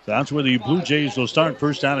that's where the Blue Jays will start,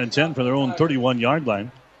 first down and 10 for their own 31-yard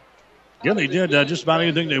line. Yeah, they did just about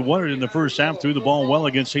anything they wanted in the first half. Threw the ball well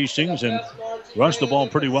against Hastings and rushed the ball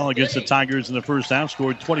pretty well against the Tigers in the first half.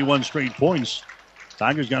 Scored 21 straight points.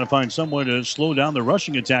 Tigers got to find some way to slow down the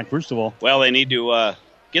rushing attack, first of all. Well, they need to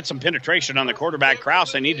get some penetration on the quarterback,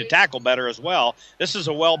 Krause. They need to tackle better as well. This is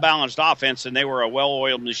a well-balanced offense, and they were a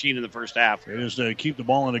well-oiled machine in the first half. It is to keep the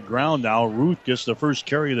ball on the ground now. Ruth gets the first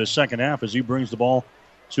carry of the second half as he brings the ball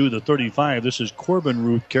to the 35. This is Corbin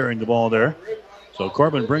Ruth carrying the ball there. So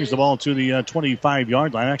Corbin brings the ball to the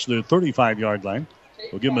 25-yard line, actually the 35-yard line.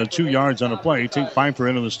 We'll give him 2 yards on the play. Take 5 for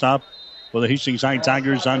into the stop for the Hastings High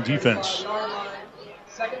Tigers on defense.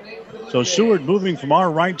 So Seward moving from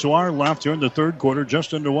our right to our left here in the third quarter,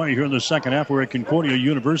 just underway here in the second half. We're at Concordia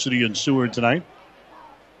University in Seward tonight.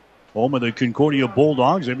 Home of the Concordia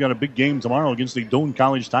Bulldogs. They've got a big game tomorrow against the Doane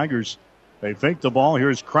College Tigers. They fake the ball.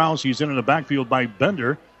 Here's Krause. He's in the backfield by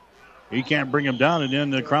Bender. He can't bring him down,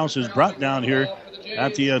 and then Krause is brought down here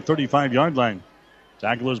at the 35-yard line.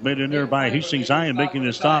 Tackle is made in there by Hastings High, and making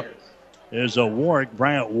the stop is Warwick,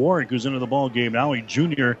 Bryant Warwick, who's into the ball game now, a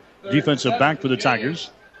junior defensive back for the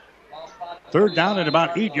Tigers. Third down at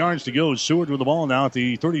about 8 yards to go. Seward with the ball now at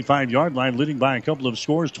the 35-yard line, leading by a couple of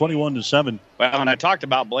scores, 21-7. Well, and I talked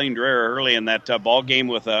about Blaine Dreher early in that ball game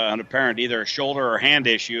with an apparent either a shoulder or hand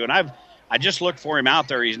issue, and I just looked for him out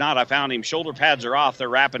there. He's not. I found him. Shoulder pads are off. They're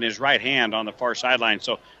wrapping his right hand on the far sideline,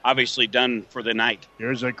 so obviously done for the night.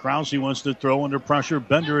 Here's a Krause. He wants to throw under pressure.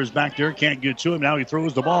 Bender is back there. Can't get to him. Now he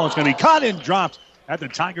throws the ball. It's going to be caught and dropped at the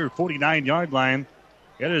Tiger 49-yard line.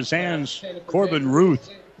 In his hands, Corbin Ruth.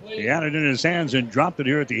 He had it in his hands and dropped it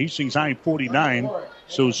here at the Hastings High 49.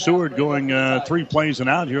 So Seward going 3 plays and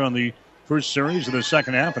out here on the first series of the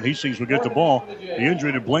second half, and Hastings will get the ball. The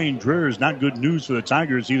injury to Blaine Dreher is not good news for the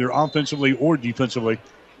Tigers, either offensively or defensively.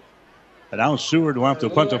 And now Seward will have to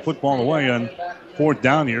punt the football away on fourth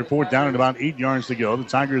down here. Fourth down at about 8 yards to go. The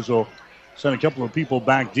Tigers will send a couple of people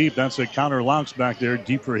back deep. That's a counter Laux back there,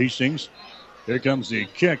 deep for Hastings. Here comes the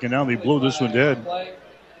kick, and now they blow this one dead.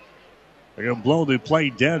 They're going to blow the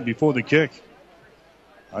play dead before the kick.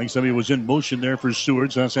 I think somebody was in motion there for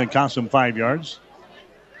Seward, so that's going to cost them 5 yards.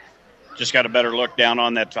 Just got a better look down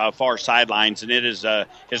on that far sidelines, and it is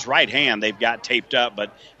his right hand they've got taped up.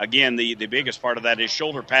 But, again, the biggest part of that is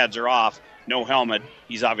shoulder pads are off, no helmet.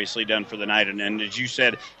 He's obviously done for the night. And as you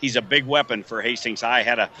said, he's a big weapon for Hastings High.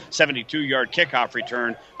 Had a 72-yard kickoff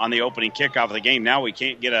return on the opening kickoff of the game. Now we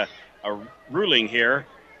can't get a ruling here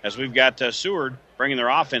as we've got Seward bringing their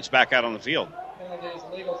offense back out on the field.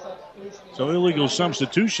 So illegal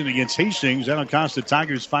substitution against Hastings. That'll cost the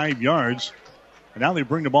Tigers 5 yards. And now they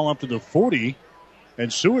bring the ball up to the 40.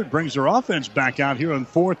 And Seward brings their offense back out here on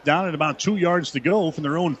 4th down at about 2 yards to go from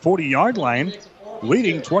their own 40-yard line,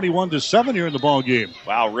 leading 21-7 here in the ball game.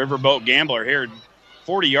 Wow, Riverboat Gambler here.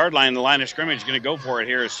 40-yard line, the line of scrimmage, going to go for it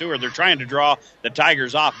here as Seward. They're trying to draw the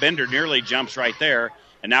Tigers off. Bender nearly jumps right there.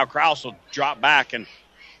 And now Krause will drop back and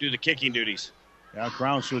do the kicking duties. Now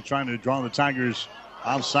Krause was trying to draw the Tigers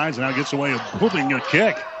offsides and now gets away with whooping a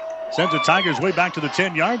kick. Sends the Tigers way back to the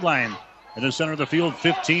 10-yard line. In the center of the field,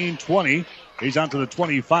 15-20. He's out to the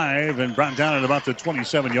 25 and brought down at about the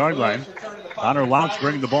 27-yard line. Connor Louch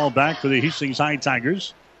bringing the ball back for the Hastings High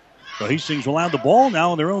Tigers. So Hastings will have the ball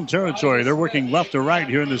now in their own territory. They're working left to right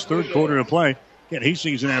here in this third quarter of play. Get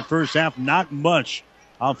Hastings in that first half, not much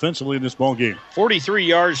offensively in this ball game. 43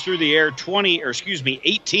 yards through the air,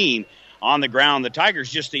 18 on the ground. The Tigers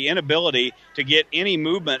just the inability to get any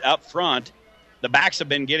movement up front. The backs have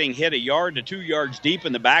been getting hit 1 yard to 2 yards deep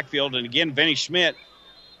in the backfield. And again, Vinny Schmidt,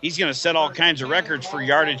 he's going to set all kinds of records for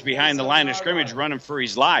yardage behind the line of scrimmage running for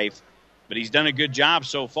his life. But he's done a good job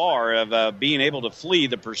so far of being able to flee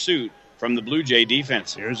the pursuit from the Blue Jay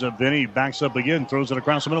defense. Here's a Vinny, backs up again, throws it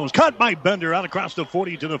across the middle. It was cut by Bender out across the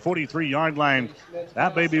 40 to the 43-yard line.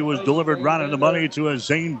 That baby was delivered right in the money to a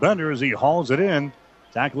Zane Bender as he hauls it in.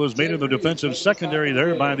 Tackle is made in the defensive secondary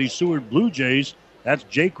there by the Seward Blue Jays. That's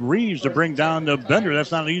Jake Reeves to bring down the Bender.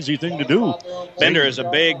 That's not an easy thing to do. Bender is a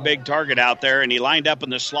big target out there, and he lined up in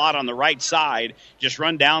the slot on the right side. Just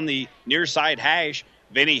run down the near side hash.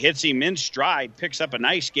 Vinny hits him in stride, picks up a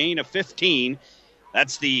nice gain of 15.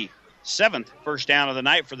 That's the 7th first down of the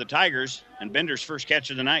night for the Tigers, and Bender's first catch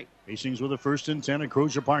of the night. Hastings with a 1st and 10 at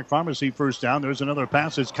Crozier Park Pharmacy first down. There's another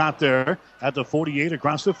pass that's caught there at the 48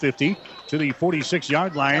 across the 50 to the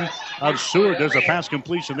 46-yard line of Seward. There's a pass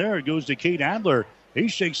completion there. It goes to Cade Adler. He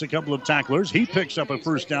shakes a couple of tacklers. He picks up a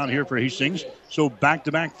first down here for Hastings. So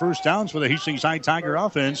back-to-back first downs for the Hastings High Tiger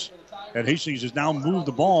offense. And Hastings has now moved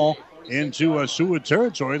the ball into Seward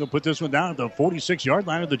territory. They'll put this one down at the 46-yard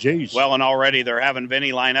line of the Jays. Well, and already they're having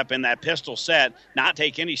Vinny line up in that pistol set, not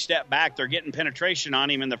take any step back. They're getting penetration on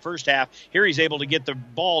him in the first half. Here he's able to get the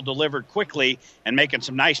ball delivered quickly and making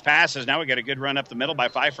some nice passes. Now we got a good run up the middle by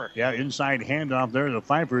Pfeiffer. Yeah, inside handoff there to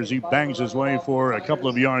Pfeiffer as he bangs his way for a couple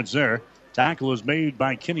of yards there. Tackle is made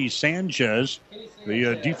by Kenny Sanchez,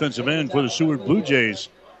 the defensive end for the Seward Blue Jays.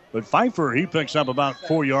 But Pfeiffer, he picks up about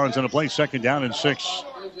 4 yards on a play, 2nd down and 6.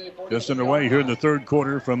 Just underway here in the third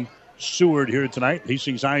quarter from Seward here tonight.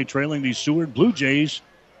 Hastings High trailing the Seward Blue Jays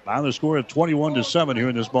by the score of 21-7 here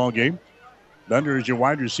in this ball game. Bender is your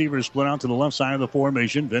wide receiver, split out to the left side of the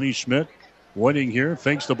formation. Vinny Schmidt waiting here,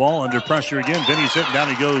 fakes the ball under pressure again. Vinny's hitting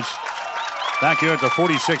down. He goes back here at the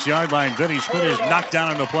 46-yard line. Vinny Schmidt is knocked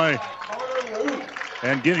down on the play.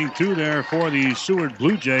 And getting through there for the Seward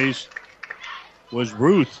Blue Jays was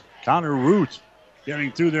Connor Ruth.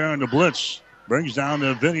 Getting through there on the blitz. Brings down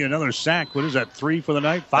to Vinny another sack. What is that, 3 for the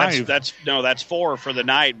night? 5? That's 4 for the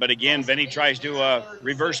night. But again, Vinny tries to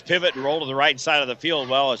reverse pivot and roll to the right side of the field.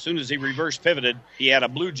 Well, as soon as he reverse pivoted, he had a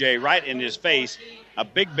Blue Jay right in his face. A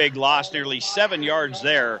big loss, nearly 7 yards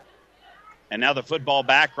there. And now the football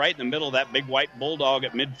back right in the middle of that big white bulldog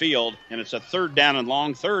at midfield. And it's a 3rd down and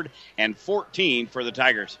long, 3rd and 14 for the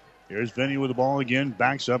Tigers. Here's Vinny with the ball again.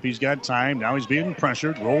 Backs up. He's got time. Now he's being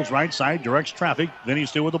pressured. Rolls right side. Directs traffic. Vinny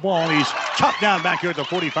still with the ball. He's chopped down back here at the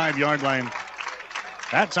 45-yard line.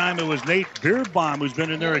 That time it was Nate Beerbaum who's been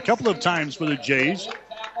in there a couple of times for the Jays.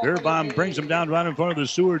 Beerbaum brings him down right in front of the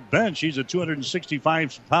Seward bench. He's a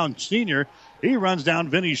 265-pound senior. He runs down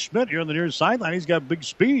Vinny Schmidt here on the near sideline. He's got big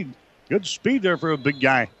speed. Good speed there for a big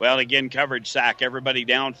guy. Well, again, coverage sack. Everybody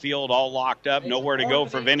downfield, all locked up. Nowhere to go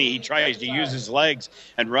for Vinny. He tries to use his legs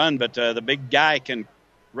and run, but the big guy can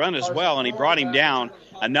run as well, and he brought him down.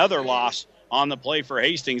 Another loss on the play for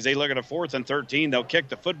Hastings. They look at a 4th and 13. They'll kick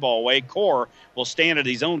the football away. Core will stand at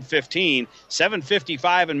his own 15.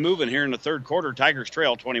 7:55 and moving here in the third quarter. Tigers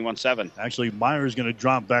trail 21-7. Actually, Meyer's going to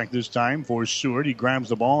drop back this time for Seward. He grabs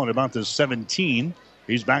the ball at about the 17.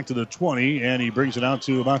 He's back to the 20, and he brings it out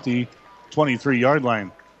to about the 23-yard line.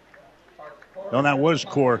 No, that was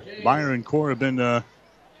Core. Meyer and Core have been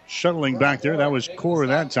shuttling back there. That was Core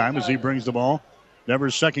that time as he brings the ball. Never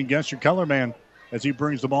second-guess your color man as he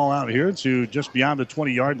brings the ball out here to just beyond the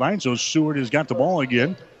 20-yard line. So Seward has got the ball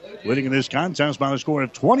again, leading in this contest by the score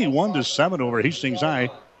of 21-7 over Hastings High.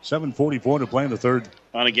 7:44 to play in the third.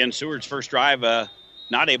 And again, Seward's first drive,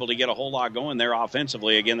 not able to get a whole lot going there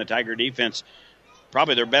offensively. Again, the Tiger defense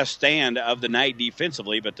probably their best stand of the night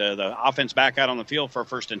defensively, but the offense back out on the field for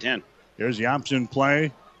 1st and 10. Here's the option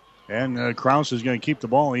play, and Krause is going to keep the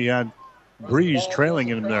ball. He had Breeze trailing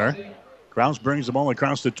him there. Krause brings the ball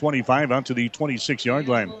across the 25 out to the 26-yard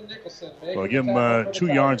line. We'll give him 2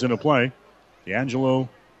 yards in a play. D'Angelo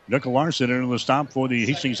Nicolaarson into the stop for the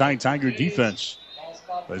Hastings High Tiger defense.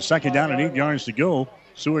 But 2nd down and 8 yards to go.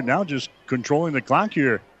 Seward now just controlling the clock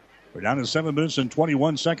here. We're down to 7 minutes and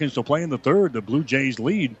 21 seconds to play in the third. The Blue Jays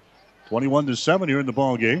lead 21-7 here in the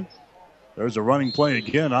ball game. There's a running play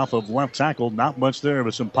again off of left tackle. Not much there,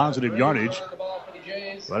 but some positive yardage.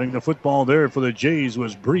 Running the football there for the Jays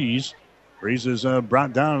was Breeze. Breeze is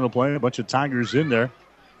brought down in the play. A bunch of Tigers in there.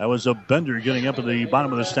 That was a Bender getting up at the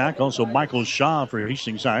bottom of the stack. Also Michael Shaw for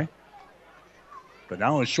Hastings High. But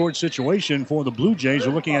now a short situation for the Blue Jays.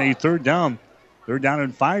 We're looking at a 3rd down. 3rd down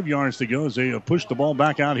and 5 yards to go as they push the ball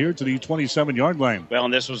back out here to the 27-yard line. Well,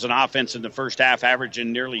 and this was an offense in the first half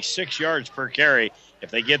averaging nearly 6 yards per carry. If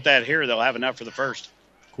they get that here, they'll have enough for the first.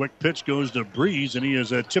 Quick pitch goes to Breeze, and he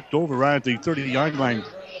is tipped over right at the 30-yard line.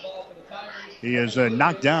 He is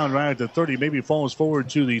knocked down right at the 30, maybe falls forward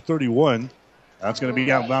to the 31. That's going to be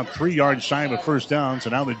about 3 yards shy of a 1st down. So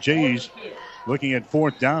now the Jays looking at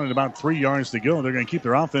 4th down and about 3 yards to go. They're going to keep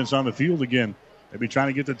their offense on the field again. Maybe trying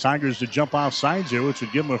to get the Tigers to jump off sides here, which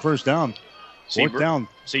would give them a 1st down. 4th down.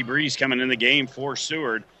 See Breeze coming in the game for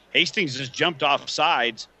Seward. Hastings has jumped off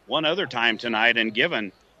sides one other time tonight and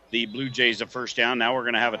given the Blue Jays a 1st down. Now we're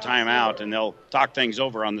going to have a timeout, and they'll talk things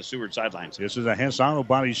over on the Seward sidelines. This is a Hess Auto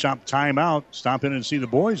Body Shop timeout. Stop in and see the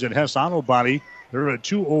boys at Hess Auto Body. They're at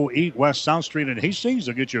 208 West South Street in Hastings.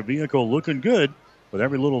 They'll get your vehicle looking good. With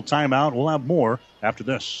every little timeout, we'll have more after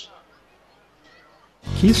this.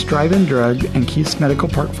 Keith's Drive-In Drug and Keith's Medical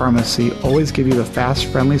Park Pharmacy always give you the fast,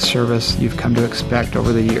 friendly service you've come to expect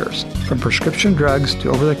over the years. From prescription drugs to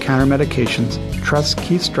over-the-counter medications, trust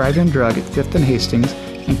Keith's Drive-In Drug at 5th and Hastings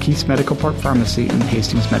and Keith's Medical Park Pharmacy in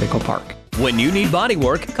Hastings Medical Park. When you need body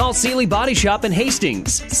work, call Seeley Body Shop in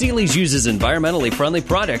Hastings. Seeley's uses environmentally friendly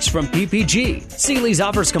products from PPG. Seeley's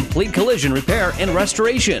offers complete collision repair and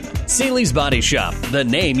restoration. Seeley's Body Shop, the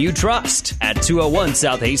name you trust, at 201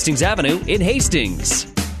 South Hastings Avenue in Hastings.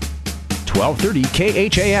 1230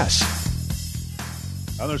 KHAS.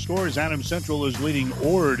 Other scores, Adams Central is leading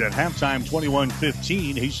Ord at halftime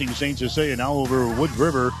 21-15. Hastings St. Cecilia now over Wood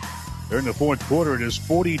River. They're in the 4th quarter. It is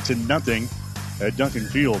 40-0 at Duncan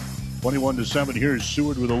Field. 21-7. Here's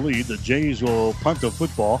Seward with a lead. The Jays will punt the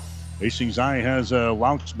football. Hastings High has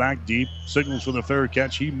Loucks back deep. Signals for the fair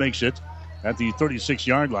catch. He makes it at the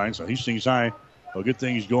 36-yard line. So Hastings High will get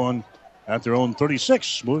things going at their own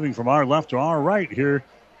 36. Moving from our left to our right here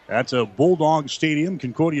at Bulldog Stadium,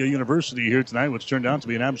 Concordia University here tonight, which turned out to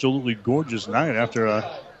be an absolutely gorgeous night after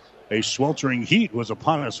a sweltering heat was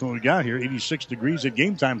upon us when we got here. 86 degrees at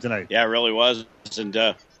game time tonight. Yeah, it really was. And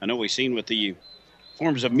I know we've seen with the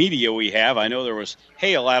forms of media we have, I know there was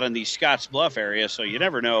hail out in the Scotts Bluff area, so you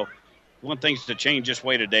never know. One thing's to change just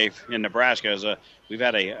wait a day in Nebraska. As we've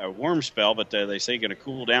had a warm spell, but they say going to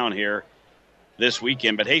cool down here this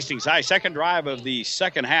weekend. But Hastings High, second drive of the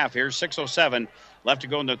second half here, 6:07 left to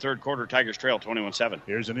go in the 3rd quarter. Tigers trail 21-7.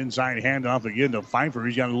 Here's an inside handoff again to Pfeiffer.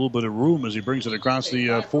 He's got a little bit of room as he brings it across the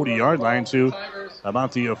 40-yard line to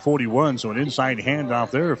about the 41. So an inside handoff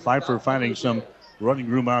there. Pfeiffer finding some running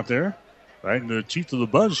room out there. Right in the teeth of the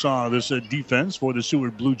buzzsaw, this defense for the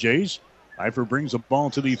Seward Blue Jays. Pfeiffer brings the ball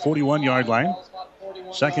to the 41-yard line.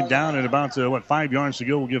 2nd down and about, 5 yards to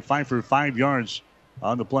go. We'll give Pfeiffer 5 yards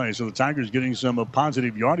on the play. So the Tigers getting some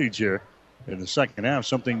positive yardage here in the second half,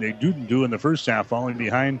 something they didn't do in the first half, falling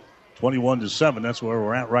behind 21-7. That's where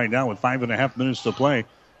we're at right now with 5.5 minutes to play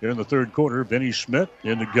here in the 3rd quarter. Vinny Schmidt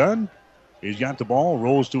in the gun. He's got the ball,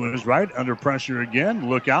 rolls to his right, under pressure again.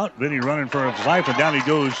 Look out. Vinny running for his life, and down he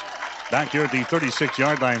goes back here at the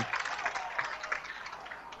 36-yard line.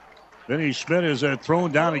 Vinny Schmidt is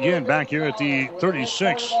thrown down again back here at the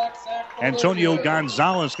 36. Antonio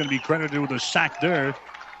Gonzalez going to be credited with a sack there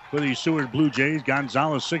for the Seward Blue Jays.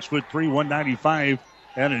 Gonzalez, 6'3", 195,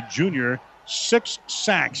 and a junior. 6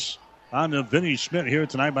 sacks on the Vinny Schmidt here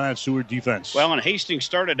tonight by that Seward defense. Well, and Hastings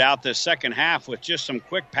started out this second half with just some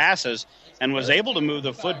quick passes and was able to move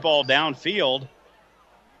the football downfield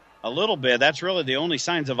a little bit. That's really the only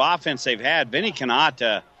signs of offense they've had. Vinny cannot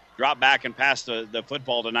drop back and pass the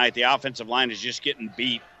football tonight. The offensive line is just getting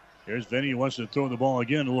beat. Here's Vinny. He wants to throw the ball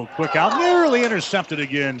again. A little quick out. Nearly intercepted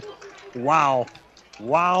again. Wow.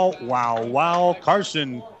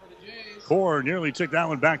 Carson Core nearly took that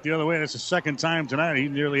one back the other way. That's the second time tonight. He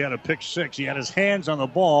nearly had a pick six. He had his hands on the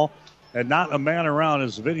ball and not a man around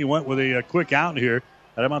as Vinny went with a quick out here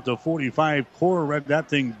at about the 45. Core read that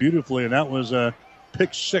thing beautifully, and that was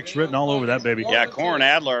pick six written all over that baby. Yeah, Core and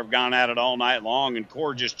Adler have gone at it all night long, and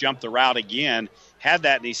Core just jumped the route again. Had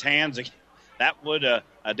that in his hands, that would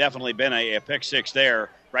definitely been a pick six there,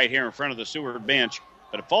 right here in front of the Seward bench.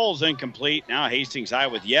 But it falls incomplete. Now Hastings High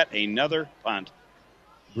with yet another punt.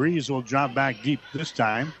 Breeze will drop back deep this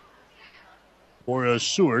time for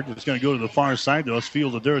Seward. It's going to go to the far side, though. It's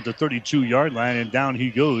fielded there at the 32-yard line, and down he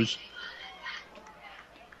goes.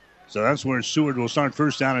 So that's where Seward will start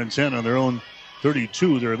first down and 10 on their own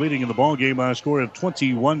 32. They're leading in the ball game by a score of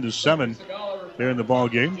 21-7 there in the ball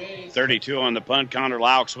game. 32 on the punt. Connor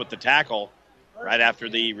Laux with the tackle right after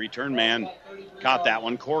the return man caught that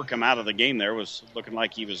one. Core come out of the game there. Was looking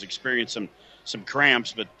like he was experiencing some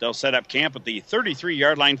cramps, but they'll set up camp at the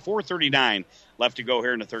 33-yard line. 4:39 left to go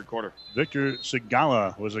here in the third quarter. Victor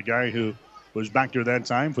Segala was a guy who was back there that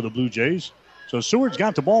time for the Blue Jays. So Seward's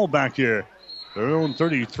got the ball back here. Their own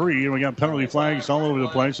 33, and we got penalty flags all over the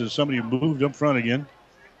place as somebody moved up front again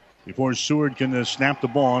before Seward can snap the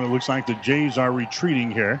ball, and it looks like the Jays are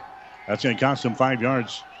retreating here. That's going to cost them 5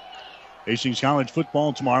 yards. Hastings College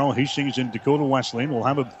football tomorrow. Hastings and Dakota Wesleyan. We'll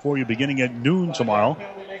have it for you beginning at noon tomorrow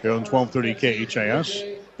here on 1230 KHAS.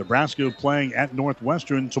 Nebraska playing at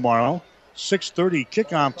Northwestern tomorrow. 6:30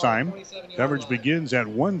 kickoff time. Coverage begins at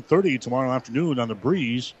 1:30 tomorrow afternoon on the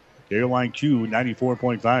Breeze. KOIQ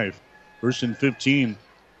 94.5. First and 15.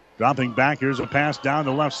 Dropping back. Here's a pass down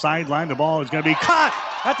the left sideline. The ball is going to be caught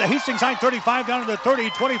at the Hastings High 35 down to the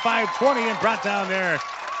 30, 25, 20, and brought down there.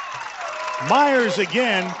 Myers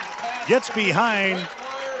again gets behind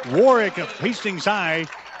Warwick of Hastings High.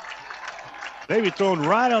 Maybe thrown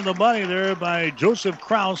right on the money there by Joseph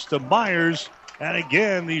Kraus to Myers. And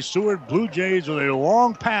again, the Seward Blue Jays with a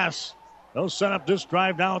long pass. They'll set up this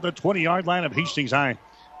drive now at the 20-yard line of Hastings High.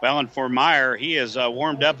 Well, and for Meyer, he is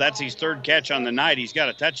warmed up. That's his third catch on the night. He's got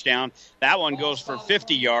a touchdown. That one goes for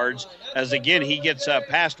 50 yards as, again, he gets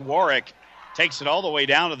past Warwick, takes it all the way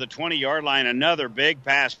down to the 20-yard line. Another big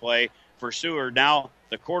pass play for Seward. Now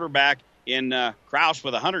the quarterback in Kraus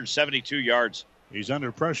with 172 yards. He's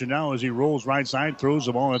under pressure now as he rolls right side, throws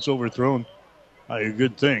the ball. That's overthrown. A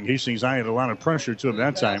good thing. Hastings High had a lot of pressure to him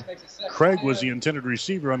that time. Craig was the intended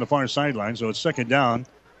receiver on the far sideline, so it's second down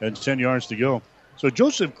and 10 yards to go. So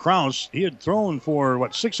Joseph Kraus, he had thrown for,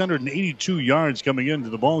 682 yards coming into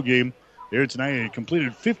the ball game here tonight. He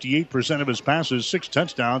completed 58% of his passes, 6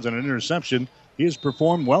 touchdowns, and an interception. He has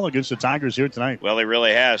performed well against the Tigers here tonight. Well, he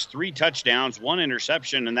really has. 3 touchdowns, 1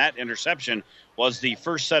 interception, and that interception was the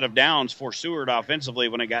first set of downs for Seward offensively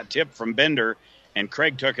when it got tipped from Bender, and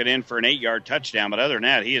Craig took it in for an 8-yard touchdown. But other than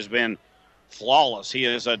that, he has been flawless. He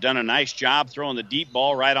has done a nice job throwing the deep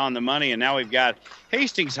ball right on the money, and now we've got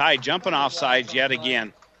Hastings High jumping off sides yet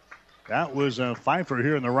again. That was Pfeiffer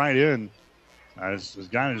here in the right end. As the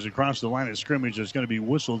guy is across the line of scrimmage, is going to be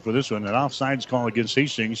whistled for this one. An offsides call against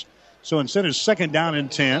Hastings. So instead of second down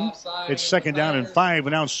and 10, it's second down and 5,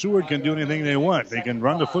 and now Seward can do anything they want. They can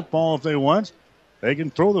run the football if they want. They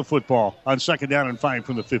can throw the football on second down and 5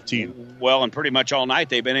 from the 15. Well, and pretty much all night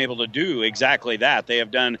they've been able to do exactly that. They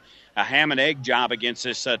have done a ham and egg job against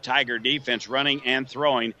this Tiger defense, running and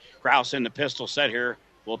throwing. Kraus in the pistol set here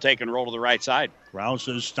will take and roll to the right side. Kraus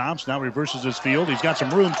stops, now reverses his field. He's got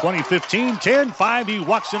some room, 20, 15, 10, 5. He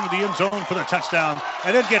walks into the end zone for the touchdown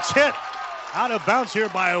and then gets hit out of bounds here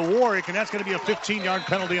by Warwick, and that's going to be a 15-yard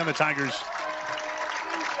penalty on the Tigers.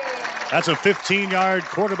 That's a 15-yard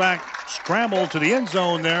quarterback scramble to the end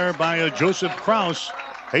zone there by Joseph Kraus.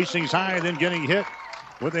 Hastings High then getting hit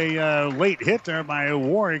with a late hit there by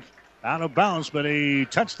Warwick. Out of bounds, but a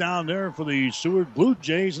touchdown there for the Seward Blue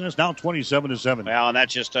Jays, and it's now 27-7. Well, and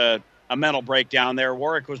that's just a mental breakdown there.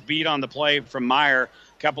 Warwick was beat on the play from Meyer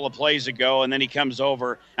a couple of plays ago, and then he comes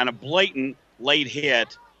over and a blatant late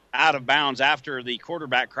hit out of bounds after the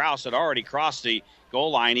quarterback Kraus had already crossed the goal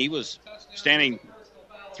line. He was standing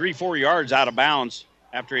 3-4 yards out of bounds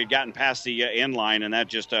after he had gotten past the end line, and that's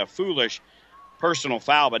just a foolish personal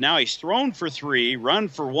foul. But now he's thrown for 3, run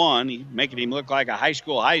for 1, making him look like a high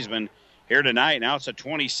school Heisman here tonight. Now it's a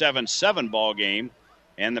 27-7 ball game,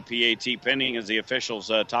 and the PAT pending as the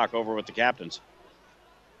officials talk over with the captains.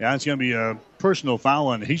 Yeah, it's going to be a personal foul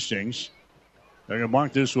on Hastings. They're going to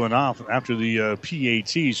mark this one off after the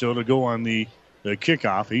PAT, so it'll go on the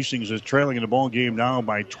kickoff. Hastings is trailing in the ball game now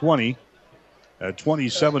by 20,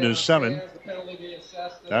 27-7.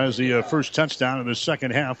 That is the first touchdown in the second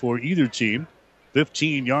half for either team.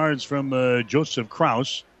 15 yards from Joseph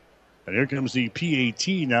Kraus. And here comes the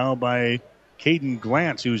PAT now by Caden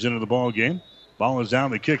Glantz, who's into the ball game. Ball is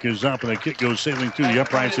down, the kick is up, and the kick goes sailing through the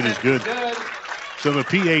uprights. It is good. So the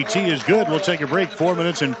PAT is good. We'll take a break. 4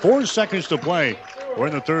 minutes and 4 seconds to play We're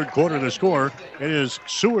in the third quarter. The score, it is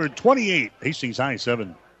Seward 28, Hastings High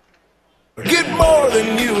 7. Get more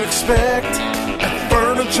than you expect at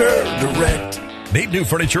Furniture Direct. Need new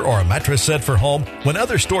furniture or a mattress set for home? When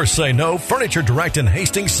other stores say no, Furniture Direct in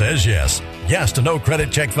Hastings says yes. Yes to no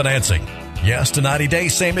credit check financing. Yes to 90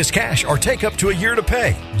 days same as cash or take up to a year to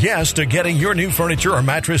pay. Yes to getting your new furniture or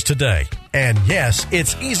mattress today. And yes,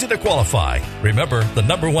 it's easy to qualify. Remember, the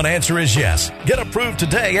number one answer is yes. Get approved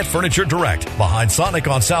today at Furniture Direct, behind Sonic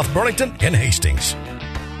on South Burlington in Hastings.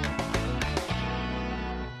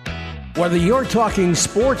 Whether you're talking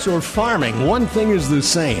sports or farming, one thing is the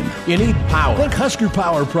same. You need power. Think Husker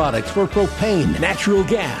Power products for propane, natural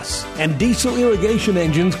gas, and diesel irrigation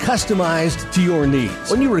engines customized to your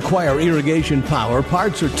needs. When you require irrigation power,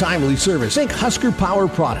 parts, or timely service, think Husker Power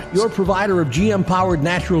products, your provider of GM-powered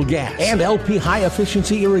natural gas and LP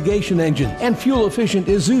high-efficiency irrigation engines and fuel-efficient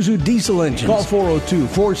Isuzu diesel engines. Call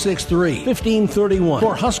 402-463-1531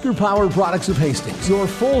 for Husker Power products of Hastings, your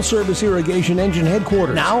full-service irrigation engine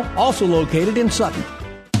headquarters. Now, also located in Sutton.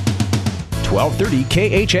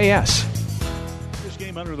 1230 KHAS. This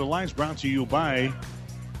game under the lights brought to you by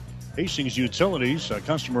Hastings Utilities, a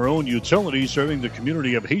customer-owned utility serving the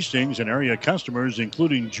community of Hastings and area customers,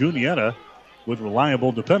 including Juniata, with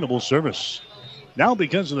reliable, dependable service. Now,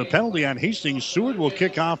 because of the penalty on Hastings, Seward will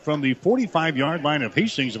kick off from the 45-yard line of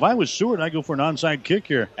Hastings. If I was Seward, I'd go for an onside kick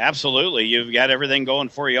here. Absolutely. You've got everything going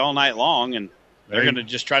for you all night long, and they're going to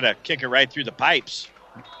just try to kick it right through the pipes.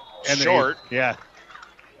 And short. Yeah.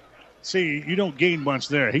 See, you don't gain much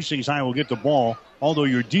there. Hastings High will get the ball, although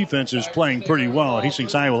your defense is playing pretty well.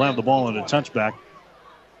 Hastings High will have the ball in a touchback.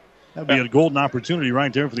 That would be a golden opportunity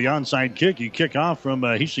right there for the onside kick. You kick off from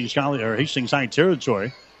Hastings High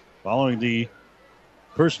territory following the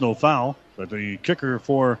personal foul. But the kicker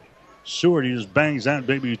for Seward, he just bangs that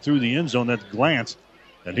baby through the end zone, that glance.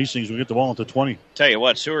 And Hastings will get the ball at the 20. Tell you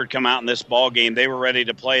what, Seward come out in this ball game. They were ready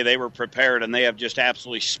to play. They were prepared, and they have just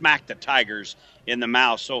absolutely smacked the Tigers in the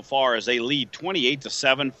mouth so far as they lead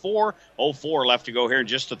 28-7. 4:04 left to go here in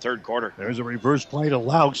just the third quarter. There's a reverse play to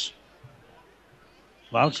Laux.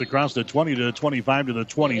 Laux across the 20 to the 25 to the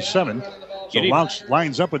 27. So Laux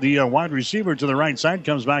lines up with the wide receiver to the right side,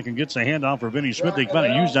 comes back and gets a handoff for Vinny Smith. They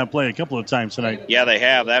kind of used that play a couple of times tonight. Yeah, they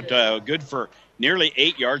have. That good for nearly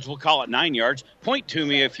 8 yards. We'll call it 9 yards. Point to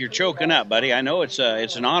me if you're choking up, buddy. I know it's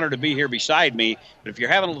an honor to be here beside me, but if you're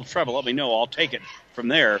having a little trouble, let me know. I'll take it from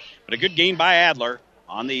there. But a good game by Adler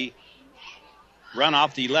on the run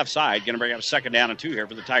off the left side. Going to bring up a 2nd down and 2 here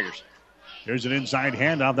for the Tigers. Here's an inside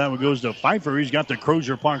handoff. That one goes to Pfeiffer. He's got the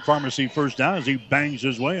Crozier Park Pharmacy first down as he bangs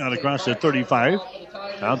his way out across the 35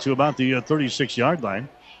 out to about the 36-yard line.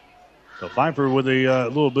 So Pfeiffer with a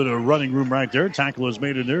little bit of running room right there. Tackle is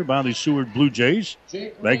made in there by the Seward Blue Jays.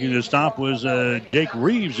 Making the stop was Jake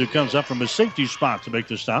Reeves, who comes up from a safety spot to make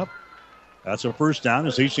the stop. That's a first down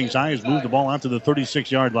as Hastings High has moved the ball out to the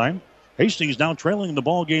 36-yard line. Hastings now trailing the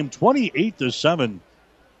ball game 28-7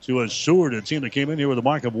 to a Seward, a team that came in here with a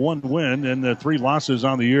mark of 1 win and 3 losses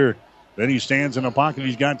on the year. Then he stands in the pocket.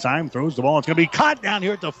 He's got time, throws the ball. It's going to be caught down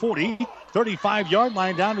here at the 40, 35-yard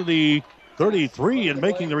line down to the 33, and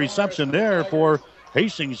making the reception there for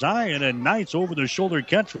Hastings High, and a nice over-the-shoulder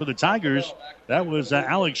catch for the Tigers. That was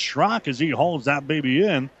Alex Schrock as he hauls that baby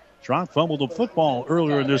in. Schrock fumbled the football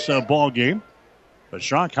earlier in this ball game. But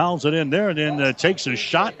Schrock hauls it in there and then takes a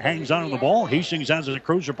shot, hangs on to the ball. Hastings has a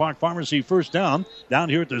Crozier Park Pharmacy first down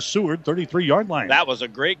here at the Seward 33-yard line. That was a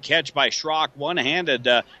great catch by Schrock, one-handed,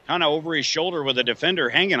 kind of over his shoulder with a defender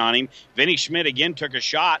hanging on him. Vinny Schmidt again took a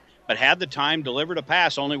shot, but had the time, delivered a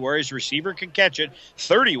pass only where his receiver could catch it.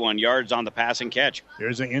 31 yards on the passing catch.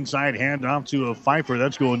 Here's an inside handoff to a Pfeiffer.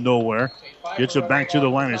 That's going nowhere. Gets it back to the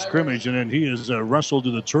line of scrimmage, and then he is wrestled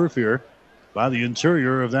to the turf here by the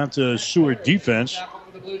interior of that Seward defense.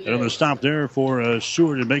 And the stop there for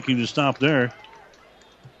Seward, and making the stop there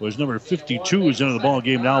was number 52 is into the ball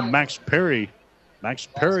game now, Max Perry. Max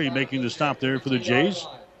Perry making the stop there for the Jays.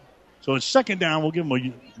 So it's 2nd down. We'll give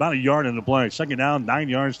them about a yard in the play. 2nd down, 9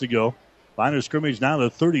 yards to go. Line of scrimmage now the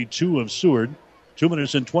 32 of Seward. 2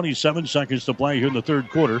 minutes and 27 seconds to play here in the third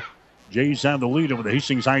quarter. Jays have the lead over the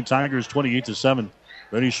Hastings High Tigers 28-7.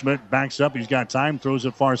 Vinny Schmidt backs up. He's got time. Throws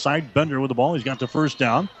it far side. Bender with the ball. He's got the first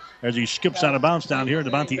down as he skips out of bounds down here at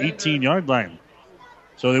about the 18-yard line.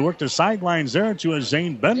 So they work the sidelines there to a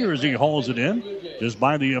Zane Bender as he hauls it in. Just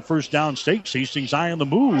by the first down stakes. Hastings High on the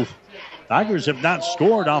move. Tigers have not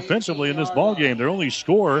scored offensively in this ballgame. Their only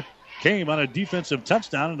score came on a defensive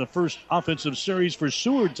touchdown in the first offensive series for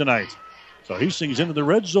Seward tonight. So Hastings into the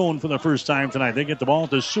red zone for the first time tonight. They get the ball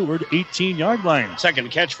at the Seward 18-yard line. Second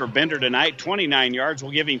catch for Bender tonight, 29 yards.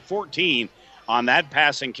 We'll give him 14 on that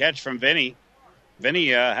passing catch from Vinny. Vinny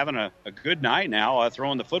having a good night now,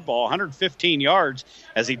 throwing the football 115 yards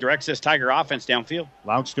as he directs this Tiger offense downfield.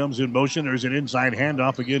 Laux comes in motion. There's an inside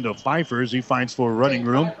handoff again to Pfeiffer as he finds for running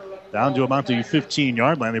room down to about the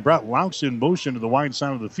 15-yard line. They brought Laux in motion to the wide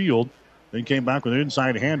side of the field, then came back with an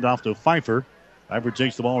inside handoff to Pfeiffer. Pfeiffer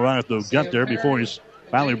takes the ball right at the gut there before he's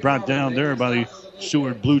finally brought down there by the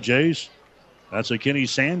Seward Blue Jays. That's a Kenny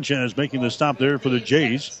Sanchez making the stop there for the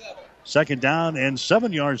Jays. 2nd down and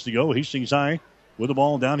 7 yards to go. Hastings High with the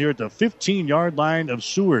ball down here at the 15-yard line of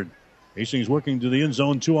Seward. Hastings working to the end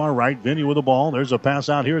zone to our right. Vinny with the ball. There's a pass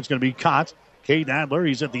out here. It's going to be caught. Cade Adler,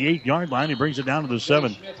 he's at the 8-yard line. He brings it down to the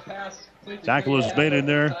 7. Tackle is made in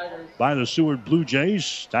there by the Seward Blue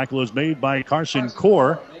Jays. Tackle is made by Carson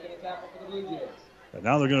Core. And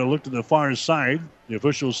now they're going to look to the far side. The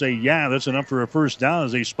officials say, yeah, that's enough for a first down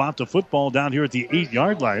as they spot the football down here at the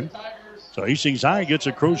 8-yard line. So Hastings High gets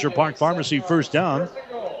a Crozier Park Pharmacy first down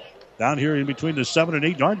here in between the 7 and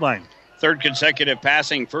 8-yard line. Third consecutive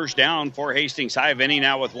passing first down for Hastings High. Vinny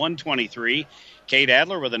now with 123. Cade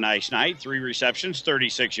Adler with a nice night. 3 receptions,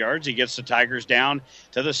 36 yards. He gets the Tigers down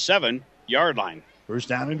to the 7-yard line. First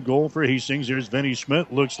down and goal for Hastings. Here's Vinny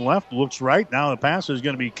Schmidt. Looks left, looks right. Now the pass is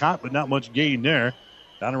going to be caught, but not much gain there.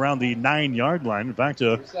 Down around the 9-yard line. In fact,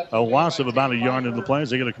 a loss of about a yard in the play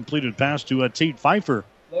as they get a completed pass to Tate Pfeiffer.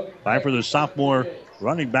 Pfeiffer, the sophomore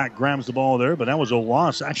running back, grabs the ball there, but that was a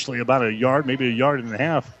loss, actually about a yard, maybe a yard and a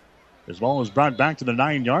half. This ball is brought back to the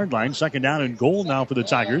 9-yard line. 2nd down and goal now for the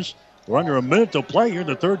Tigers. We're under a minute to play here in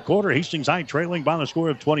the third quarter. Hastings High trailing by the score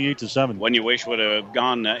of 28-7. One you wish would have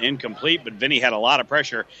gone incomplete, but Vinny had a lot of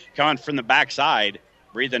pressure coming from the backside,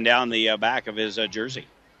 breathing down the back of his jersey.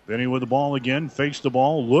 Vinny with the ball again, fakes the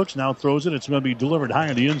ball, looks, now throws it. It's going to be delivered high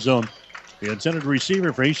in the end zone. The intended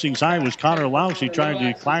receiver for Hastings High was Connor Laux. He tried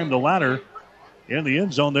to climb the ladder in the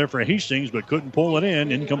end zone there for Hastings, but couldn't pull it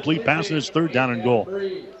in. Incomplete pass, and it's 3rd down and goal.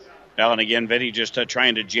 Well, and again, Vinny just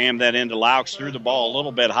trying to jam that into Laux, threw the ball a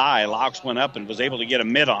little bit high. Laux went up and was able to get a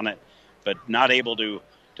mid on it, but not able to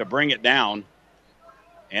bring it down.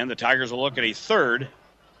 And the Tigers will look at a 3rd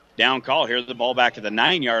down call here. The ball back to the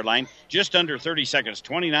 9-yard line. Just under 30 seconds,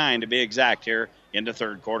 29 to be exact here in the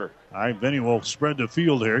third quarter. All right, Vinny will spread the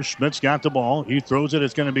field here. Schmidt's got the ball. He throws it.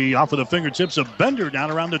 It's going to be off of the fingertips of Bender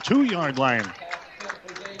down around the 2-yard line.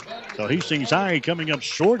 So Hastings High coming up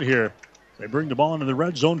short here. They bring the ball into the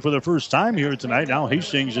red zone for the first time here tonight. Now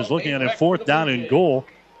Hastings is looking at a 4th down and goal.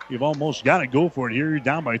 You've almost got to go for it here. You're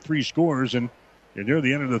down by 3 scores, and you're near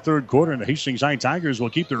the end of the third quarter, and the Hastings High Tigers will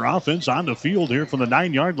keep their offense on the field here from the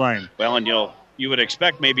 9-yard line. Well, and you would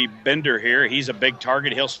expect maybe Bender here. He's a big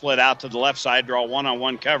target. He'll split out to the left side, draw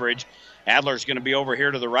one-on-one coverage. Adler's going to be over here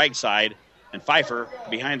to the right side, and Pfeiffer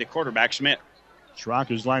behind the quarterback, Schmidt.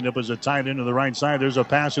 Schrock is lined up as a tight end to the right side. There's a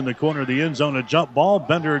pass in the corner of the end zone, a jump ball.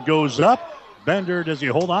 Bender goes up. Bender, does he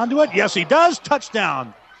hold on to it? Yes, he does.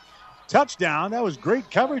 Touchdown. Touchdown. That was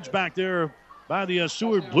great coverage back there by the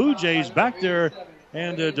Seward Blue Jays back there,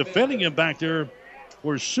 and defending him back there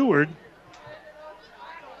for Seward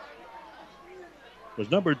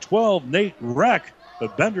was number 12, Nate Reck.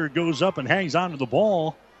 But Bender goes up and hangs on to the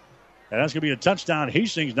ball, and that's going to be a touchdown.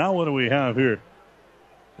 Hastings, now what do we have here?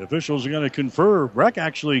 The officials are going to confer. Reck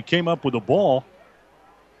actually came up with the ball.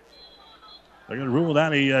 They're going to rule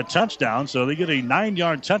that a touchdown, so they get a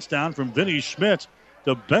 9-yard touchdown from Vinny Schmidt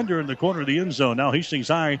to Bender in the corner of the end zone. Now Hastings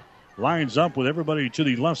High lines up with everybody to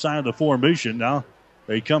the left side of the formation. Now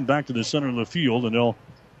they come back to the center of the field, and they'll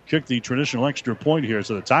kick the traditional extra point here.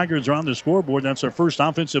 So the Tigers are on the scoreboard. That's their first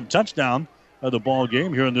offensive touchdown of the ball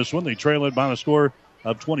game here in this one. They trail it by a score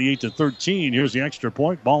of 28-13. Here's the extra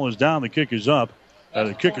point. Ball is down. The kick is up.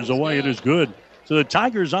 The kick is away. It is good. So the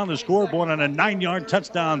Tigers on the scoreboard on a 9-yard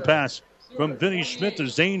touchdown pass from Vinny Schmidt to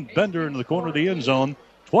Zane Bender in the corner of the end zone.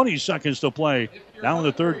 20 seconds to play. Now in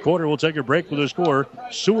the third quarter, we'll take a break with a score.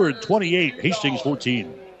 Seward 28, Hastings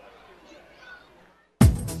 14.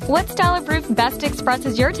 What style of roof best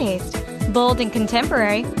expresses your taste? Bold and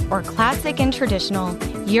contemporary, or classic and traditional?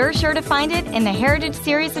 You're sure to find it in the Heritage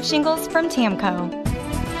Series of shingles from Tamco.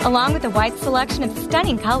 Along with a wide selection of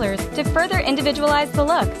stunning colors to further individualize the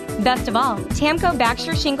look. Best of all, Tamco backs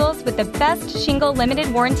your shingles with the best shingle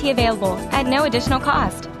limited warranty available at no additional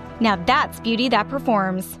cost. Now that's beauty that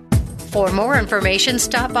performs. For more information,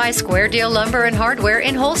 stop by Square Deal Lumber and Hardware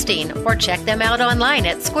in Holstein or check them out online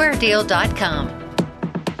at squaredeal.com.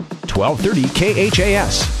 1230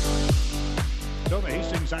 KHAS. So the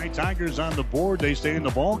Hastings High Tigers on the board. They stay in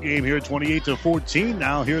the ball game here, 28-14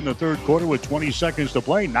 now here in the third quarter with 20 seconds to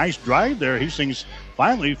play. Nice drive there. Hastings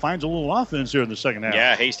finally finds a little offense here in the second half.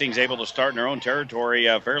 Yeah, Hastings able to start in their own territory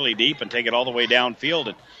fairly deep and take it all the way downfield.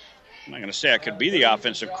 And I'm not going to say I could be the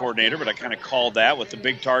offensive coordinator, but I kind of called that with the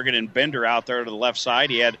big target and Bender out there to the left side.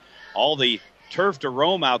 He had all the turf to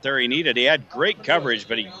roam out there he needed. He had great coverage,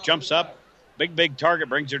 but he jumps up. Big target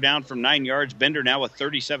brings her down from 9 yards. Bender now with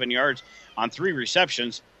 37 yards on 3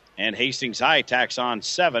 receptions. And Hastings High tacks on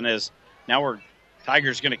 7 as now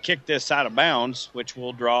Tigers going to kick this out of bounds, which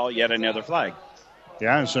will draw yet another flag.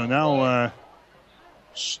 Yeah, so now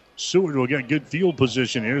Seward will get good field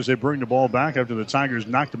position here as they bring the ball back after the Tigers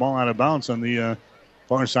knocked the ball out of bounds on the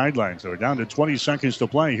far sideline. So we're down to 20 seconds to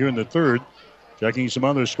play here in the third. Checking some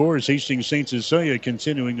other scores, Hastings St. Cecilia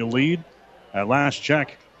continuing to lead. At last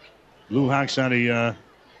check, Blue Hawks had a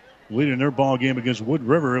lead in their ball game against Wood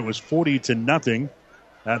River. It was 40-0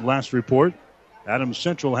 at last report. Adams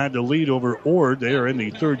Central had the lead over Ord. They are in the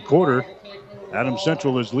third quarter. Adams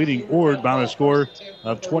Central is leading Ord by a score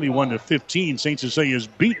of 21-15. St. Cecilia has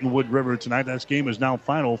beaten Wood River tonight. That game is now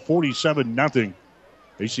final 47-0.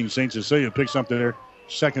 Hastings St. Cecilia picks up their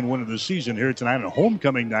second win of the season here tonight on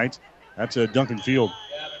homecoming night. That's Duncan Field.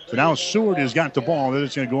 So now Seward has got the ball. Then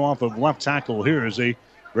it's going to go off of left tackle here as they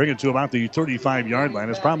bring it to about the 35-yard line.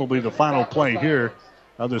 It's probably the final play here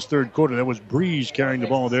of this third quarter. That was Breeze carrying the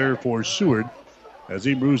ball there for Seward as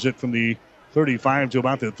he moves it from the 35 to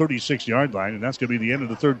about the 36-yard line, and that's going to be the end of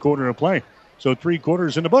the third quarter of play. So 3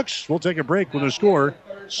 quarters in the books. We'll take a break with a score.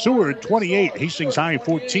 Seward 28, Hastings High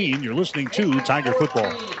 14. You're listening to Tiger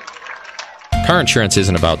Football. Car insurance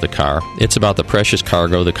isn't about the car. It's about the precious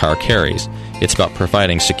cargo the car carries. It's about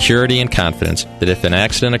providing security and confidence that if an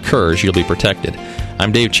accident occurs, you'll be protected.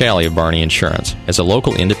 I'm Dave Challey of Barney Insurance. As a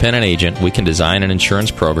local independent agent, we can design an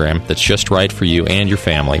insurance program that's just right for you and your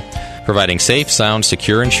family, providing safe, sound,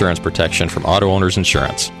 secure insurance protection from Auto Owners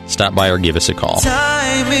Insurance. Stop by or give us a call.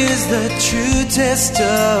 Time is the true test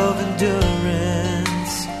of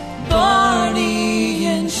endurance. Barney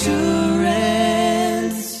Insurance.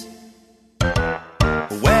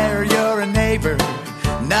 Where you're a neighbor,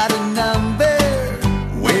 not a number.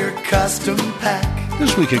 We're Custom Pack.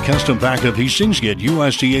 This week at Custom Pack of Hastings, get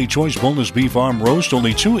USDA Choice Boneless Beef Arm Roast,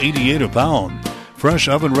 only $2.88 a pound. Fresh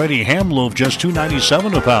oven-ready ham loaf, just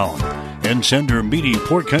 $2.97 a pound. And tender, meaty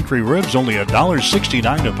pork country ribs, only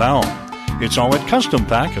 $1.69 a pound. It's all at Custom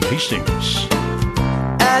Pack of Hastings.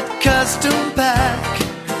 At Custom Pack,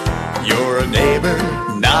 you're a neighbor,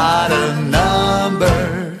 not a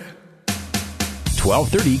number.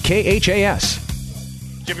 1230 KHAS.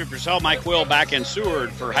 Jimmy Purcell, Mike Will back in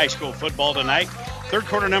Seward for high school football tonight. Third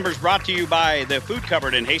quarter numbers brought to you by the Food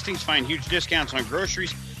Cupboard in Hastings. Find huge discounts on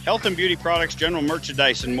groceries, health and beauty products, general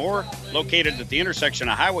merchandise, and more. Located at the intersection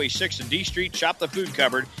of Highway 6 and D Street. Shop the Food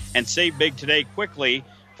Cupboard and save big today quickly.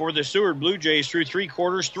 For the Seward Blue Jays through 3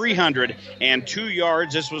 quarters, 302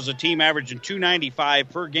 yards. This was a team averaging 295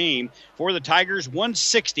 per game. For the Tigers,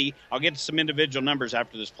 160. I'll get to some individual numbers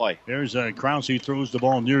after this play. There's Krause. He throws the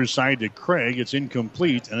ball near side to Craig. It's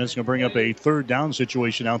incomplete, and it's going to bring up a third down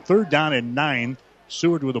situation. Now 3rd down and 9.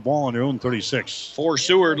 Seward with the ball on their own 36. For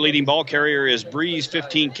Seward, leading ball carrier is Breeze,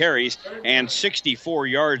 15 carries and 64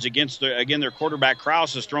 yards against their quarterback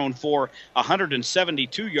Krause has thrown for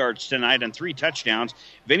 172 yards tonight and 3 touchdowns.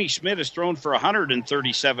 Vinny Schmidt has thrown for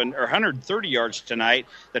 130 yards tonight.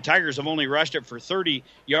 The Tigers have only rushed it for 30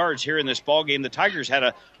 yards here in this ball game. The Tigers had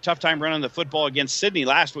a tough time running the football against Sydney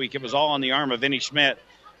last week. It was all on the arm of Vinny Schmidt.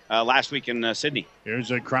 Last week in Sydney.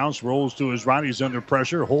 Here's Krause, rolls to his right. He's under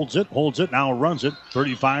pressure, holds it, now runs it.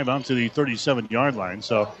 35 onto the 37-yard line.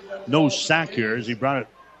 So no sack here as he brought it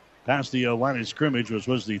past the line of scrimmage, which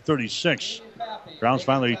was the 36. Krause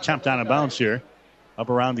finally tapped out of bounds here, up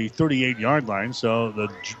around the 38-yard line. So the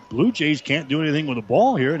Blue Jays can't do anything with the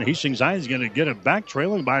ball here, and Hastings High is going to get it back,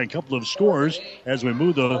 trailing by a couple of scores as we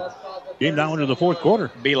move the game down into the fourth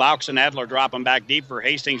quarter. B. Laux and Adler dropping back deep for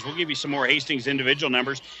Hastings. We'll give you some more Hastings individual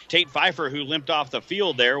numbers. Tate Pfeiffer, who limped off the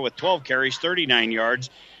field there with 12 carries, 39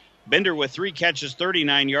 yards. Bender with 3 catches,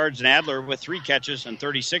 39 yards, and Adler with 3 catches and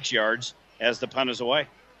 36 yards as the punt is away.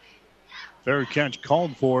 Fair catch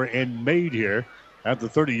called for and made here at the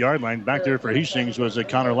 30-yard line. Back there for Hastings was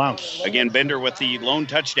Connor Laux. Again, Bender with the lone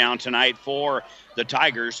touchdown tonight for the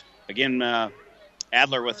Tigers. Again,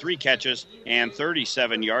 Adler with 3 catches and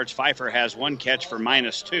 37 yards. Pfeiffer has 1 catch for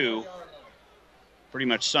 -2. Pretty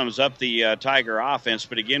much sums up the Tiger offense.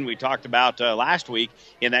 But again, we talked about last week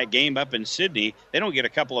in that game up in Sydney. They don't get a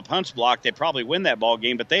couple of punts blocked, they'd probably win that ball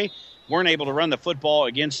game. But they weren't able to run the football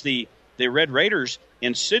against the Red Raiders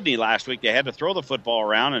in Sydney last week. They had to throw the football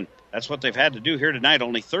around, and that's what they've had to do here tonight.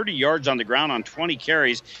 Only 30 yards on the ground on 20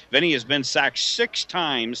 carries. Vinny has been sacked 6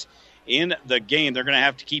 times. in the game. They're going to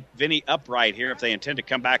have to keep Vinny upright here if they intend to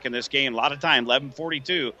come back in this game. A lot of time,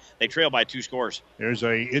 11:42. They trail by 2 scores. There's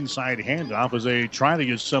a inside handoff as they try to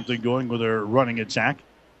get something going with their running attack.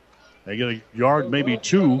 They get a yard, maybe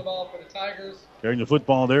 2. Carrying the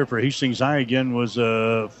football there for Hastings High again was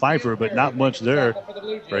Pfeiffer, but not much there.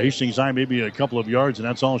 For Hastings High, maybe a couple of yards, and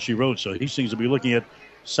that's all she wrote. So Hastings will be looking at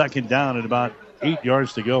second down and about 8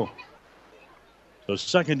 yards to go. So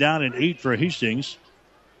second down and 8 for Hastings.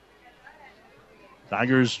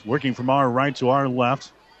 Tigers working from our right to our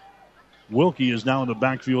left. Wilkie is now in the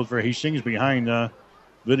backfield for Hastings behind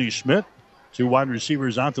Vinny Schmidt. 2 wide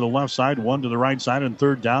receivers out to the left side, 1 to the right side, and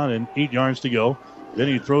third down and 8 yards to go. Then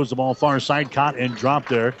he throws the ball far side, caught and dropped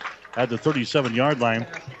there at the 37-yard line.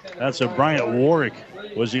 That's a Bryant Warwick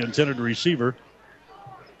was the intended receiver.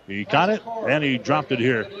 He caught it, and he dropped it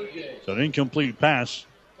here. So an incomplete pass.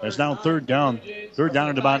 That's now third down. Third down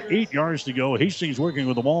and about 8 yards to go. Hastings working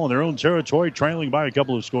with the ball in their own territory, trailing by a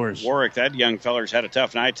couple of scores. Warwick, that young feller's had a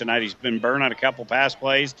tough night tonight. He's been burned on a couple pass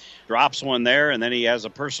plays, drops one there, and then he has a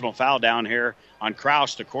personal foul down here on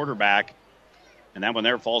Kraus, the quarterback. And that one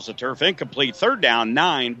there falls to turf. Incomplete. Third down,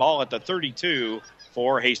 9. Ball at the 32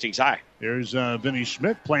 for Hastings High. Here's Vinny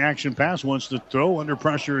Schmidt. Play action pass. Wants to throw under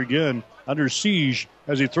pressure again. Under siege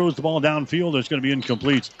as he throws the ball downfield. It's going to be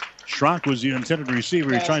incomplete. Schrock was the intended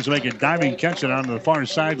receiver. He tries to make a diving catch it onto the far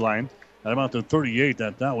sideline at about the 38.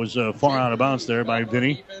 That was far out of bounds there by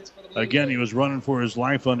Vinny. Again, he was running for his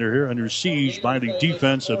life under siege by the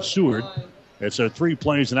defense of Seward. It's 3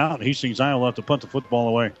 plays and out. Hastings High will have to punt the football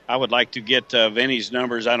away. I would like to get Vinny's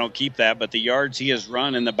numbers. I don't keep that, but the yards he has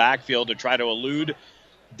run in the backfield to try to elude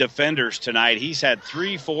defenders tonight. He's had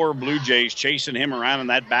 3-4 Blue Jays chasing him around in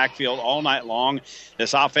that backfield all night long.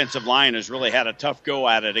 This offensive line has really had a tough go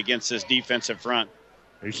at it against this defensive front.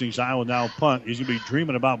 Hastings High will now punt. He's going to be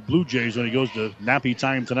dreaming about Blue Jays when he goes to nappy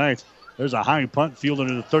time tonight. There's a high punt fielded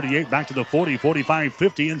to the 38, back to the 40, 45,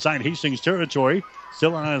 50 inside Hastings territory.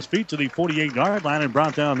 Still on his feet to the 48-yard line and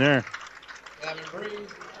brought down there.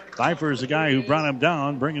 Pfeiffer is the guy who brought him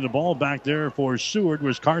down. Bringing the ball back there for Seward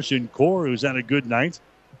was Carson Core, who's had a good night,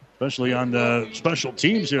 especially on the special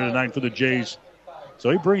teams here tonight for the Jays.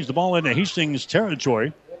 So he brings the ball into Hastings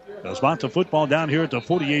territory. They'll spot the football down here at the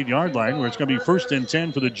 48-yard line where it's going to be 1st and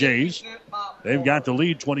 10 for the Jays. They've got the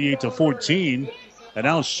lead 28-14. And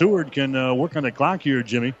now Seward can work on the clock here,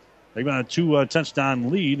 Jimmy. They've got a 2-touchdown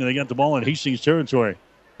lead, and they got the ball in Hastings territory.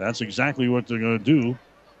 That's exactly what they're going to do.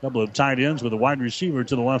 A couple of tight ends with a wide receiver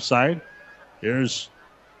to the left side. Here's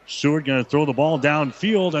Seward going to throw the ball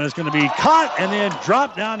downfield, and it's going to be caught and then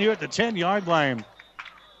dropped down here at the 10-yard line.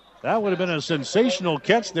 That would have been a sensational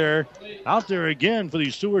catch there. Out there again for the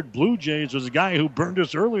Seward Blue Jays was a guy who burned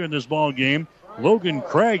us earlier in this ball game. Logan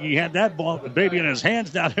Craig, he had that ball, baby, in his hands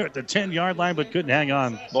down there at the 10-yard line, but couldn't hang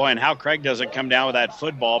on. Boy, and how Craig doesn't come down with that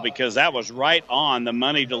football, because that was right on the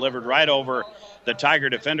money, delivered right over the Tiger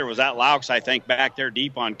defender. Was that Laux, I think, back there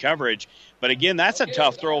deep on coverage. But again, that's a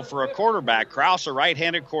tough throw for a quarterback. Kraus, a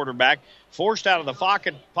right-handed quarterback, forced out of the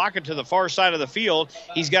pocket to the far side of the field.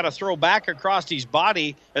 He's got to throw back across his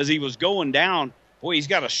body as he was going down. Boy, he's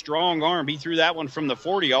got a strong arm. He threw that one from the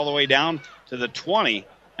 40 all the way down to the 20.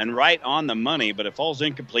 And right on the money, but it falls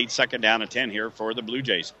incomplete. Second down and 10 here for the Blue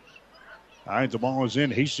Jays. All right, the ball is in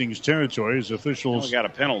Hastings territory as officials. Got a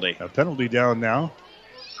penalty. A penalty down now.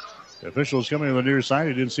 The officials coming to the near side.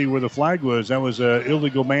 He didn't see where the flag was. That was an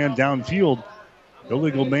illegal man downfield.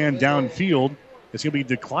 Illegal man downfield. It's going to be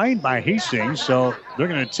declined by Hastings, so they're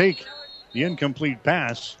going to take the incomplete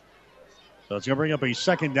pass. So it's going to bring up a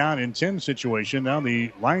second down and 10 situation. Now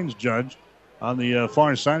the lines judge on the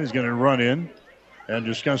far side is going to run in and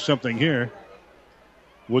discuss something here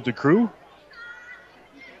with the crew.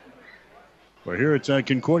 We're here at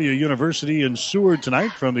Concordia University in Seward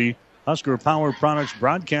tonight from the Husker Power Products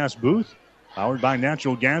broadcast booth, powered by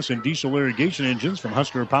natural gas and diesel irrigation engines from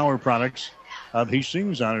Husker Power Products of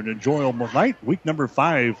Hastings on an enjoyable night. Week number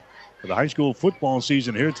 5 of the high school football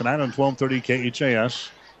season here tonight on 1230 KHAS.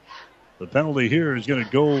 The penalty here is going to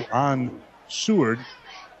go on Seward.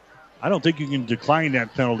 I don't think you can decline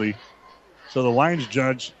that penalty. So the lines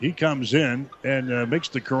judge, he comes in and makes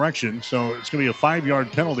the correction. So it's going to be a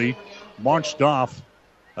 5-yard penalty marched off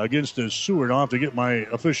against the Seward. I'll have to get my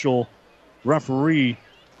official referee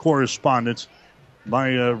correspondence,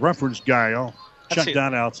 my reference guy. I'll check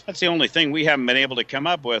that out. That's the only thing we haven't been able to come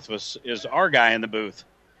up with is our guy in the booth.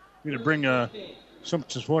 We're going to bring some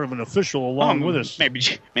sort of an official along with us.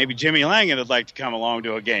 Maybe Jimmy Langan would like to come along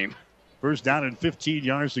to a game. First down and 15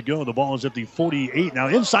 yards to go. The ball is at the 48. Now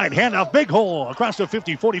inside handoff, big hole across the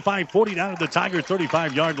 50, 45, 40 down to the Tiger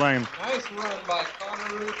 35-yard line. Nice run by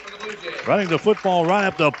Connor Ruth for the Blue Jays. Running the football right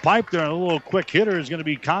up the pipe there. A little quick hitter is going to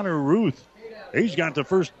be Connor Ruth. He's got the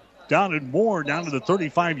first down and more down to the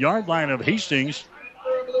 35-yard line of Hastings.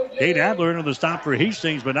 Cade Adler into the stop for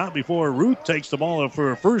Hastings, but not before Ruth takes the ball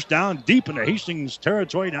for a first down deep into Hastings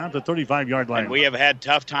territory down to the 35-yard line. And we have had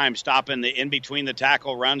tough time stopping the in-between the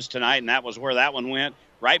tackle runs tonight, and that was where that one went.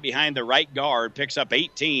 Right behind the right guard, picks up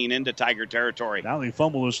 18 into Tiger territory. Now they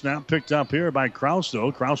fumble the snap, picked up here by Kraus,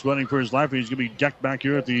 though. Kraus running for his life, and he's going to be decked back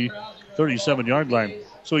here at the 37-yard line.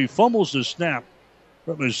 So he fumbles the snap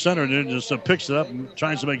from his center and then just picks it up and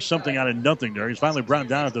tries to make something out of nothing there. He's finally brought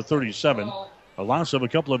down at the 37. A loss of a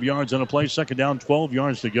couple of yards on a play. Second down, 12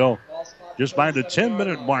 yards to go. Just by the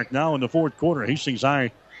 10-minute mark now in the fourth quarter. Hastings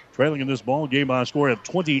High trailing in this ball game by a score of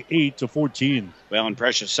 28-14. Well, in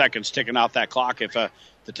precious seconds ticking off that clock. If the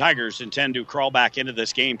Tigers intend to crawl back into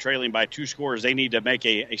this game trailing by 2 scores, they need to make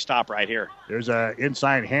a stop right here. There's an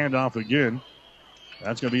inside handoff again.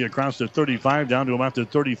 That's going to be across the 35 down to about the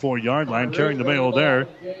 34-yard line. Carrying the mail there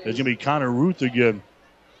is going to be Connor Ruth again.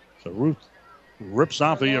 So Ruth rips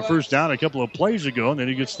off a first down a couple of plays ago, and then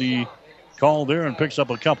he gets the call there and picks up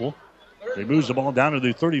a couple. He moves the ball down to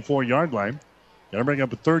the 34-yard line. Going to bring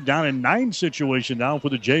up a 3rd down and 9 situation now for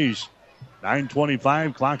the Jays.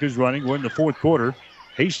 9:25, clock is running. We're in the fourth quarter.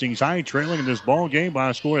 Hastings High trailing in this ball game by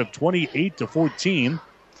a score of 28-14.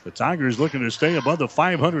 The Tigers looking to stay above the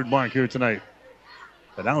 500 mark here tonight.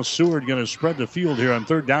 But now Seward going to spread the field here on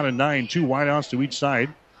 3rd down and 9. 2 wideouts to each side.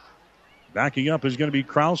 Backing up is going to be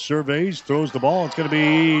Kraus. Surveys, throws the ball. It's going to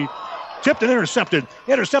be tipped and intercepted.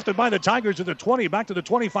 Intercepted by the Tigers at the 20, back to the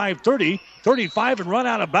 25, 30, 35, and run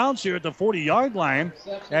out of bounds here at the 40-yard line.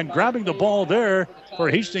 And grabbing the ball there for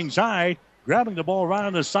Hastings High, grabbing the ball right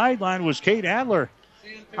on the sideline was Cade Adler.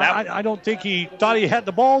 I don't think he thought he had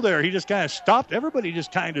the ball there. He just kind of stopped. Everybody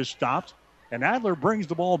just kind of stopped. And Adler brings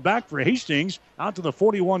the ball back for Hastings out to the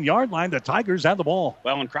 41-yard line. The Tigers have the ball.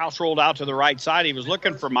 Well, when Kraus rolled out to the right side, he was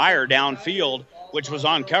looking for Meyer downfield, which was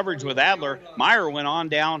on coverage with Adler. Meyer went on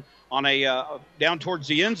down towards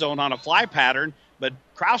the end zone on a fly pattern, but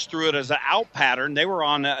Kraus threw it as an out pattern. They were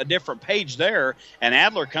on a different page there, and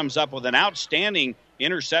Adler comes up with an outstanding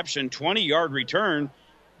interception, 20-yard return.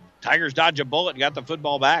 Tigers dodge a bullet and got the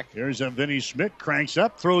football back. Here's a Vinny Schmidt, cranks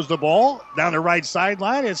up, throws the ball down the right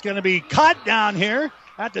sideline. It's going to be caught down here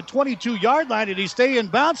at the 22-yard line. Did he stay in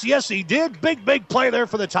bounds? Yes, he did. Big play there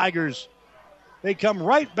for the Tigers. They come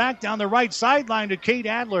right back down the right sideline to Cade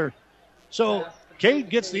Adler. So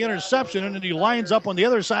Cade gets the interception, and then he lines up on the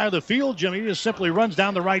other side of the field, Jimmy. He just simply runs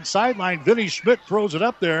down the right sideline. Vinny Schmidt throws it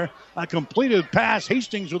up there. A completed pass.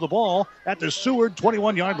 Hastings with the ball at the Seward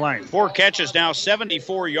 21-yard line. 4 catches now,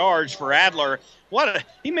 74 yards for Adler.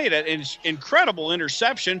 He made an incredible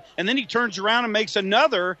interception, and then he turns around and makes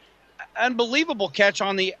another unbelievable catch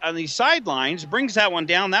on the sidelines. Brings that one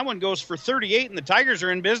down. That one goes for 38, and the Tigers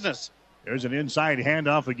are in business. There's an inside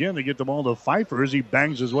handoff again to get the ball to Pfeiffer as he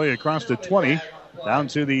bangs his way across the 20 down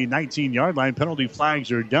to the 19-yard line. Penalty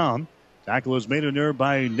flags are down. Tackle is made in there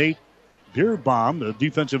by Nate Beerbaum, the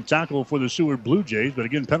defensive tackle for the Seward Blue Jays. But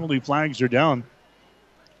again, penalty flags are down.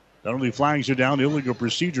 Penalty flags are down. Illegal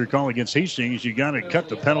procedure call against Hastings. You got to cut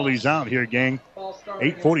the penalties out here, gang.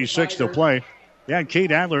 8:46 to play. Yeah,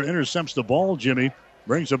 Cade Adler intercepts the ball, Jimmy.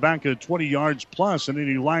 Brings it back at 20 yards plus, and then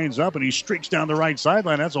he lines up and he streaks down the right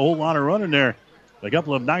sideline. That's a whole lot of running there. A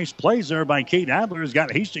couple of nice plays there by Cade Adler has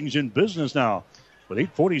got Hastings in business now. With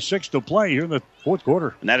 8:46 to play here in the fourth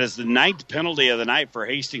quarter. And that is the 9th penalty of the night for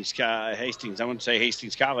Hastings. I wouldn't say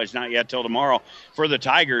Hastings College, not yet till tomorrow, for the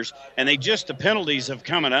Tigers. And the penalties have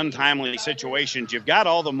come in untimely situations. You've got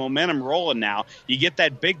all the momentum rolling now. You get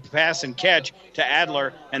that big pass and catch to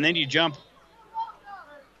Adler, and then you jump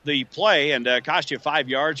the play and cost you 5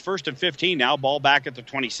 yards. 1st and 15 now, ball back at the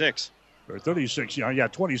 26. Or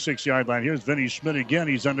 26-yard line. Here's Vinny Schmidt again.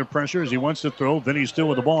 He's under pressure as he wants to throw. Vinny's still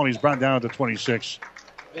with the ball, and he's brought down at the 26.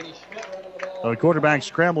 The quarterback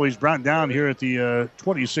scramble. He's brought down here at the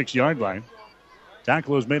 26-yard line.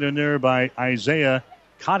 Tackle is made in there by Isaiah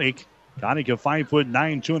Kotick. Kotick, a 5'9",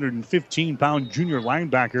 215-pound junior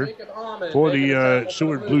linebacker for the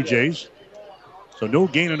Seward Blue Jays. So no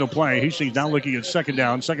gain in the play. Hastings now looking at second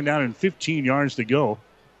down and 15 yards to go.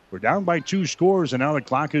 We're down by 2 scores, and now the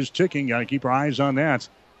clock is ticking. Got to keep our eyes on that.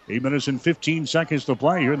 8 minutes and 15 seconds to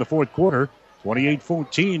play here in the fourth quarter.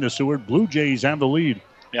 28-14, the Seward Blue Jays have the lead.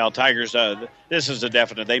 Yeah, Tigers, this is a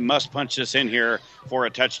definite. They must punch this in here for a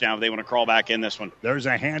touchdown if they want to crawl back in this one. There's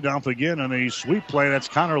a handoff again on a sweep play. That's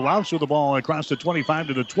Connor Laus with the ball across the 25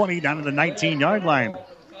 to the 20, down to the 19-yard line.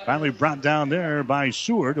 Finally brought down there by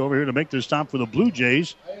Seward. Over here to make the stop for the Blue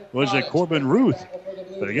Jays was Corbin Ruth.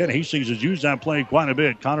 But again, Hastings has used that play quite a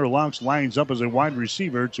bit. Connor Laux lines up as a wide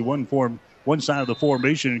receiver to one side of the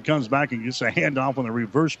formation and comes back and gets a handoff on the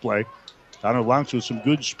reverse play. Connor Laux with some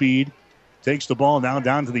good speed. Takes the ball now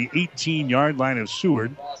down to the 18-yard line of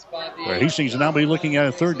Seward. Where Hastings will now be looking at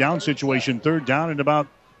a third down situation. Third down and about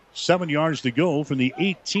 7 yards to go from the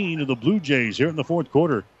 18 of the Blue Jays here in the fourth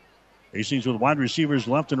quarter. Hastings with wide receivers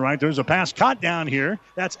left and right. There's a pass caught down here.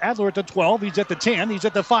 That's Adler at the 12. He's at the 10. He's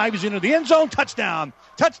at the 5. He's into the end zone. Touchdown.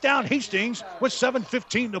 Touchdown Hastings with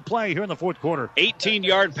 7:15 to play here in the fourth quarter.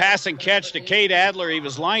 18-yard pass and catch to Cade Adler. He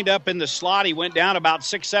was lined up in the slot. He went down about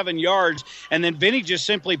 6-7 yards. And then Vinny just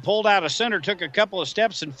simply pulled out of center, took a couple of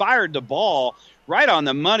steps, and fired the ball right on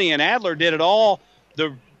the money. And Adler did it all.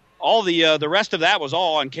 The rest of that was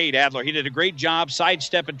all on Cade Adler. He did a great job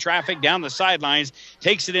sidestepping traffic down the sidelines,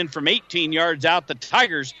 takes it in from 18 yards out. The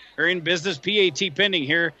Tigers are in business. PAT pending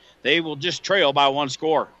here. They will just trail by one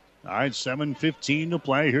score. All right, 7:15 to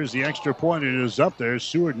play. Here's the extra point. It is up there.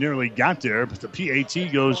 Seward nearly got there, but the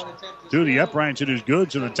PAT goes through the uprights. It is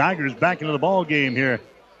good, so the Tigers back into the ball game here.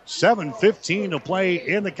 7:15 to play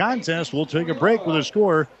in the contest. We'll take a break with a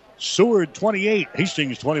score. Seward 28,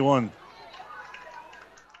 Hastings 21.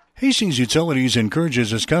 Hastings Utilities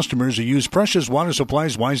encourages its customers to use precious water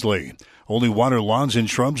supplies wisely. Only water lawns and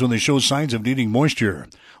shrubs when they show signs of needing moisture.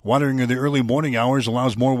 Watering in the early morning hours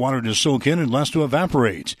allows more water to soak in and less to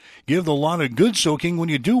evaporate. Give the lawn a good soaking when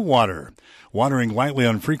you do water. Watering lightly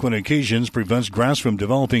on frequent occasions prevents grass from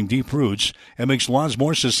developing deep roots and makes lawns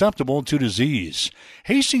more susceptible to disease.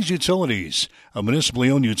 Hastings Utilities, a municipally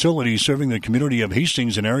owned utility serving the community of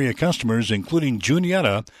Hastings and area customers, including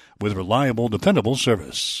Juniata, with reliable, dependable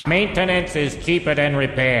service. Maintenance is cheaper than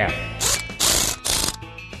repair.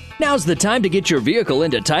 Now's the time to get your vehicle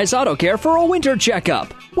into Tice Auto Care for a winter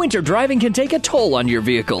checkup. Winter driving can take a toll on your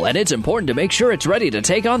vehicle, and it's important to make sure it's ready to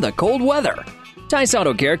take on the cold weather. Tice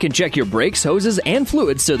Auto Care can check your brakes, hoses, and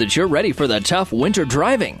fluids so that you're ready for the tough winter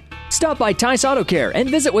driving. Stop by Tice Auto Care and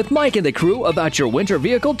visit with Mike and the crew about your winter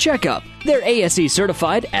vehicle checkup. They're ASE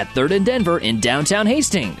certified at 3rd and Denver in downtown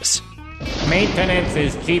Hastings. Maintenance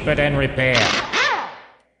is cheaper than repair.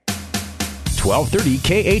 1230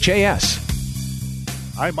 KHAS.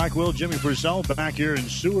 All right, Mike Will, Jimmy Purcell back here in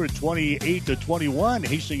Seward, 28-21.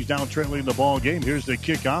 Hastings down trailing the ball game. Here's the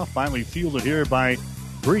kickoff, finally fielded here by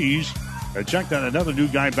Breeze. Check that, another new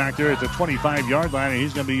guy back there at the 25-yard line, and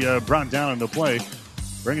he's going to be brought down in the play.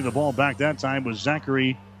 Bringing the ball back that time was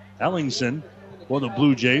Zachary Ellingson for the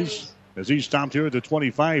Blue Jays as he stopped here at the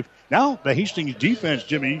 25. Now the Hastings defense,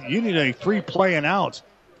 Jimmy, you need a 3-play and out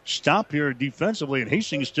stop here defensively, and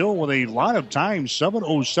Hastings still with a lot of time,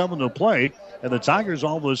 7:07 to play. And the Tigers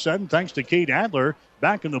all of a sudden, thanks to Cade Adler,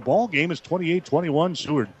 back in the ball game. It's 28-21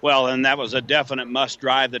 Seward. Well, and that was a definite must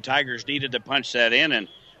drive. The Tigers needed to punch that in, and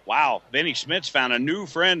wow, Benny Schmitz found a new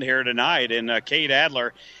friend here tonight in Cade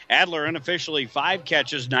Adler. Adler unofficially 5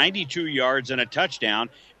 catches, 92 yards, and a touchdown.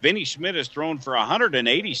 Benny Schmidt has thrown for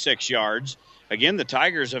 186 yards. Again, the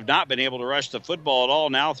Tigers have not been able to rush the football at all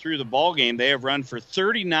now through the ball game. They have run for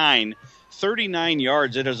 39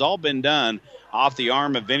 yards. It has all been done off the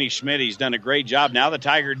arm of Vinny Schmidt. He's done a great job. Now the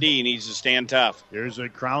Tiger D needs to stand tough. Here's a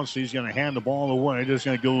Krause. He's going to hand the ball away. Just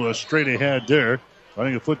going to go straight ahead there.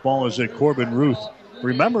 Running the football is Corbin Ruth.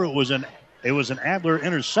 Remember, it was an Adler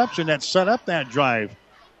interception that set up that drive.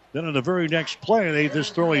 Then in the very next play, they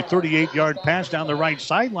just throw a 38-yard pass down the right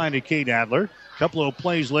sideline to Cade Adler. A couple of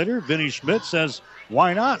plays later, Vinny Schmidt says,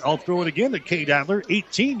 why not? I'll throw it again to Cade Adler.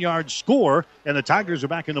 18-yard score, and the Tigers are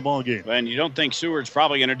back in the ball game. And you don't think Seward's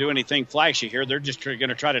probably going to do anything flashy here. They're just going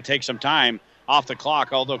to try to take some time off the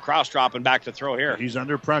clock, although Krause dropping back to throw here. He's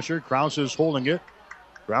under pressure. Krause is holding it.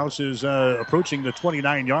 Krause is approaching the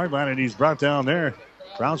 29-yard line, and he's brought down there.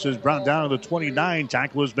 Krause is brought down to the 29.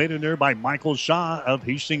 Tackle was made in there by Michael Shaw of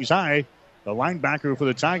Hastings High, the linebacker for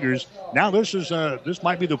the Tigers. Now this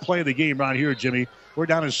might be the play of the game right here, Jimmy. We're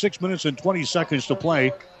down to 6 minutes and 20 seconds to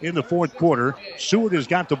play in the fourth quarter. Seward has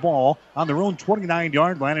got the ball on their own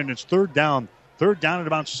 29-yard line, and it's third down. Third down at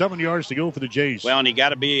about 7 yards to go for the Jays. Well, and you got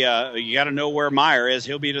to know where Meyer is.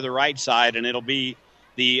 He'll be to the right side, and it'll be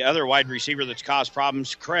the other wide receiver that's caused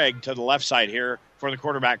problems, Craig, to the left side here for the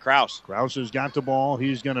quarterback, Krause. Krause has got the ball.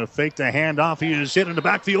 He's going to fake the handoff. He is hit in the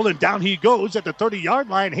backfield, and down he goes at the 30-yard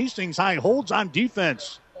line. Hastings High holds on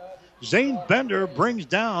defense. Zane Bender brings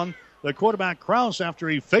down the quarterback Krause after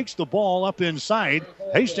he fakes the ball up inside.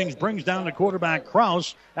 Hastings brings down the quarterback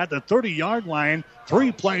Krause at the 30-yard line.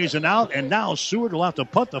 3 plays and out, and now Seward will have to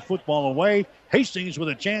punt the football away. Hastings with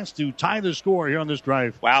a chance to tie the score here on this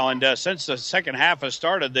drive. Wow, and since the second half has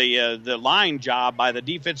started, the line job by the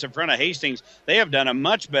defensive front of Hastings, they have done a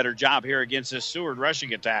much better job here against this Seward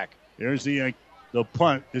rushing attack. Here's the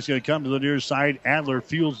punt. It's going to come to the near side. Adler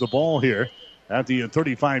fields the ball here at the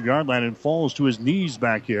 35-yard line and falls to his knees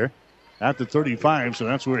back here at the 35, so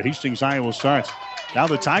that's where Hastings High will start. Now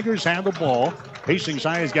the Tigers have the ball. Hastings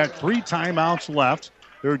High has got 3 timeouts left.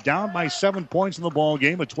 They're down by 7 points in the ball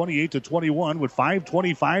game at 28-21 with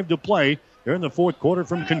 5:25 to play. They're in the fourth quarter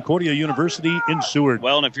from Concordia University in Seward.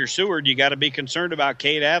 Well, and if you're Seward, you got to be concerned about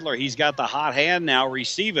Cade Adler. He's got the hot hand now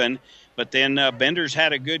receiving, but then Bender's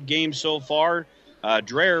had a good game so far.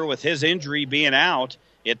 Dreher, with his injury being out,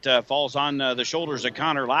 it falls on the shoulders of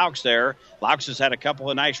Connor Laux there. Laux has had a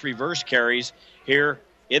couple of nice reverse carries here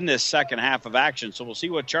in this second half of action. So we'll see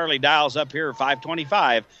what Charlie dials up here.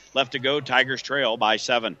 5:25 left to go. Tigers trail by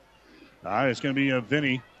 7. All right, it's going to be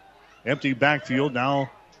Vinny. Empty backfield. Now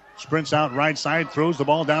sprints out right side, throws the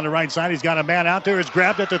ball down the right side. He's got a man out there. It's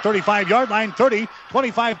grabbed at the 35-yard line. 30,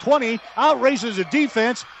 25, 20. Outraces the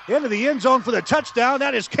defense into the end zone for the touchdown.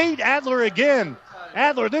 That is Cade Adler again.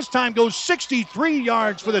 Adler this time goes 63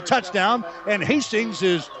 yards for the touchdown, and Hastings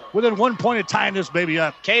is within 1 point of tying this baby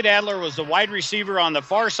up. Cade Adler was the wide receiver on the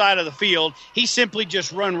far side of the field. He simply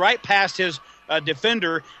just run right past his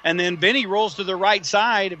defender, and then Vinny rolls to the right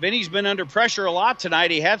side. Vinny's been under pressure a lot tonight.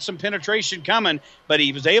 He had some penetration coming, but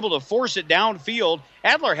he was able to force it downfield.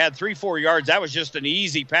 Adler had 3-4 yards. That was just an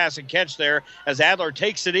easy pass and catch there as Adler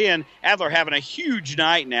takes it in. Adler having a huge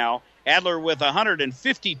night now. Adler with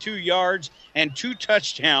 152 yards and 2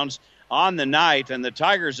 touchdowns on the night, and the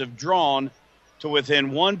Tigers have drawn to within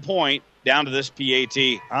 1 point down to this PAT.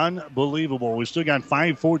 Unbelievable. We still got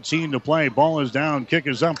 5:14 to play. Ball is down. Kick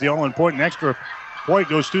is up. The all-important extra point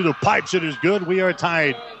goes through the pipes. It is good. We are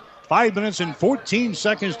tied. 5 minutes and 14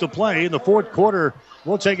 seconds to play in the fourth quarter.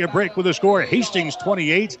 We'll take a break with the score. Hastings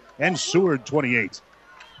 28 and Seward 28.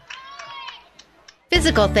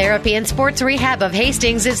 Physical Therapy and Sports Rehab of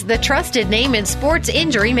Hastings is the trusted name in sports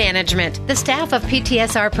injury management. The staff of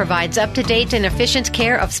PTSR provides up-to-date and efficient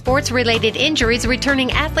care of sports-related injuries, returning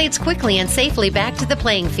athletes quickly and safely back to the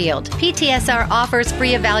playing field. PTSR offers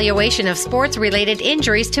free evaluation of sports-related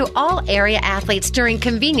injuries to all area athletes during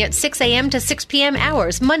convenient 6 a.m. to 6 p.m.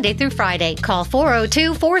 hours, Monday through Friday. Call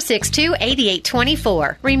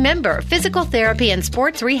 402-462-8824. Remember, Physical Therapy and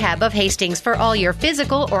Sports Rehab of Hastings for all your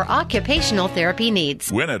physical or occupational therapy needs.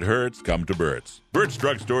 When it hurts, come to Burt's. Burt's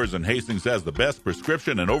Drug Stores in Hastings has the best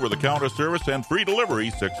prescription and over-the-counter service and free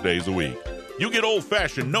delivery 6 days a week. You get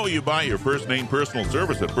old-fashioned know-you-buy your first-name personal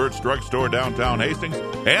service at Burt's Drug Store downtown Hastings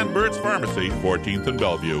and Burt's Pharmacy, 14th and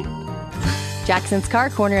Bellevue. Jackson's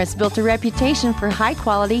Car Corner has built a reputation for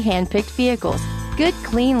high-quality hand-picked vehicles. Good,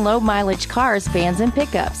 clean, low-mileage cars, vans, and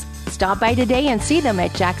pickups. Stop by today and see them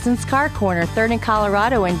at Jackson's Car Corner, 3rd and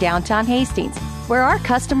Colorado in downtown Hastings, where our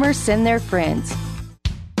customers send their friends.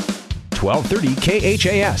 1230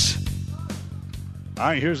 KHAS. All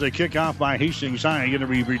right, here's a kickoff by Hastings High. Going to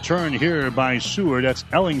be returned here by Seward. That's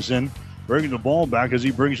Ellingson bringing the ball back as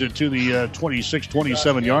he brings it to the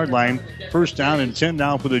 26-27-yard line. First down and 10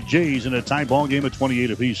 now for the Jays in a tie ball game at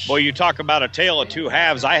 28 apiece. Well, you talk about a tale of two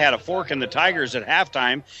halves. I had a fork in the Tigers at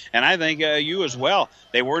halftime, and I think you as well.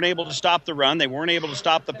 They weren't able to stop the run. They weren't able to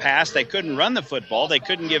stop the pass. They couldn't run the football. They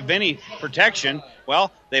couldn't give Vinny protection.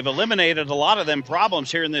 Well, they've eliminated a lot of them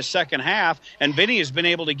problems here in this second half, and Vinny has been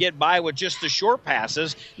able to get by with just the short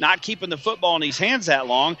passes, not keeping the football in his hands that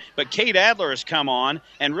long. But Cade Adler has come on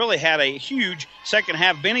and really had a huge second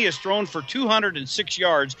half. Vinny has thrown for 206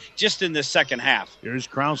 yards just in this second half. Here's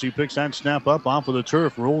Krause. He picks that snap up off of the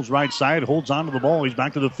turf, rolls right side, holds onto the ball. He's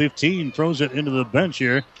back to the 15, throws it into the bench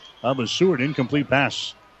here. Of a Seward incomplete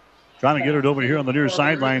pass. Trying to get it over here on the near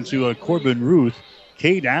sideline to Corbin Ruth.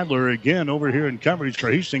 Cade Adler again over here in coverage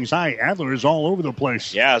for Hastings High. Adler is all over the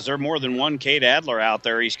place. Yeah, is there more than one Cade Adler out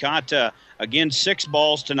there? He's caught, again, 6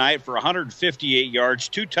 balls tonight for 158 yards,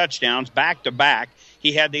 2 touchdowns back-to-back.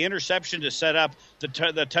 He had the interception to set up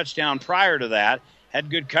the touchdown prior to that. Had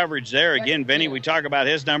good coverage there. Again, Vinny, we talk about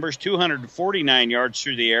his numbers, 249 yards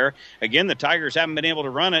through the air. Again, the Tigers haven't been able to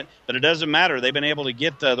run it, but it doesn't matter. They've been able to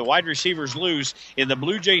get the wide receivers loose in the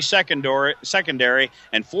Blue Jays secondary,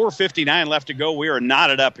 and 4:59 left to go. We are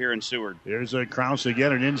knotted up here in Seward. There's a Krause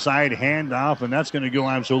again, an inside handoff, and that's going to go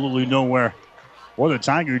absolutely nowhere. Well, the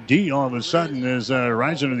Tiger D all of a sudden is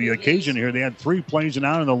rising to the occasion here. They had 3 plays and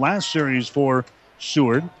out in the last series for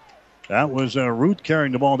Seward. That was Ruth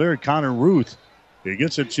carrying the ball there, Connor Ruth. He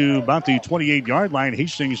gets it to about the 28-yard line.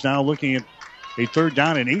 Hastings now looking at a 3rd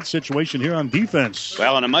down and 8 situation here on defense.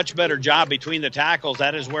 Well, and a much better job between the tackles.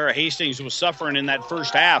 That is where Hastings was suffering in that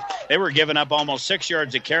first half. They were giving up almost 6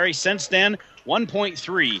 yards a carry. Since then,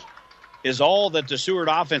 1.3 is all that the Seward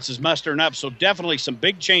offense is mustering up. So definitely some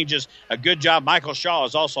big changes. A good job. Michael Shaw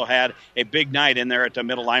has also had a big night in there at the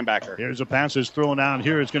middle linebacker. Here's a pass is thrown down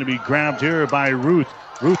here. It's going to be grabbed here by Ruth.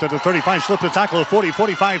 Ruth at the 35, slip the tackle at 40,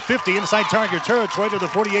 45, 50, inside target territory to the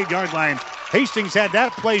 48-yard line. Hastings had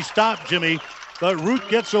that play stopped, Jimmy, but Ruth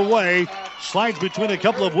gets away, slides between a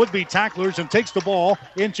couple of would-be tacklers and takes the ball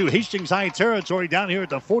into Hastings High territory down here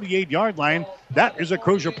at the 48-yard line. That is a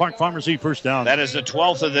Crozier Park Pharmacy first down. That is the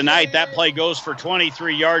 12th of the night. That play goes for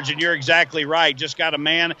 23 yards, and you're exactly right. Just got a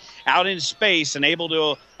man out in space and able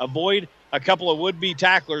to avoid a couple of would-be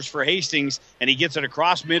tacklers for Hastings, and he gets it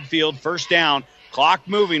across midfield, first down. Clock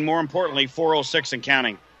moving, more importantly, 4:06 and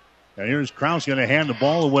counting. And here's Krause going to hand the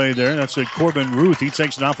ball away there. That's a Corbin Ruth. He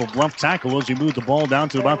takes it off a bluff tackle as he moved the ball down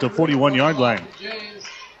to about the 41-yard line.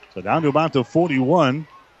 So down to about the 41.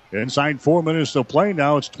 Inside 4 minutes to play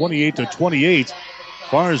now. It's 28-28. As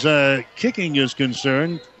far as kicking is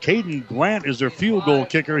concerned, Caden Grant is their field goal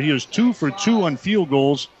kicker. He is 2 for 2 on field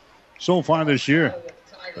goals so far this year.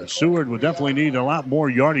 But Seward would definitely need a lot more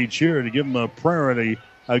yardage here to give him a prayer at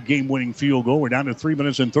a game-winning field goal. We're down to 3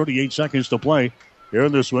 minutes and 38 seconds to play. Here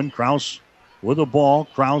in this one, Krause with the ball.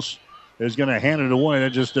 Krause is going to hand it away.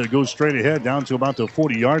 That just goes straight ahead down to about the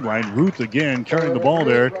 40-yard line. Ruth again carrying the ball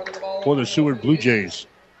there for the Seward Blue Jays.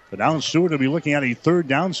 But now Seward will be looking at a 3rd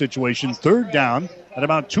down situation. 3rd down at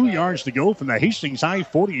about 2 yards to go from the Hastings High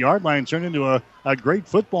 40-yard line. Turned into a great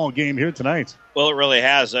football game here tonight. Well, it really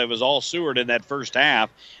has. It was all Seward in that first half.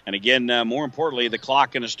 And again, more importantly, the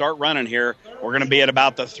clock going to start running here. We're going to be at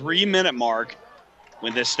about the 3-minute mark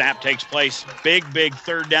when this snap takes place. Big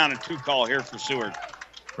 3rd down and 2 call here for Seward.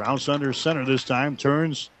 Krause under center this time.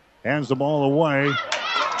 Turns, hands the ball away,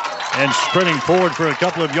 and sprinting forward for a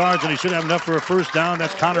couple of yards, and he should have enough for a first down.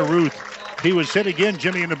 That's Connor Ruth. He was hit again,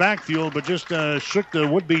 Jimmy, in the backfield, but just shook the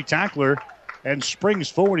would-be tackler and springs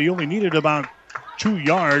forward. He only needed about 2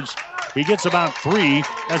 yards. He gets about 3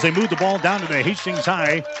 as they move the ball down to the Hastings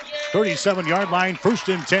High 37-yard line,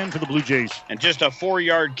 1st and 10 for the Blue Jays. And just a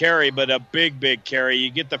 4-yard carry, but a big carry. You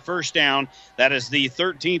get the first down. That is the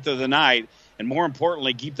 13th of the night. And more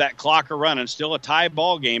importantly, keep that clock running. Still a tie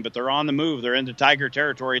ball game, but they're on the move. They're into Tiger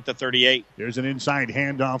territory at the 38. There's an inside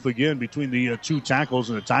handoff again between the 2 tackles,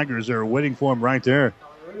 and the Tigers are waiting for him right there.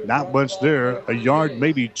 Not much there. A yard,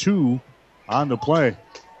 maybe 2 on the play.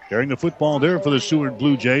 Carrying the football there for the Seward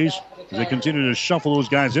Blue Jays as they continue to shuffle those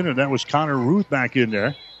guys in. And that was Connor Ruth back in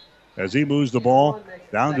there as he moves the ball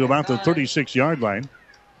down to about the 36-yard line.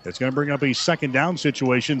 It's going to bring up a 2nd down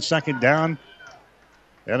situation. 2nd down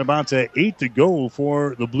and about 8 to go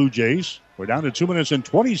for the Blue Jays. We're down to 2 minutes and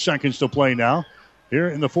 20 seconds to play now here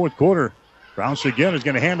in the 4th quarter. Krause again is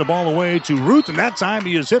going to hand the ball away to Ruth, and that time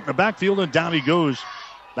he is hit in the backfield, and down he goes.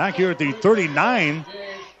 Back here at the 39,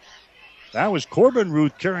 that was Corbin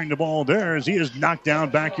Ruth carrying the ball there as he is knocked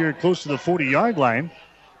down back here close to the 40-yard line.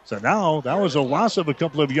 So now that was a loss of a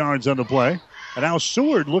couple of yards on the play. And now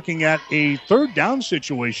Seward looking at a 3rd down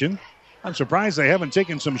situation. I'm surprised they haven't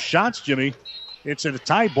taken some shots, Jimmy. It's a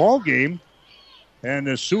tie ball game. And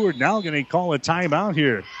the Seward now going to call a timeout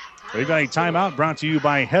here. They've got a timeout brought to you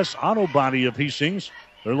by Hess Auto Body of Hastings.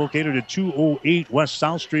 They're located at 208 West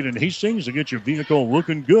South Street in Hastings to get your vehicle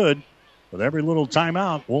looking good. With every little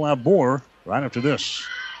timeout, we'll have more right after this.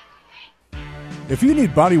 If you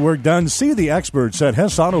need body work done, see the experts at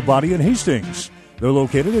Hess Auto Body in Hastings. They're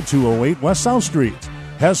located at 208 West South Street.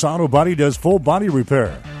 Hess Auto Body does full body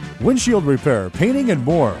repair, windshield repair, painting, and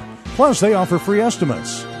more. Plus, they offer free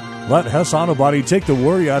estimates. Let Hess Auto Body take the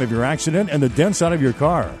worry out of your accident and the dents out of your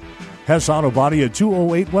car. Hess Auto Body at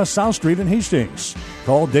 208 West South Street in Hastings.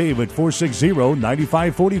 Call Dave at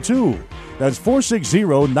 460-9542. That's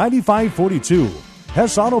 460-9542.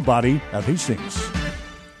 Hess Auto Body of Hastings.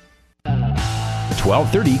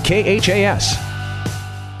 1230 KHAS.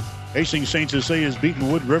 Hastings St. Cecilia has beaten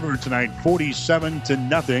Wood River tonight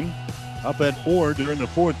 47-0. Up at Ord during the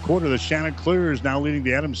 4th quarter, the Chanticleers now leading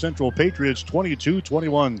the Adams Central Patriots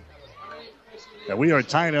 22-21. And we are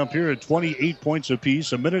tied up here at 28 points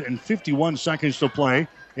apiece. 1 minute and 51 seconds to play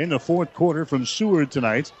in the 4th quarter from Seward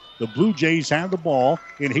tonight. The Blue Jays have the ball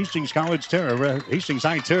in Hastings Hastings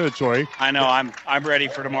High territory. I know. I'm ready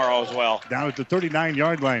for tomorrow as well. Down at the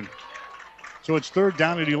 39-yard line. So it's 3rd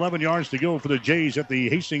down and 11 yards to go for the Jays at the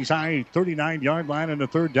Hastings High 39-yard line and the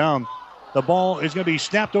 3rd down. The ball is going to be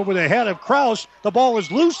snapped over the head of Krause. The ball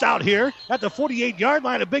is loose out here at the 48-yard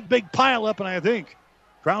line. A big pile up, and I think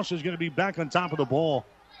Krause is going to be back on top of the ball.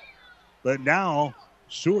 But now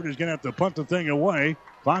Seward is going to have to punt the thing away.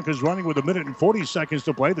 Clock is running with 1 minute and 40 seconds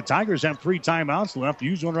to play. The Tigers have 3 timeouts left.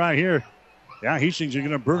 Use one right here. Yeah, Hastings are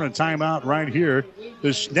going to burn a timeout right here.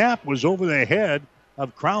 The snap was over the head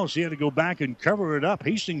of Krause. He had to go back and cover it up.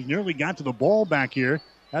 Hastings nearly got to the ball back here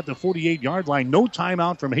at the 48-yard line. No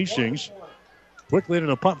timeout from Hastings. Quickly into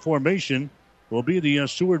the punt formation will be the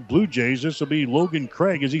Seward Blue Jays. This will be Logan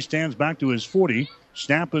Craig as he stands back to his 40.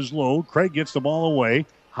 Snap is low. Craig gets the ball away.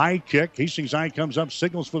 High kick. Hastings High comes up,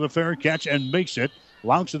 signals for the fair catch, and makes it.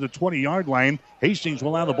 Laux at the 20-yard line. Hastings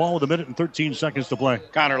will have the ball with 1 minute and 13 seconds to play.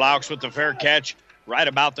 Connor Laux with the fair catch right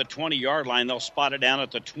about the 20-yard line. They'll spot it down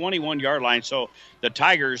at the 21-yard line. So the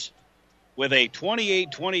Tigers with a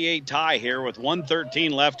 28-28 tie here with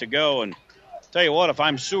 1:13 left to go. And tell you what, if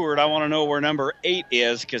I'm Seward, I want to know where number 8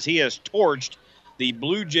 is because he has torched the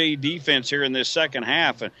Blue Jay defense here in this second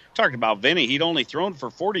half. And talking about Vinny, he'd only thrown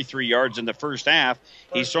for 43 yards in the first half.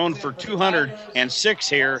 He's thrown for 206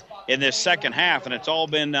 here in this second half, and it's all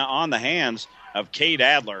been on the hands of Cade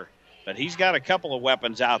Adler. But he's got a couple of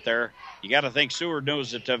weapons out there. You got to think Seward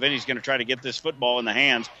knows that Vinny's going to try to get this football in the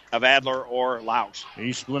hands of Adler or Laux.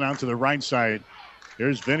 He split out to the right side.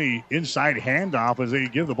 There's Vinny, inside handoff as they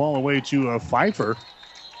give the ball away to Pfeiffer.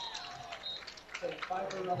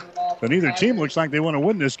 But neither team looks like they want to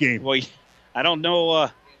win this game. Well, I don't know.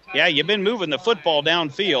 You've been moving the football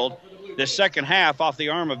downfield this second half off the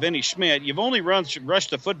arm of Vinny Schmidt. You've only rushed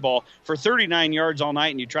the football for 39 yards all night,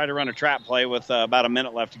 and you try to run a trap play with about a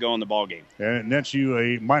minute left to go in the ball game. And it nets you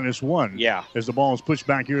a -1. Yeah. As the ball is pushed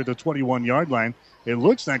back here at the 21-yard line. It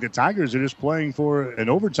looks like the Tigers are just playing for an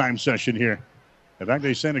overtime session here. In fact,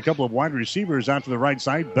 they send a couple of wide receivers out to the right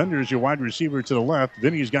side. Bender's your wide receiver to the left.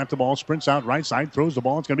 Vinny's got the ball, sprints out right side, throws the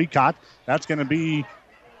ball. It's going to be caught. That's going to be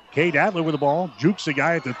Cade Adler with the ball. Jukes the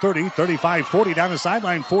guy at the 30, 35, 40, down the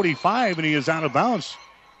sideline, 45, and he is out of bounds.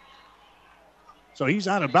 So he's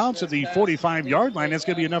out of bounds at the 45-yard line. That's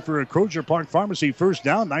going to be enough for a Crozier Park Pharmacy first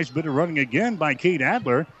down. Nice bit of running again by Cade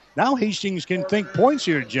Adler. Now Hastings can think points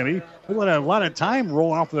here, Jimmy. We let a lot of time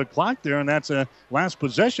roll off the clock there, and that's a last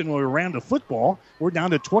possession where we ran the football. We're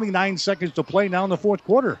down to 29 seconds to play now in the fourth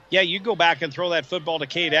quarter. Yeah, you go back and throw that football to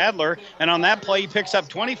Cade Adler, and on that play he picks up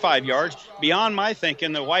 25 yards. Beyond my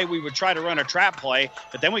thinking the way we would try to run a trap play,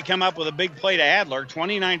 but then we come up with a big play to Adler.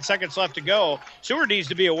 29 seconds left to go. Seward needs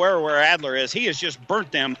to be aware of where Adler is. He has just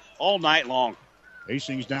burnt them all night long.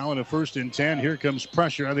 Hastings now in a 1st and 10. Here comes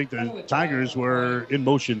pressure. I think the Tigers were in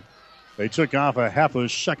motion. They took off a half a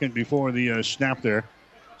second before the snap there.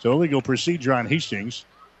 So illegal procedure on Hastings.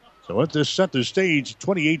 So let this set the stage.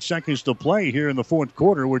 28 seconds to play here in the fourth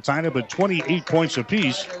quarter. We're tied up at 28 points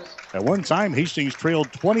apiece. At one time, Hastings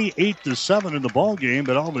trailed 28-7 in the ball game,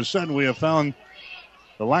 but all of a sudden we have found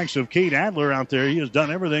the likes of Cade Adler out there. He has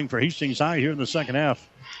done everything for Hastings High here in the second half.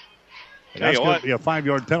 And that's going to be a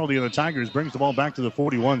 5-yard penalty, and the Tigers brings the ball back to the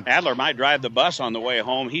 41. Adler might drive the bus on the way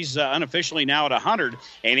home. He's unofficially now at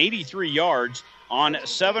 183 yards on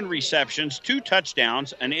 7 receptions, 2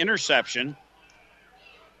 touchdowns, an interception.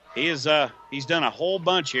 He's done a whole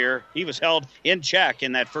bunch here. He was held in check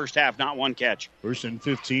in that first half, not one catch. 1st and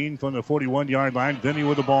 15 from the 41-yard line. Vinny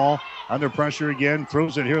with the ball, under pressure again,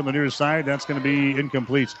 throws it here on the near side. That's going to be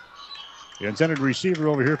incomplete. The intended receiver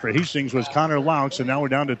over here for Hastings was Connor Laux, and now we're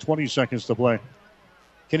down to 20 seconds to play.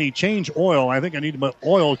 Can he change oil? I think I need my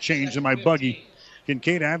oil change in my buggy. Can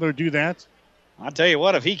Cade Adler do that? I'll tell you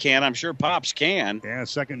what, if he can, I'm sure Pops can. Yeah,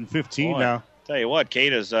 2nd and 15 now. Tell you what,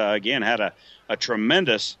 Cade has, again, had a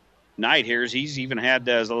tremendous night here. He's even had,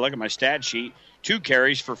 as I look at my stat sheet, 2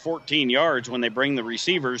 carries for 14 yards when they bring the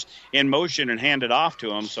receivers in motion and hand it off to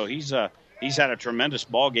him. So he's had a tremendous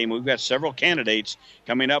ball game. We've got several candidates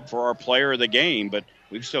coming up for our player of the game, but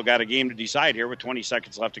we've still got a game to decide here with 20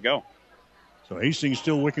 seconds left to go. So Hastings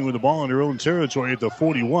still working with the ball in their own territory at the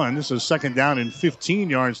 41. This is 2nd down and 15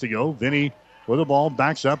 yards to go. Vinny with the ball,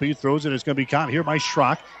 backs up. He throws it. It's going to be caught here by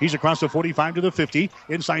Schrock. He's across the 45 to the 50.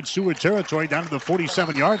 Inside Seward territory down to the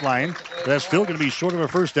 47-yard line. That's still going to be short of a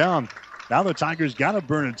first down. Now the Tigers got to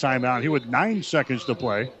burn a timeout here with 9 seconds to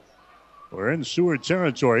play. We're in Seward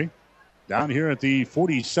territory. Down here at the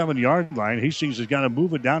 47-yard line, Hastings has got to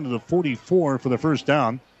move it down to the 44 for the first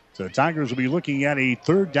down. So the Tigers will be looking at a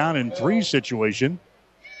 3rd down and 3 situation.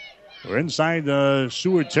 We're inside the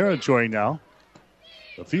Seward territory now.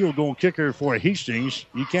 The field goal kicker for Hastings.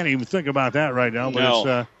 You can't even think about that right now, but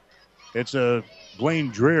no. It's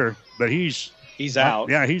Blaine Dreher, but he's out.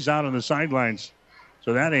 Yeah, he's out on the sidelines.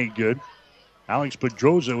 So that ain't good. Alex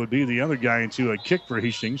Pedroza would be the other guy into a kick for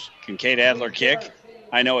Hastings. Can Cade Adler kick?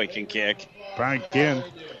 I know he can kick. Probably can.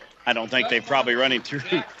 I don't think they've probably run him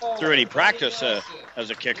through any practice as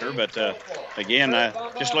a kicker. But, again,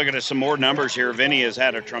 just looking at some more numbers here, Vinny has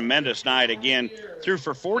had a tremendous night. Again, threw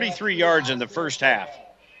for 43 yards in the first half.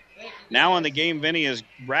 Now in the game, Vinny has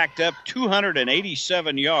racked up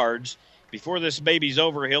 287 yards. Before this baby's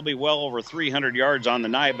over, he'll be well over 300 yards on the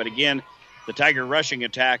night. But, again, the Tiger rushing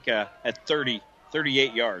attack at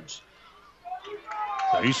 38 yards.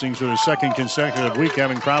 Hastings for the second consecutive week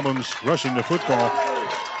having problems rushing the football.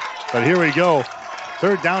 But here we go.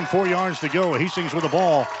 Third down, 4 yards to go. Hastings with the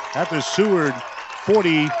ball at the Seward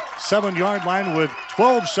 47-yard line with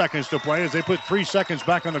 12 seconds to play as they put 3 seconds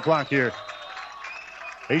back on the clock here.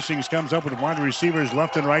 Hastings comes up with wide receivers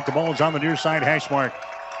left and right. The ball is on the near side hash mark.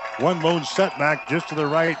 One lone setback just to the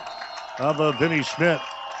right of Vinny Schmidt.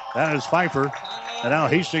 That is Pfeiffer. And now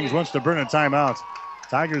Hastings wants to burn a timeout.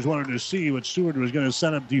 Tigers wanted to see what Seward was going to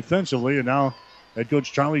set up defensively, and now head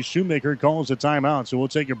coach Charlie Shoemaker calls a timeout. So we'll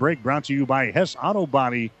take a break. Brought to you by Hess Auto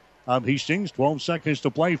Body of Hastings. 12 seconds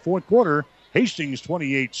to play, fourth quarter. Hastings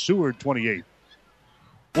 28, Seward 28.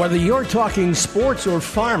 Whether you're talking sports or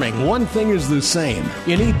farming, one thing is the same.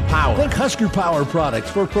 You need power. Think Husker Power products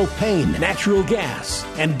for propane, natural gas,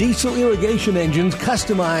 and diesel irrigation engines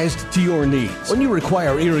customized to your needs. When you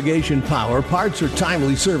require irrigation power, parts, or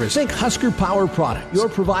timely service, think Husker Power products, your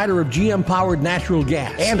provider of GM-powered natural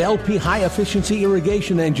gas and LP high-efficiency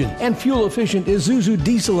irrigation engines and fuel-efficient Isuzu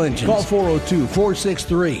diesel engines. Call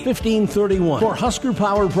 402-463-1531 for Husker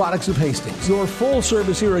Power products of Hastings, your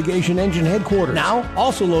full-service irrigation engine headquarters. Now,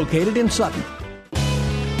 also located in Sutton.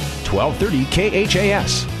 1230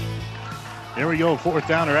 KHAS. Here we go, fourth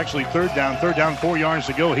down, or actually third down. 4 yards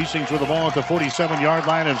to go. Hastings with the ball at the 47-yard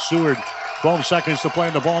line of Seward. 12 seconds to play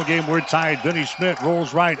in the ball game. We're tied. Vinny Schmidt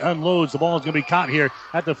rolls right, unloads. The ball is going to be caught here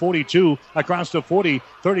at the 42, across the 40,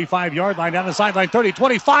 35-yard line, down the sideline, 30,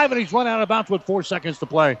 25, and he's run out of bounds with 4 seconds to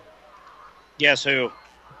play. Guess who?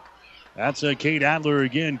 That's Cade Adler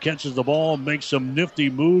again, catches the ball, makes some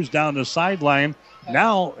nifty moves down the sideline.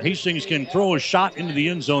 Now Hastings can throw a shot into the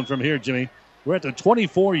end zone from here, Jimmy. We're at the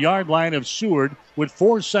 24-yard line of Seward with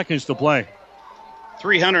 4 seconds to play.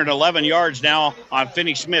 311 yards now on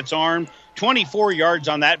Finney Schmidt's arm. 24 yards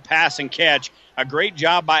on that pass and catch. A great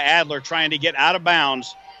job by Adler trying to get out of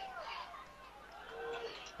bounds.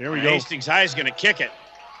 Here we go. Hastings High is going to kick it.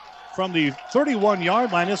 From the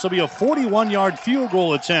 31-yard line, this will be a 41-yard field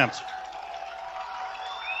goal attempt.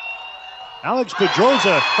 Alex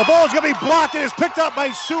Pedroza. The ball is going to be blocked. It is picked up by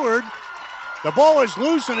Seward. The ball is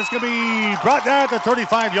loose, and it's going to be brought down at the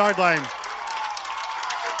 35-yard line.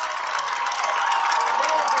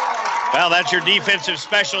 Well, that's your defensive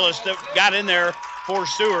specialist that got in there for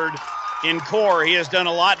Seward in core. He has done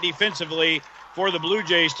a lot defensively for the Blue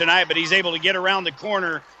Jays tonight, but he's able to get around the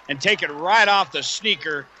corner and take it right off the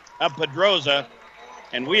sneaker of Pedroza.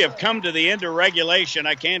 And we have come to the end of regulation.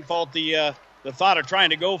 I can't fault the thought of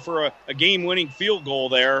trying to go for a game-winning field goal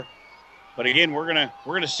there. But again, we're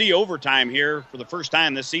gonna see overtime here for the first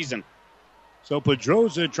time this season. So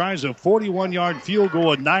Pedroza tries a 41-yard field goal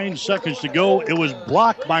with 9 seconds to go. It was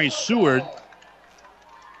blocked by Seward.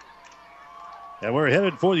 And we're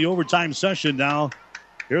headed for the overtime session now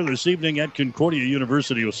here this evening at Concordia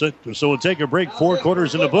University. So we'll take a break. 4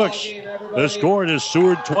 quarters in the books. The score is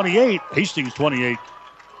Seward 28, Hastings 28.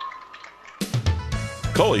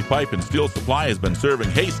 Cully Pipe and Steel Supply has been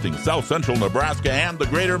serving Hastings, South Central Nebraska, and the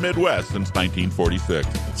greater Midwest since 1946.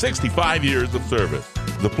 65 years of service.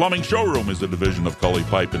 The Plumbing Showroom is a division of Cully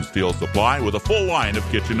Pipe and Steel Supply with a full line of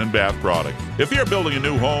kitchen and bath products. If you're building a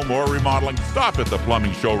new home or remodeling, stop at the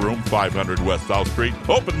Plumbing Showroom, 500 West South Street.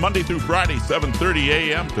 Open Monday through Friday, 7:30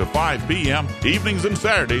 a.m. to 5 p.m., evenings and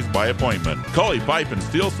Saturdays by appointment. Cully Pipe and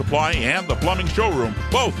Steel Supply and the Plumbing Showroom,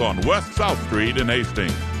 both on West South Street in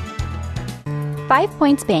Hastings. 5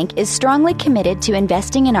 Points Bank is strongly committed to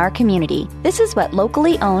investing in our community. This is what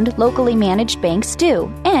locally owned, locally managed banks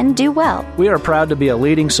do, and do well. We are proud to be a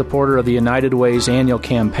leading supporter of the United Way's annual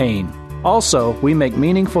campaign. Also, we make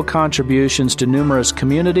meaningful contributions to numerous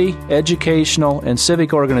community, educational, and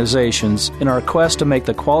civic organizations in our quest to make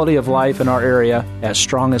the quality of life in our area as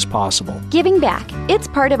strong as possible. Giving back. It's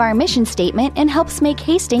part of our mission statement and helps make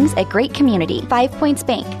Hastings a great community. 5 Points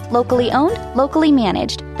Bank. Locally owned, locally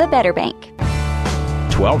managed. The better bank.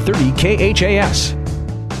 1230 KHAS.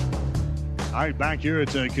 All right, back here at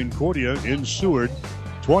Concordia in Seward.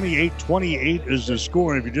 28-28 is the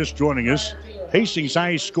score if you're just joining us. Hastings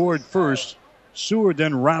High scored first. Seward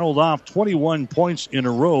then rattled off 21 points in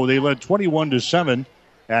a row. They led 21-7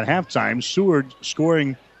 at halftime. Seward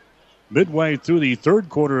scoring midway through the third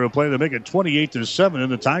quarter of play to make it 28-7,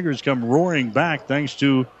 and the Tigers come roaring back thanks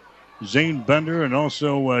to Zane Bender and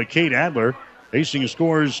also Cade Adler. Hastings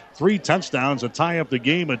scores 3 touchdowns to tie up the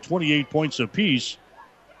game at 28 points apiece.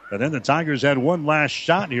 And then the Tigers had one last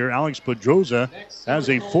shot here. Alex Pedroza has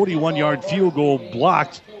a 41-yard field goal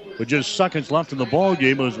blocked with just seconds left in the ball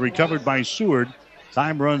game. It was recovered by Seward.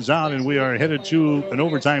 Time runs out, and we are headed to an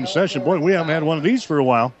overtime session. Boy, we haven't had one of these for a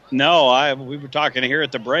while. No, we were talking here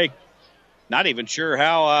at the break. Not even sure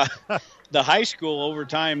how the high school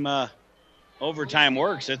overtime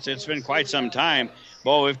works. It's been quite some time.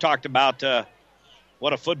 Boy, we've talked about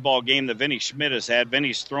what a football game that Vinny Schmidt has had.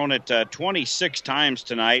 Vinny's thrown it 26 times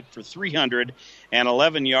tonight for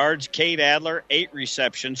 311 yards. Cade Adler, 8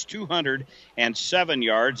 receptions, 207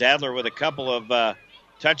 yards. Adler with a couple of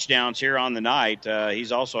touchdowns here on the night.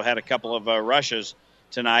 He's also had a couple of rushes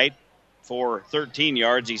tonight for 13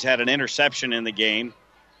 yards. He's had an interception in the game.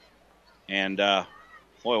 And,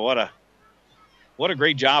 boy, what a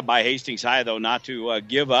great job by Hastings High, though, not to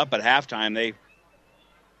give up at halftime. They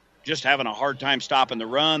just having a hard time stopping the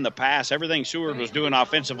run, the pass, everything Seward was doing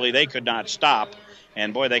offensively, they could not stop.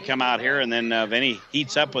 And, boy, they come out here, and then Vinny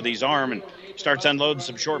heats up with his arm and starts unloading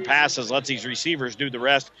some short passes, lets these receivers do the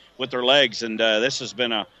rest with their legs. And this has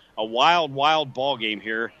been a wild, wild ball game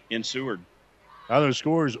here in Seward. Other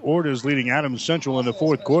scores, Ord is leading Adams Central in the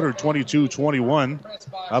fourth quarter, 22-21.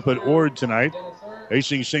 Up at Ord tonight.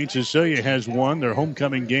 Hastings St. Cecilia has won their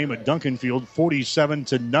homecoming game at Duncanfield,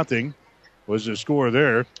 47-0 was the score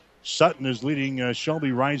there. Sutton is leading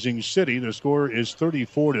Shelby Rising City. The score is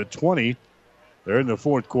 34-20. They're in the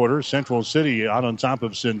fourth quarter. Central City out on top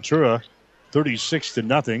of Centura,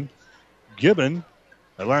 36-0. Gibbon,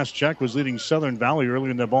 at last check, was leading Southern Valley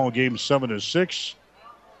early in the ball game, 7-6.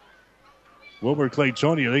 Wilbur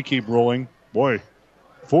Claytonia, they keep rolling. Boy,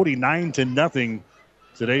 49-0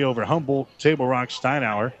 today over Humboldt, Table Rock,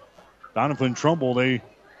 Steinauer. Donovan Trumbull, they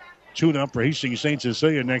tune up for Hastings St.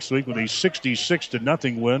 Cecilia next week with a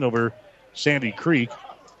 66-0 win over Sandy Creek.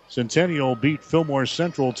 Centennial beat Fillmore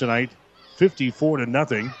Central tonight,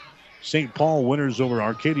 54-0. St. Paul winners over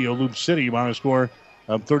Arcadia Loop City by a score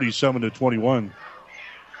of 37-21.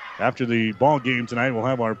 After the ball game tonight, we'll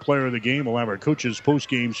have our player of the game. We'll have our coaches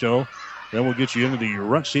post-game show. Then we'll get you into the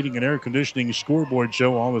Ruts Heating and Air Conditioning scoreboard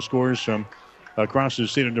show. All the scores from across the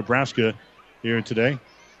state of Nebraska here today.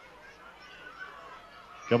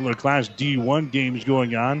 A couple of Class D1 games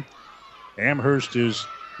going on. Amherst is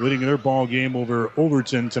leading their ball game over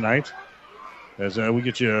Overton tonight. As we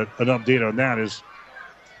get you an update on that as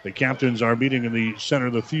the captains are meeting in the center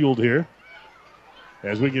of the field here.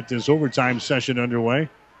 As we get this overtime session underway.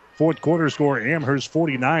 Fourth quarter score, Amherst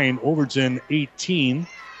 49, Overton 18.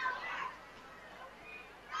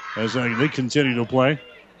 As they continue to play.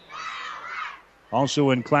 Also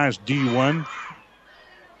in Class D1,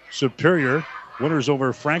 Superior winners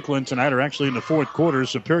over Franklin tonight are actually in the fourth quarter.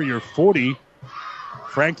 Superior 40,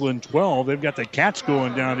 Franklin 12. They've got the Cats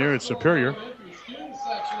going down there at Superior.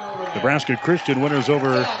 Nebraska Christian winners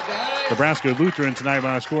over Nebraska Lutheran tonight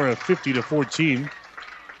by a score of 50-14. A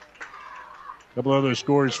couple other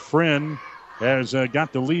scores. Friend has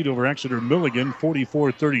got the lead over Exeter Milligan,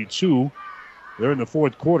 44-32. They're in the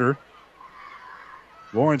fourth quarter.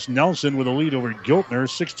 Lawrence Nelson with a lead over Giltner,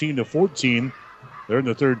 16-14. They're in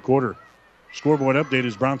the third quarter. Scoreboard update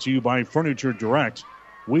is brought to you by Furniture Direct.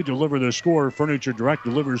 We deliver the score. Furniture Direct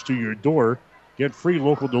delivers to your door. Get free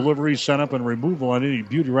local delivery, setup, and removal on any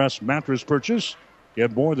Beautyrest mattress purchase.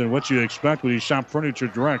 Get more than what you expect when you shop Furniture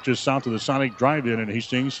Direct just south of the Sonic Drive-In in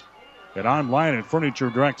Hastings. Get online at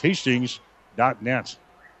FurnitureDirectHastings.net.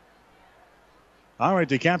 All right,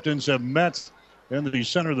 the captains have met in the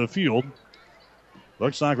center of the field.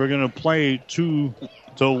 Looks like we're going to play to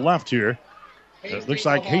left here. It looks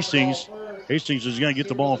like Hastings is going to get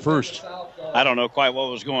the ball first. I don't know quite what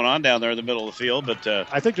was going on down there in the middle of the field, but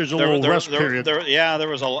I think there's a little rest period. There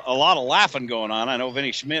was a lot of laughing going on. I know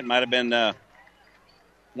Vinny Schmidt might have been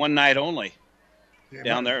one night only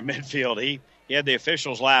down there at midfield. He had the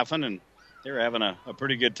officials laughing, and they were having a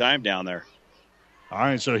pretty good time down there. All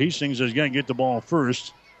right, so Hastings is going to get the ball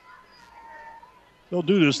first. They'll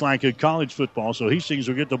do this like a college football, so Hastings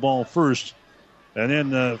will get the ball first. And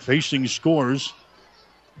then if Hastings scores,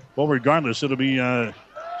 well, regardless, it'll be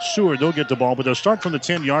Seward. They'll get the ball, but they'll start from the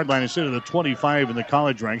 10-yard line instead of the 25 in the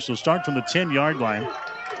college ranks. They'll start from the 10-yard line.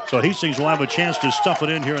 So Hastings will have a chance to stuff it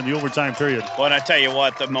in here in the overtime period. Well, and I tell you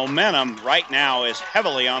what, the momentum right now is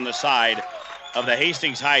heavily on the side of the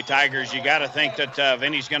Hastings High Tigers. You got to think that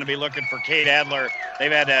Vinny's going to be looking for Cade Adler. They've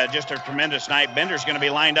had just a tremendous night. Bender's going to be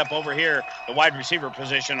lined up over here, the wide receiver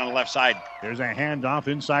position on the left side. There's a handoff,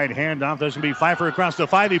 inside handoff. There's going to be Pfeiffer across the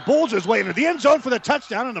 5. He bowls his way into the end zone for the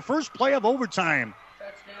touchdown on the first play of overtime.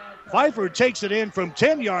 Pfeiffer takes it in from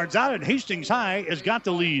 10 yards out, and Hastings High has got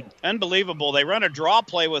the lead. Unbelievable. They run a draw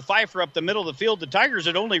play with Pfeiffer up the middle of the field. The Tigers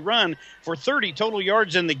had only run for 30 total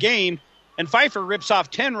yards in the game, and Pfeiffer rips off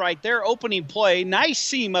 10 right there. Opening play, nice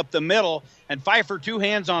seam up the middle, and Pfeiffer, 2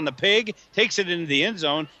 hands on the pig, takes it into the end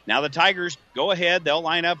zone. Now the Tigers go ahead. They'll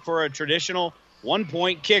line up for a traditional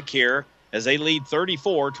one-point kick here as they lead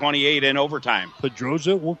 34-28 in overtime.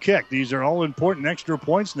 Pedroza will kick. These are all important extra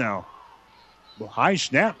points now. High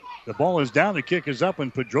snap. The ball is down. The kick is up,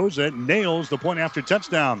 and Pedroza nails the point after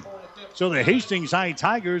touchdown. So the Hastings High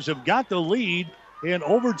Tigers have got the lead in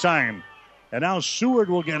overtime. And now Seward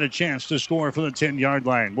will get a chance to score from the 10-yard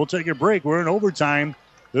line. We'll take a break. We're in overtime.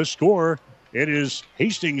 The score, it is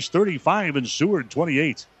Hastings 35 and Seward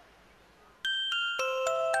 28.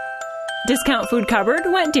 Discount Food Cupboard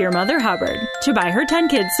went Dear Mother Hubbard to buy her 10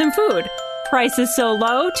 kids some food. Prices so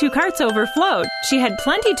low, 2 carts overflowed. She had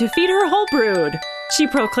plenty to feed her whole brood. She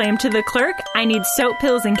proclaimed to the clerk, I need soap,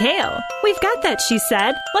 pills, and kale. We've got that, she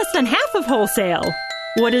said, less than half of wholesale.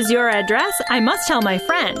 What is your address? I must tell my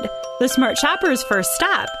friend. The smart shopper's first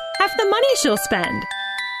stop. Half the money she'll spend.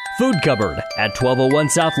 Food Cupboard at 1201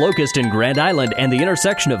 South Locust in Grand Island and the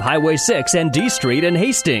intersection of Highway 6 and D Street in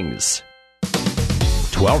Hastings.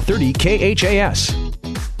 1230 KHAS.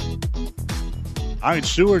 All right,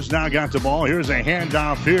 Seward's now got the ball. Here's a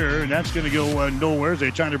handoff here, and that's going to go nowhere as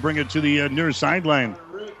they try to bring it to the near sideline.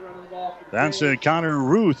 That's Connor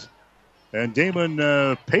Ruth. And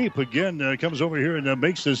Damon Pape again comes over here and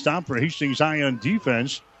makes the stop for Hastings High on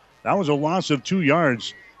defense. That was a loss of 2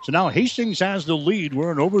 yards. So now Hastings has the lead.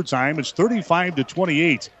 We're in overtime. It's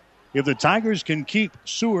 35-28. If the Tigers can keep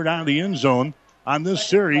Seward out of the end zone on this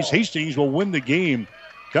series, Hastings will win the game.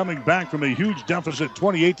 Coming back from a huge deficit,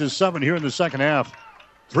 28-7 here in the second half.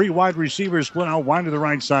 3 wide receivers split out wide to the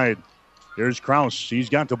right side. Here's Kraus. He's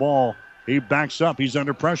got the ball. He backs up. He's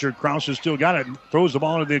under pressure. Kraus has still got it. Throws the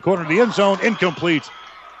ball into the corner of the end zone. Incomplete.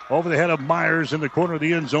 Over the head of Myers in the corner of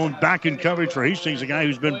the end zone. Back in coverage for Hastings, a guy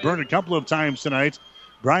who's been burned a couple of times tonight.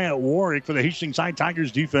 Bryant Warwick for the Hastings High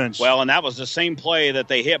Tigers defense. Well, and that was the same play that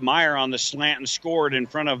they hit Meyer on the slant and scored in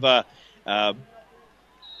front of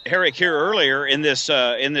Herrick here earlier in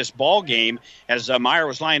this ball game as Meyer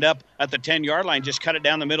was lined up at the 10-yard line, just cut it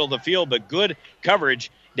down the middle of the field, but good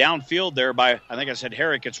coverage downfield there by, I think I said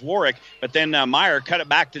Herrick, it's Warwick, but then Meyer cut it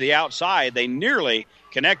back to the outside. They nearly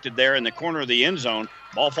connected there in the corner of the end zone.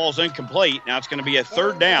 Ball falls incomplete. Now it's going to be a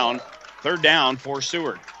third down for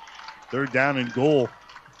Seward. Third down and goal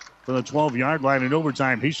from the 12-yard line in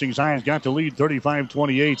overtime. Hastings High has got the lead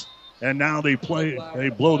 35-28. And now they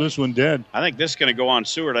blow this one dead. I think this is going to go on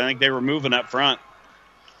Seward. I think they were moving up front.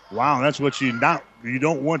 Wow, that's what you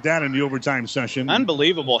don't want that in the overtime session.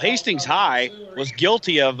 Unbelievable. Hastings High was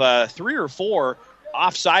guilty of 3 or 4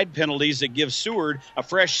 offside penalties that give Seward a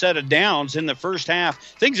fresh set of downs in the first half.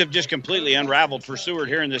 Things have just completely unraveled for Seward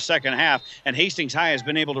here in the second half, and Hastings High has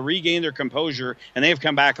been able to regain their composure, and they've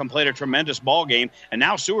come back and played a tremendous ball game. And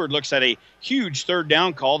now Seward looks at a huge third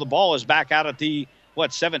down call. The ball is back out at the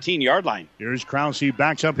 17-yard line. Here's Krause. He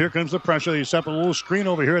backs up. Here comes the pressure. They set up a little screen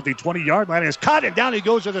over here at the 20-yard line. It's caught it down. He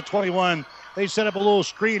goes to the 21. They set up a little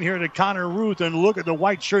screen here to Connor Ruth, and look at the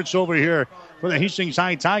white shirts over here for the Hastings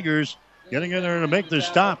High Tigers. Getting in there to make the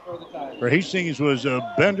stop. For Hastings was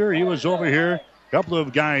Bender. He was over here. A couple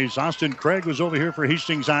of guys. Austin Craig was over here for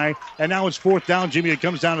Hastings High. And now it's fourth down, Jimmy. It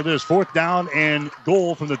comes down to this. Fourth down and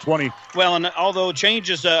goal from the 20. Well, and although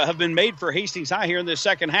changes have been made for Hastings High here in the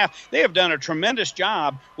second half, they have done a tremendous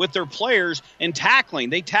job with their players in tackling.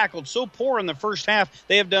 They tackled so poor in the first half.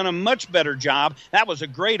 They have done a much better job. That was a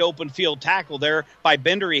great open field tackle there by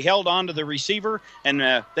Bender. He held on to the receiver, and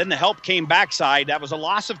then the help came backside. That was a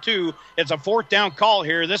loss of 2. It's a fourth down call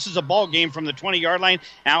here. This is a ball game from the 20-yard line.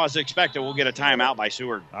 Now, as expected, we'll get a timeout by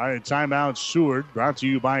Seward. All right, timeout Seward, brought to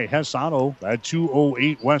you by Hess Auto at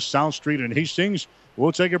 208 West South Street in Hastings.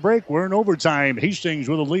 We'll take a break. We're in overtime. Hastings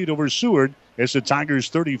with a lead over Seward. It's the Tigers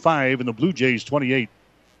 35 and the Blue Jays 28.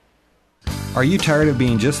 Are you tired of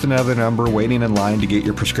being just another number waiting in line to get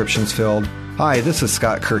your prescriptions filled? Hi, this is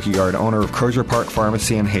Scott Kierkegaard, owner of Crozier Park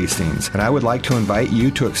Pharmacy in Hastings, and I would like to invite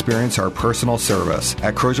you to experience our personal service.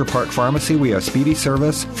 At Crozier Park Pharmacy, we have speedy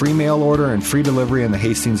service, free mail order, and free delivery in the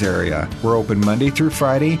Hastings area. We're open Monday through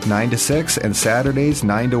Friday, 9 to 6, and Saturdays,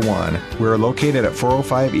 9 to 1. We're located at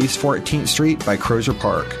 405 East 14th Street by Crozier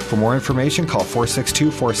Park. For more information, call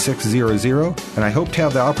 462-4600, and I hope to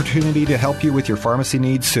have the opportunity to help you with your pharmacy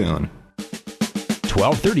needs soon.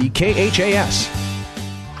 1230 KHAS.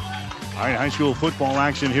 All right, high school football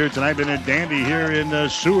action here tonight. Been a dandy here in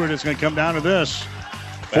Seward. It's going to come down to this.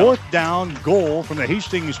 Fourth down goal from the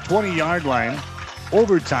Hastings 20-yard line.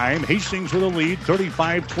 overtime. Hastings with a lead,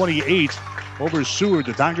 35-28 over Seward.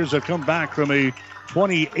 The Tigers have come back from a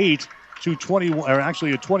 28 to 21, or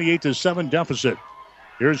actually a 28-7 deficit.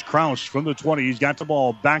 Here's Kraus from the 20. He's got the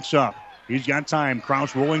ball, backs up. He's got time.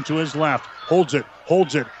 Kraus rolling to his left. Holds it.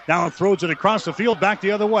 Now throws it across the field, back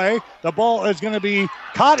the other way. The ball is going to be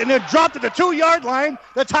caught and then dropped at the 2-yard line.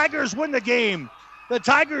 The Tigers win the game.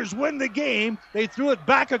 They threw it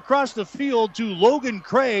back across the field to Logan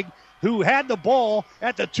Craig, who had the ball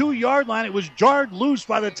at the 2-yard line. It was jarred loose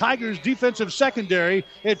by the Tigers' defensive secondary.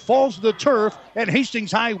 It falls to the turf, and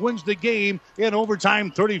Hastings High wins the game in overtime,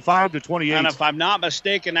 35-28. And if I'm not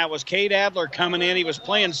mistaken, that was Cade Adler coming in. He was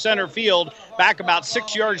playing center field, back about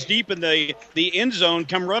 6 yards deep in the end zone,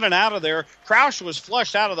 come running out of there. Crouch was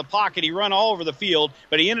flushed out of the pocket. He run all over the field,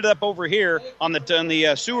 but he ended up over here on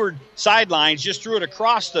the Seward sidelines, just threw it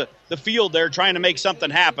across the field there trying to make something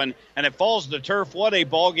happen, and it falls to the turf. What a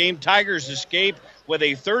ball game. Tigers escape with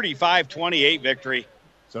a 35-28 victory.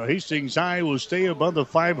 So Hastings High will stay above the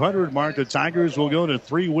 500 mark. The Tigers will go to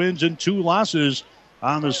 3 wins and 2 losses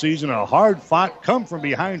on the season. A hard-fought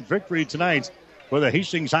come-from-behind victory tonight for the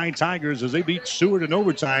Hastings High Tigers as they beat Seward in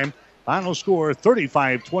overtime. Final score,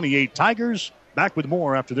 35-28 Tigers. Back with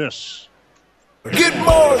more after this. Get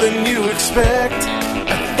more than you expect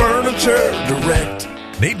at Furniture Direct.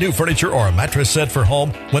 Need new furniture or a mattress set for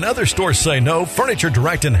home? When other stores say no, Furniture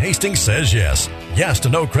Direct in Hastings says yes. Yes to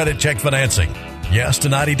no credit check financing. Yes to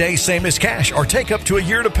 90 days, same as cash, or take up to a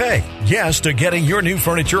year to pay. Yes to getting your new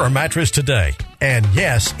furniture or mattress today. And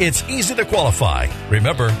yes, it's easy to qualify.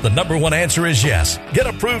 Remember, the number one answer is yes. Get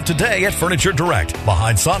approved today at Furniture Direct,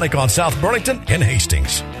 behind Sonic on South Burlington in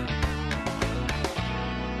Hastings.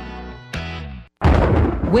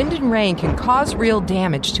 Wind and rain can cause real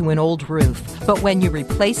damage to an old roof, but when you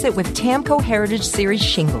replace it with Tamco Heritage Series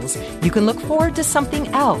shingles, you can look forward to something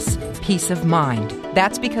else, peace of mind.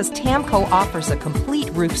 That's because Tamco offers a complete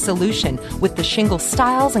roof solution with the shingle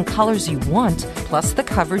styles and colors you want, plus the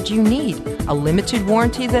coverage you need. A limited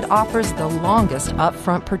warranty that offers the longest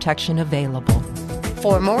upfront protection available.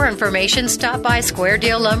 For more information, stop by Square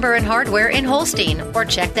Deal Lumber and Hardware in Holstein or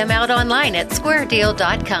check them out online at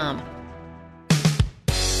squaredeal.com.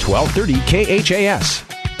 1230 KHAS.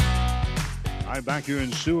 I'm back here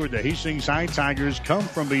in Seward. The Hastings High Tigers come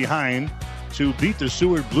from behind to beat the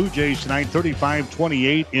Seward Blue Jays tonight,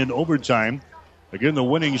 35-28 in overtime. Again, the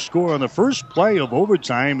winning score on the first play of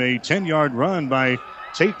overtime, a 10-yard run by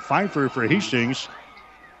Tate Pfeiffer for Hastings.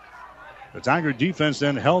 The Tiger defense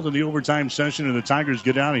then held in the overtime session, and the Tigers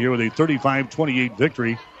get out of here with a 35-28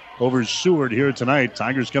 victory over Seward here tonight.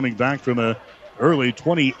 Tigers coming back from a early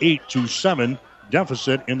 28-7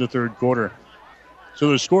 deficit in the third quarter.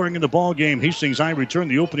 So the scoring in the ball game, Hastings High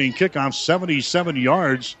returned the opening kickoff 77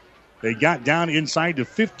 yards. They got down inside the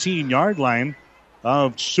 15-yard line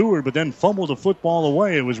of Seward, but then fumbled the football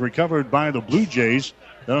away. It was recovered by the Blue Jays.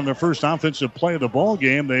 Then on their first offensive play of the ball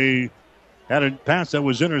game, they had a pass that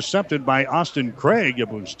was intercepted by Austin Craig. It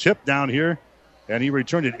was tipped down here, and he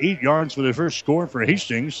returned it 8 yards for the first score for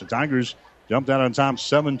Hastings. The Tigers jumped out on top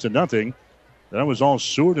 7-0. That was all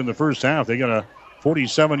Seward in the first half. They got a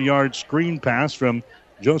 47-yard screen pass from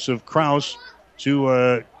Joseph Kraus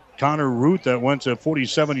to Connor Root that went to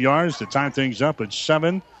 47 yards to tie things up at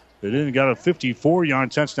 7. They then got a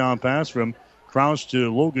 54-yard touchdown pass from Kraus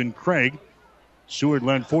to Logan Craig. Seward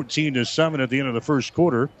led 14-7 at the end of the first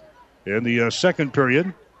quarter. In the second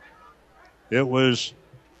period, it was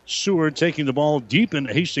Seward taking the ball deep in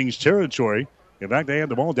Hastings territory. In fact, they had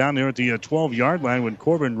the ball down there at the 12-yard line when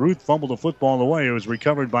Corbin Ruth fumbled the football away. It was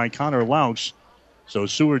recovered by Connor Laux. So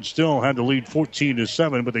Seward still had to lead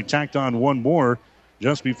 14-7, but they tacked on one more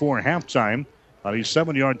just before halftime. On a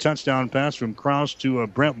 7-yard touchdown pass from Kraus to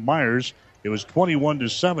Brent Myers. It was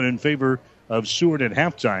 21-7 in favor of Seward at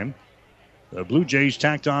halftime. The Blue Jays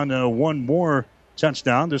tacked on one more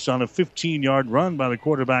touchdown. This on a 15-yard run by the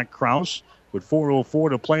quarterback Kraus. With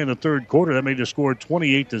 4:04 to play in the third quarter, that made the score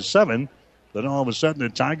 28-7. Then all of a sudden the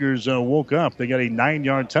Tigers woke up. They got a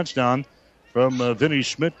 9-yard touchdown from Vinny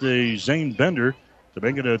Schmidt to Zane Bender to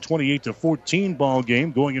make it a 28-14 ball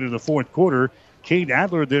game going into the fourth quarter. Cade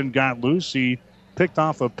Adler then got loose. He picked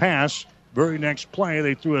off a pass. Very next play,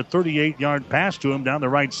 they threw a 38-yard pass to him down the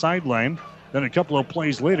right sideline. Then a couple of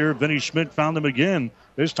plays later, Vinny Schmidt found him again,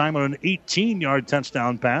 this time on an 18-yard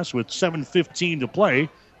touchdown pass with 7:15 to play.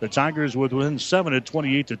 The Tigers would win 7 at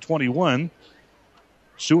 28-21.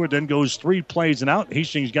 Seward then goes 3 plays and out.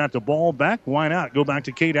 Hastings got the ball back. Why not? Go back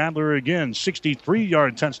to Cade Adler again.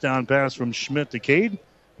 63-yard touchdown pass from Schmidt to Cade.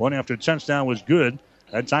 One after touchdown was good.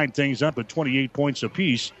 That tied things up at 28 points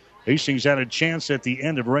apiece. Hastings had a chance at the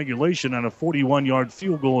end of regulation on a 41-yard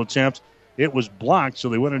field goal attempt It was blocked, so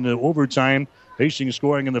they went into overtime. Hastings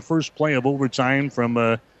scoring in the first play of overtime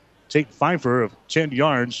from Tate Pfeiffer of 10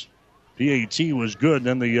 yards. PAT was good.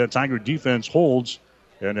 Then the Tiger defense holds,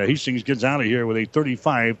 and Hastings gets out of here with a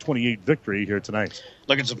 35-28 victory here tonight.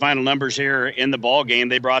 Look at some final numbers here in the ball game.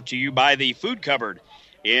 They brought to you by the Food Cupboard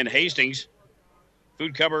in Hastings.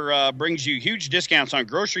 Food Cupboard brings you huge discounts on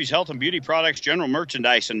groceries, health and beauty products, general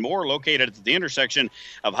merchandise, and more. Located at the intersection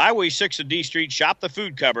of Highway 6 and D Street, shop the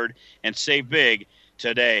Food Cupboard and save big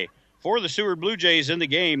today. For the Seward Blue Jays in the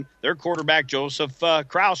game, their quarterback Joseph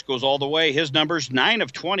Kraus goes all the way. His numbers 9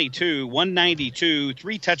 of 22, 192,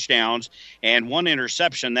 3 touchdowns, and 1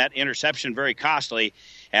 interception. That interception very costly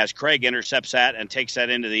as Craig intercepts that and takes that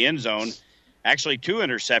into the end zone. Actually, 2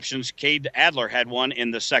 interceptions. Cade Adler had one in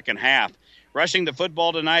the second half. Rushing the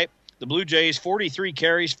football tonight, the Blue Jays 43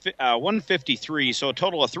 carries, 153, so a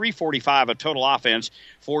total of 345 of total offense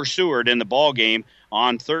for Seward in the ball game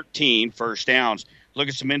on 13 first downs. Look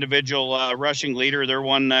at some individual rushing leader. They're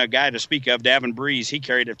one guy to speak of, Davin Breeze. He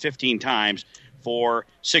carried it 15 times for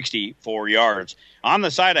 64 yards. On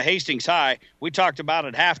the side of Hastings High, we talked about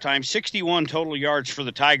at halftime, 61 total yards for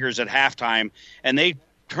the Tigers at halftime, and they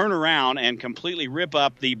turn around and completely rip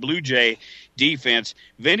up the Blue Jay defense.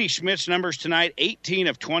 Vinny Schmidt's numbers tonight, 18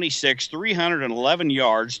 of 26, 311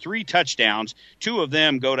 yards, 3 touchdowns. 2 of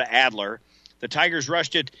them go to Adler. The Tigers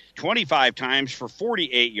rushed it 25 times for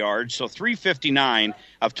 48 yards, so 359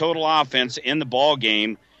 of total offense in the ball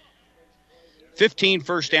game. 15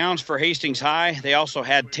 first downs for Hastings High. They also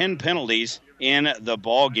had 10 penalties in the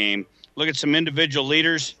ball game. Look at some individual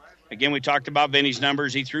leaders. Again, we talked about Vinny's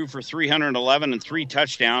numbers. He threw for 311 and 3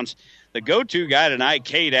 touchdowns. The go-to guy tonight,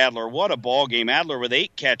 Cade Adler. What a ball game. Adler with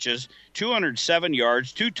 8 catches, 207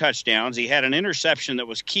 yards, 2 touchdowns. He had an interception that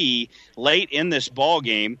was key late in this ball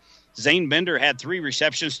game. Zane Bender had 3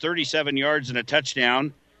 receptions, 37 yards, and a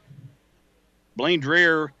touchdown. Blaine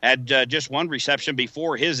Dreer had just 1 reception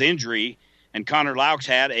before his injury, and Connor Laux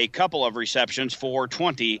had a couple of receptions for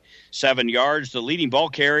 27 yards. The leading ball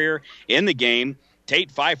carrier in the game, Tate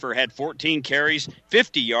Pfeiffer, had 14 carries,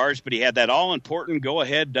 50 yards, but he had that all-important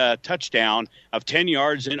go-ahead touchdown of 10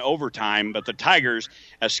 yards in overtime. But the Tigers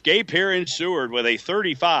escape here in Seward with a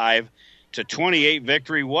 35-28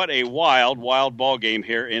 victory. What a wild, wild ball game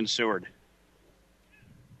here in Seward.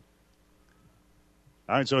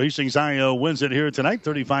 All right, so Hastings High wins it here tonight,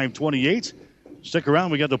 35-28. Stick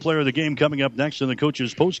around. We got the player of the game coming up next in the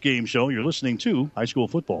coach's post-game show. You're listening to High School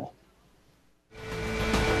Football.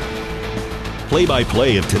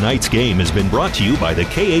 Play-by-play of tonight's game has been brought to you by the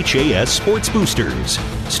KHAS Sports Boosters.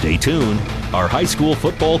 Stay tuned. Our high school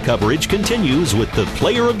football coverage continues with the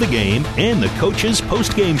player of the game and the coach's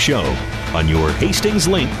post-game show on your Hastings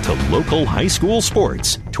link to local high school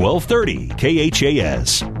sports, 1230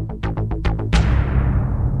 KHAS.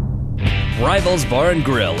 Rivals Bar and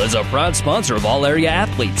Grill is a proud sponsor of all area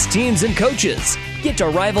athletes, teams, and coaches. Get to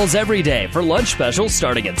Rivals every day for lunch specials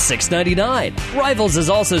starting at $6.99. Rivals is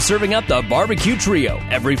also serving up the Barbecue Trio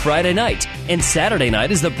every Friday night, and Saturday night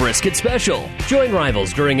is the Brisket Special. Join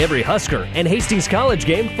Rivals during every Husker and Hastings College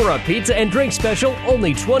game for a pizza and drink special,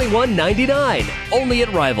 only $21.99. Only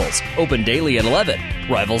at Rivals. Open daily at 11.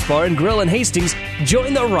 Rivals Bar and Grill in Hastings.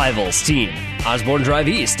 Join the Rivals team. Osborne Drive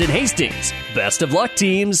East in Hastings. Best of luck,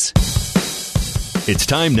 teams. It's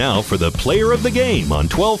time now for the player of the game on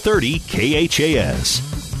 1230 KHAS.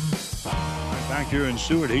 Back here in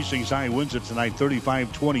Seward, Hastings High wins it tonight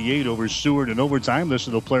 35-28 over Seward in overtime. This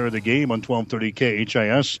is the player of the game on 1230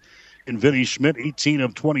 KHAS. And Vinny Schmidt, 18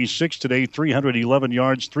 of 26 today, 311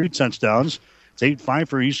 yards, 3 touchdowns. Tate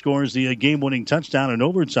Pfeiffer, he scores the game-winning touchdown in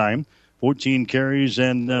overtime. 14 carries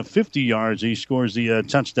and 50 yards. He scores the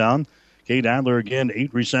touchdown. Cade Adler, again,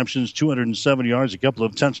 8 receptions, 207 yards, a couple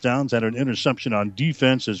of touchdowns, had an interception on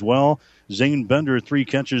defense as well. Zane Bender, 3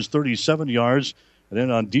 catches, 37 yards. And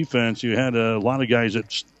then on defense, you had a lot of guys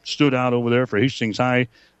that stood out over there for Hastings High.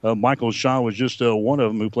 Michael Shaw was just one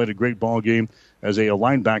of them who played a great ball game as a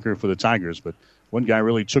linebacker for the Tigers. But one guy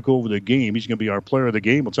really took over the game. He's going to be our player of the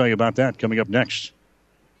game. We'll tell you about that coming up next.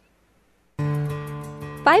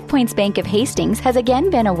 5 Points Bank of Hastings has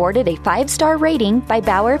again been awarded a 5-star rating by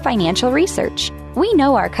Bauer Financial Research. We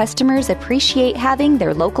know our customers appreciate having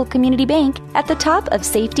their local community bank at the top of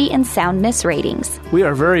safety and soundness ratings. We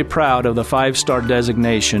are very proud of the 5-star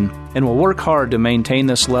designation and will work hard to maintain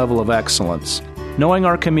this level of excellence. Knowing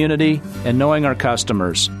our community and knowing our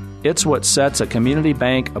customers, it's what sets a community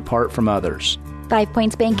bank apart from others. 5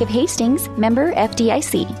 Points Bank of Hastings, member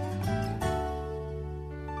FDIC.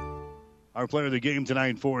 Our player of the game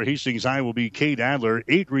tonight for Hastings High will be Cade Adler.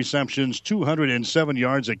 8 receptions, 207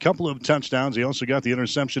 yards, a couple of touchdowns. He also got the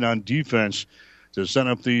interception on defense. to set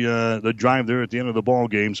up the drive there at the end of the ball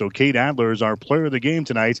game. So Cade Adler is our player of the game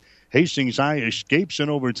tonight. Hastings High escapes in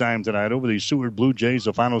overtime tonight over the Seward Blue Jays.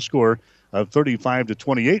 The final score of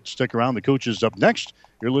 35-28. Stick around. The coach is up next.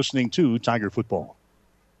 You're listening to Tiger Football.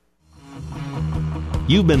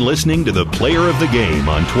 You've been listening to the Player of the Game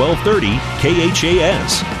on 1230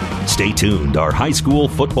 KHAS. Stay tuned. Our high school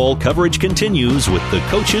football coverage continues with the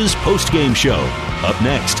Coach's Post-Game Show. Up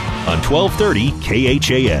next on 1230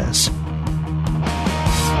 KHAS.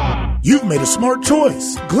 You've made a smart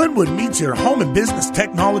choice. Glenwood meets your home and business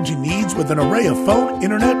technology needs with an array of phone,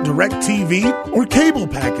 internet, direct TV, or cable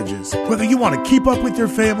packages. Whether you want to keep up with your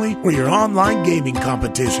family or your online gaming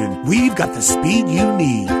competition, we've got the speed you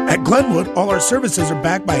need. At Glenwood, all our services are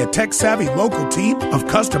backed by a tech-savvy local team of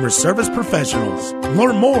customer service professionals.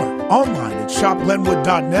 Learn more online at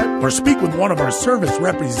shopglenwood.net or speak with one of our service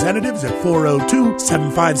representatives at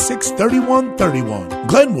 402-756-3131.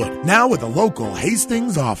 Glenwood, now with a local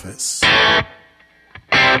Hastings office.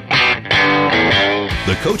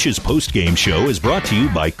 The Coach's Post-Game Show is brought to you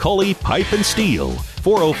by Cully Pipe and Steel,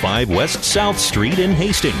 405 West South Street in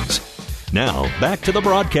Hastings. Now, back to the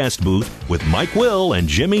broadcast booth with Mike Will and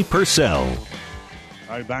Jimmy Purcell. All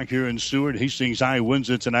right, back here in Seward, Hastings High wins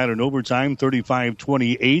it tonight in overtime,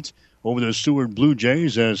 35-28 over the Seward Blue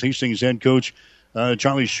Jays, as Hastings head coach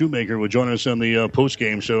Charlie Shoemaker will join us on the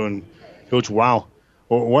post-game show. And, Coach, wow.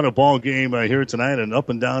 What a ball game here tonight, and up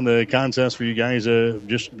and down the contest for you guys.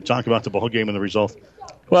 Just talk about the ball game and the result.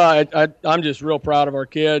 Well, I'm just real proud of our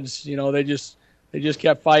kids. You know, they just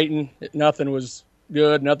kept fighting. Nothing was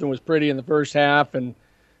good. Nothing was pretty in the first half, and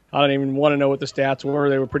I don't even want to know what the stats were.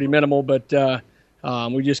 They were pretty minimal, but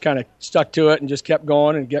we just kind of stuck to it and just kept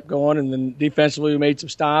going. And then defensively we made some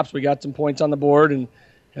stops. We got some points on the board, and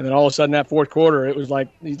then all of a sudden that fourth quarter, it was like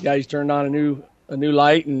these guys turned on a new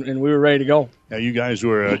light, and we were ready to go. Yeah, you guys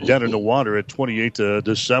were dead in the water at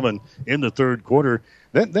 28-7 in the third quarter.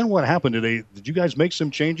 Then what happened? Did you guys make some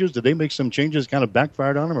changes? Did they make some changes kind of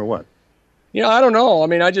backfired on them, or what? Yeah, I don't know. I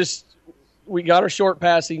mean, we got our short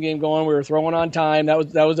passing game going. We were throwing on time. That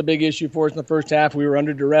was a big issue for us in the first half. We were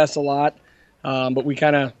under duress a lot, but we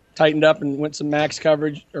kind of tightened up and went some max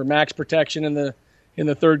coverage or max protection in the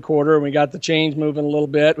third quarter, and we got the chains moving a little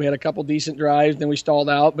bit. We had a couple decent drives, then we stalled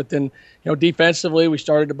out. But then, defensively, we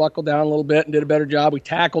started to buckle down a little bit and did a better job. We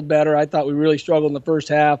tackled better. I thought we really struggled in the first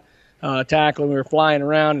half tackling. We were flying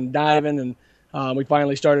around and diving, and we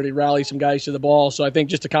finally started to rally some guys to the ball. So I think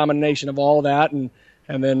just a combination of all that, and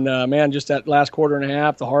then, man, just that last quarter and a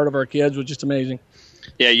half, the heart of our kids was just amazing.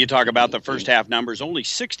 Yeah, you talk about the first half numbers. Only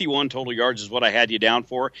 61 total yards is what I had you down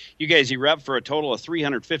for. You guys erupt for a total of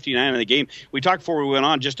 359 in the game. We talked before we went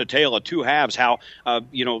on, just a tale of two halves, how,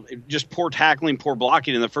 just poor tackling, poor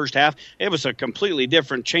blocking in the first half. It was a completely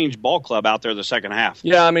different changed ball club out there the second half.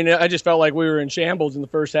 Yeah, I mean, I just felt like we were in shambles in the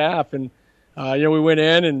first half. And, we went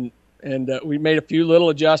in and we made a few little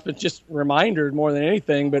adjustments, just reminders more than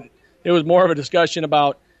anything. But it was more of a discussion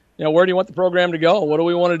about, where do you want the program to go? What do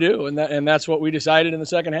we want to do? And that's what we decided in the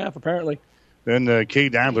second half, apparently. Then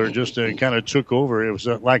Cade Adler just kind of took over. It was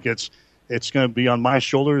like it's going to be on my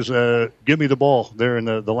shoulders. Give me the ball there in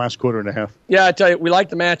the last quarter and a half. Yeah, I tell you, we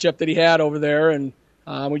liked the matchup that he had over there, and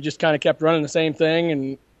we just kind of kept running the same thing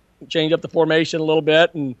and changed up the formation a little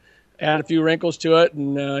bit and added a few wrinkles to it.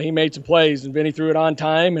 And he made some plays, and Vinny threw it on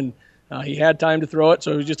time, and he had time to throw it.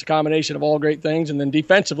 So it was just a combination of all great things. And then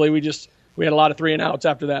defensively, we had a lot of 3-and-outs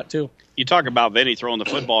after that, too. You talk about Vinny throwing the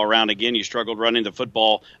football around again. You struggled running the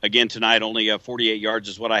football again tonight. Only 48 yards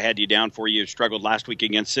is what I had you down for. You struggled last week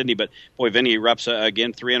against Sydney, but, boy, Vinny erupts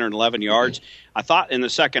again, 311 yards. I thought in the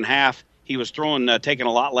second half he was taking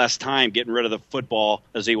a lot less time getting rid of the football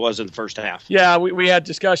as he was in the first half. Yeah, we had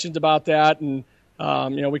discussions about that, and,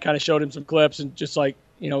 we kind of showed him some clips and just like,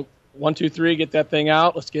 1, 2, 3, get that thing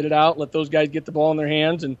out. Let's get it out. Let those guys get the ball in their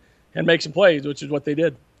hands and make some plays, which is what they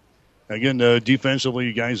did. Again, defensively,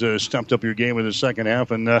 you guys stepped up your game in the second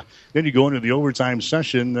half, and then you go into the overtime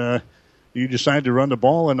session. You decided to run the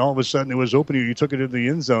ball, and all of a sudden it was open. You took it into the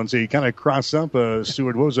end zone, so you kind of crossed up.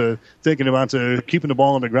 Seward, what was thinking about keeping the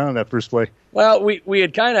ball on the ground in that first play? Well, we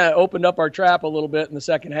had kind of opened up our trap a little bit in the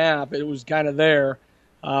second half. It was kind of there.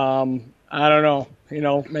 I don't know.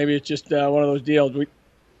 Maybe it's just one of those deals.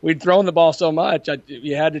 We'd thrown the ball so much,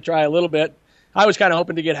 you had to try a little bit. I was kind of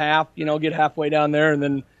hoping to get halfway down there, and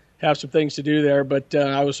then have some things to do there, but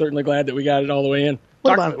I was certainly glad that we got it all the way in.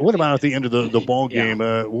 What about at the end of the ball game?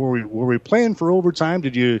 Yeah. Were we playing for overtime?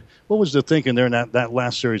 What was the thinking there in that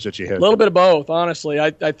last series that you had? A little bit of both, honestly.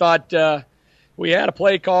 I thought we had a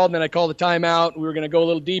play called, and then I called a timeout. We were going to go a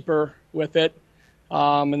little deeper with it,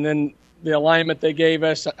 and then the alignment they gave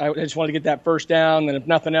us, I just wanted to get that first down, and if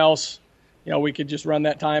nothing else, we could just run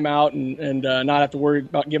that time out and not have to worry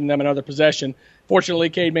about giving them another possession. Fortunately,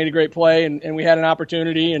 Cade made a great play, and we had an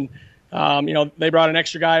opportunity, and they brought an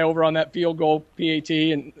extra guy over on that field goal PAT,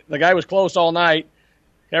 and the guy was close all night.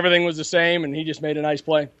 Everything was the same, and he just made a nice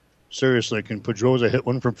play. Seriously, can Pedroza hit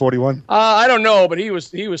one from 41? I don't know, but he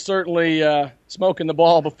was certainly smoking the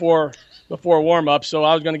ball before warm-up, so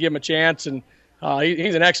I was going to give him a chance, and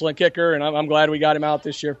he's an excellent kicker, and I'm glad we got him out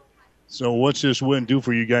this year. So what's this win do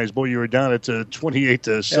for you guys? Boy, you were down at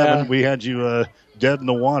 28-7. Yeah. We had you dead in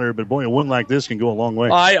the water, but boy, a win like this can go a long way.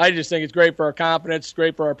 I just think it's great for our confidence, it's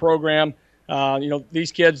great for our program.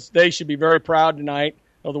 These kids, they should be very proud tonight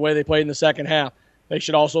of the way they played in the second half. They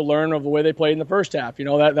should also learn of the way they played in the first half.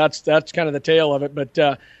 That's kind of the tail of it.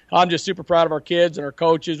 But I'm just super proud of our kids and our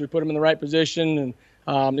coaches. We put them in the right position,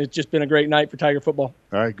 and it's just been a great night for Tiger football.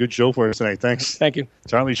 All right, good show for us tonight. Thanks. Thank you.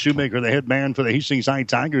 Charlie Shoemaker, the head man for the Hastings High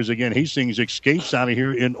Tigers. Again, Hastings escapes out of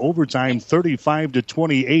here in overtime,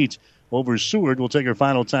 35-28 over Seward. We'll take our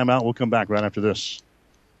final timeout. We'll come back right after this.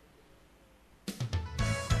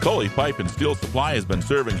 Cully Pipe and Steel Supply has been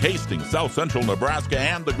serving Hastings, South Central Nebraska,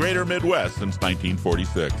 and the greater Midwest since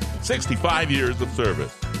 1946. 65 years of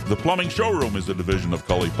service. The Plumbing Showroom is a division of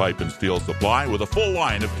Cully Pipe and Steel Supply with a full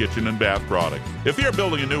line of kitchen and bath products. If you're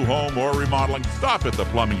building a new home or remodeling, stop at the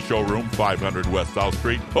Plumbing Showroom, 500 West South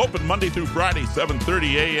Street. Open Monday through Friday,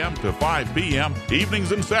 7:30 a.m. to 5 p.m.,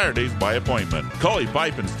 evenings and Saturdays by appointment. Cully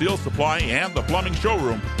Pipe and Steel Supply and the Plumbing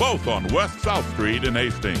Showroom, both on West South Street in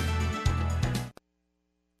Hastings.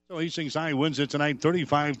 So Hastings High wins it tonight,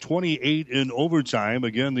 35-28 in overtime.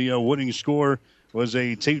 Again, the winning score was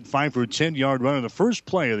a Tate Pfeiffer 10-yard run in the first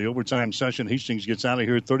play of the overtime session. Hastings gets out of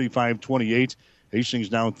here 35-28.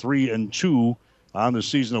 Hastings now 3-2 on the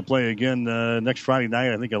seasonal play. Again, next Friday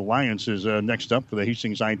night, I think Alliance is next up for the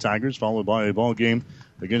Hastings High Tigers, followed by a ball game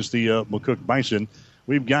against the McCook Bison.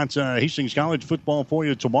 We've got Hastings College football for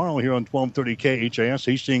you tomorrow here on 1230 KHAS.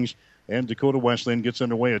 Hastings and Dakota Wesleyan gets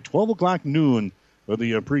underway at 12 o'clock noon. For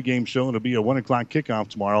the pregame show, it'll be a 1 o'clock kickoff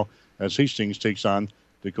tomorrow as Hastings takes on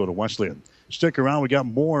Dakota Wesleyan. Stick around. We got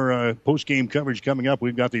more post-game coverage coming up.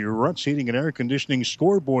 We've got the Ruts Heating and Air Conditioning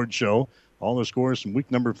scoreboard show. All the scores from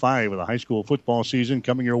week number 5 of the high school football season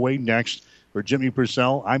coming your way next. For Jimmy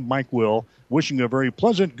Purcell, I'm Mike Will, wishing you a very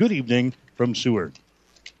pleasant good evening from Seward.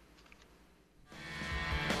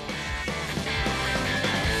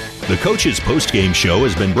 The Coach's Postgame Show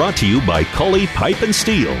has been brought to you by Cully Pipe and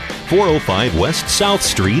Steel, 405 West South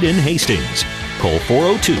Street in Hastings. Call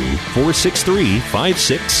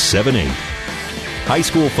 402-463-5678. High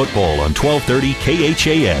school football on 1230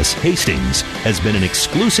 KHAS Hastings has been an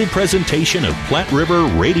exclusive presentation of Platte River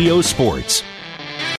Radio Sports.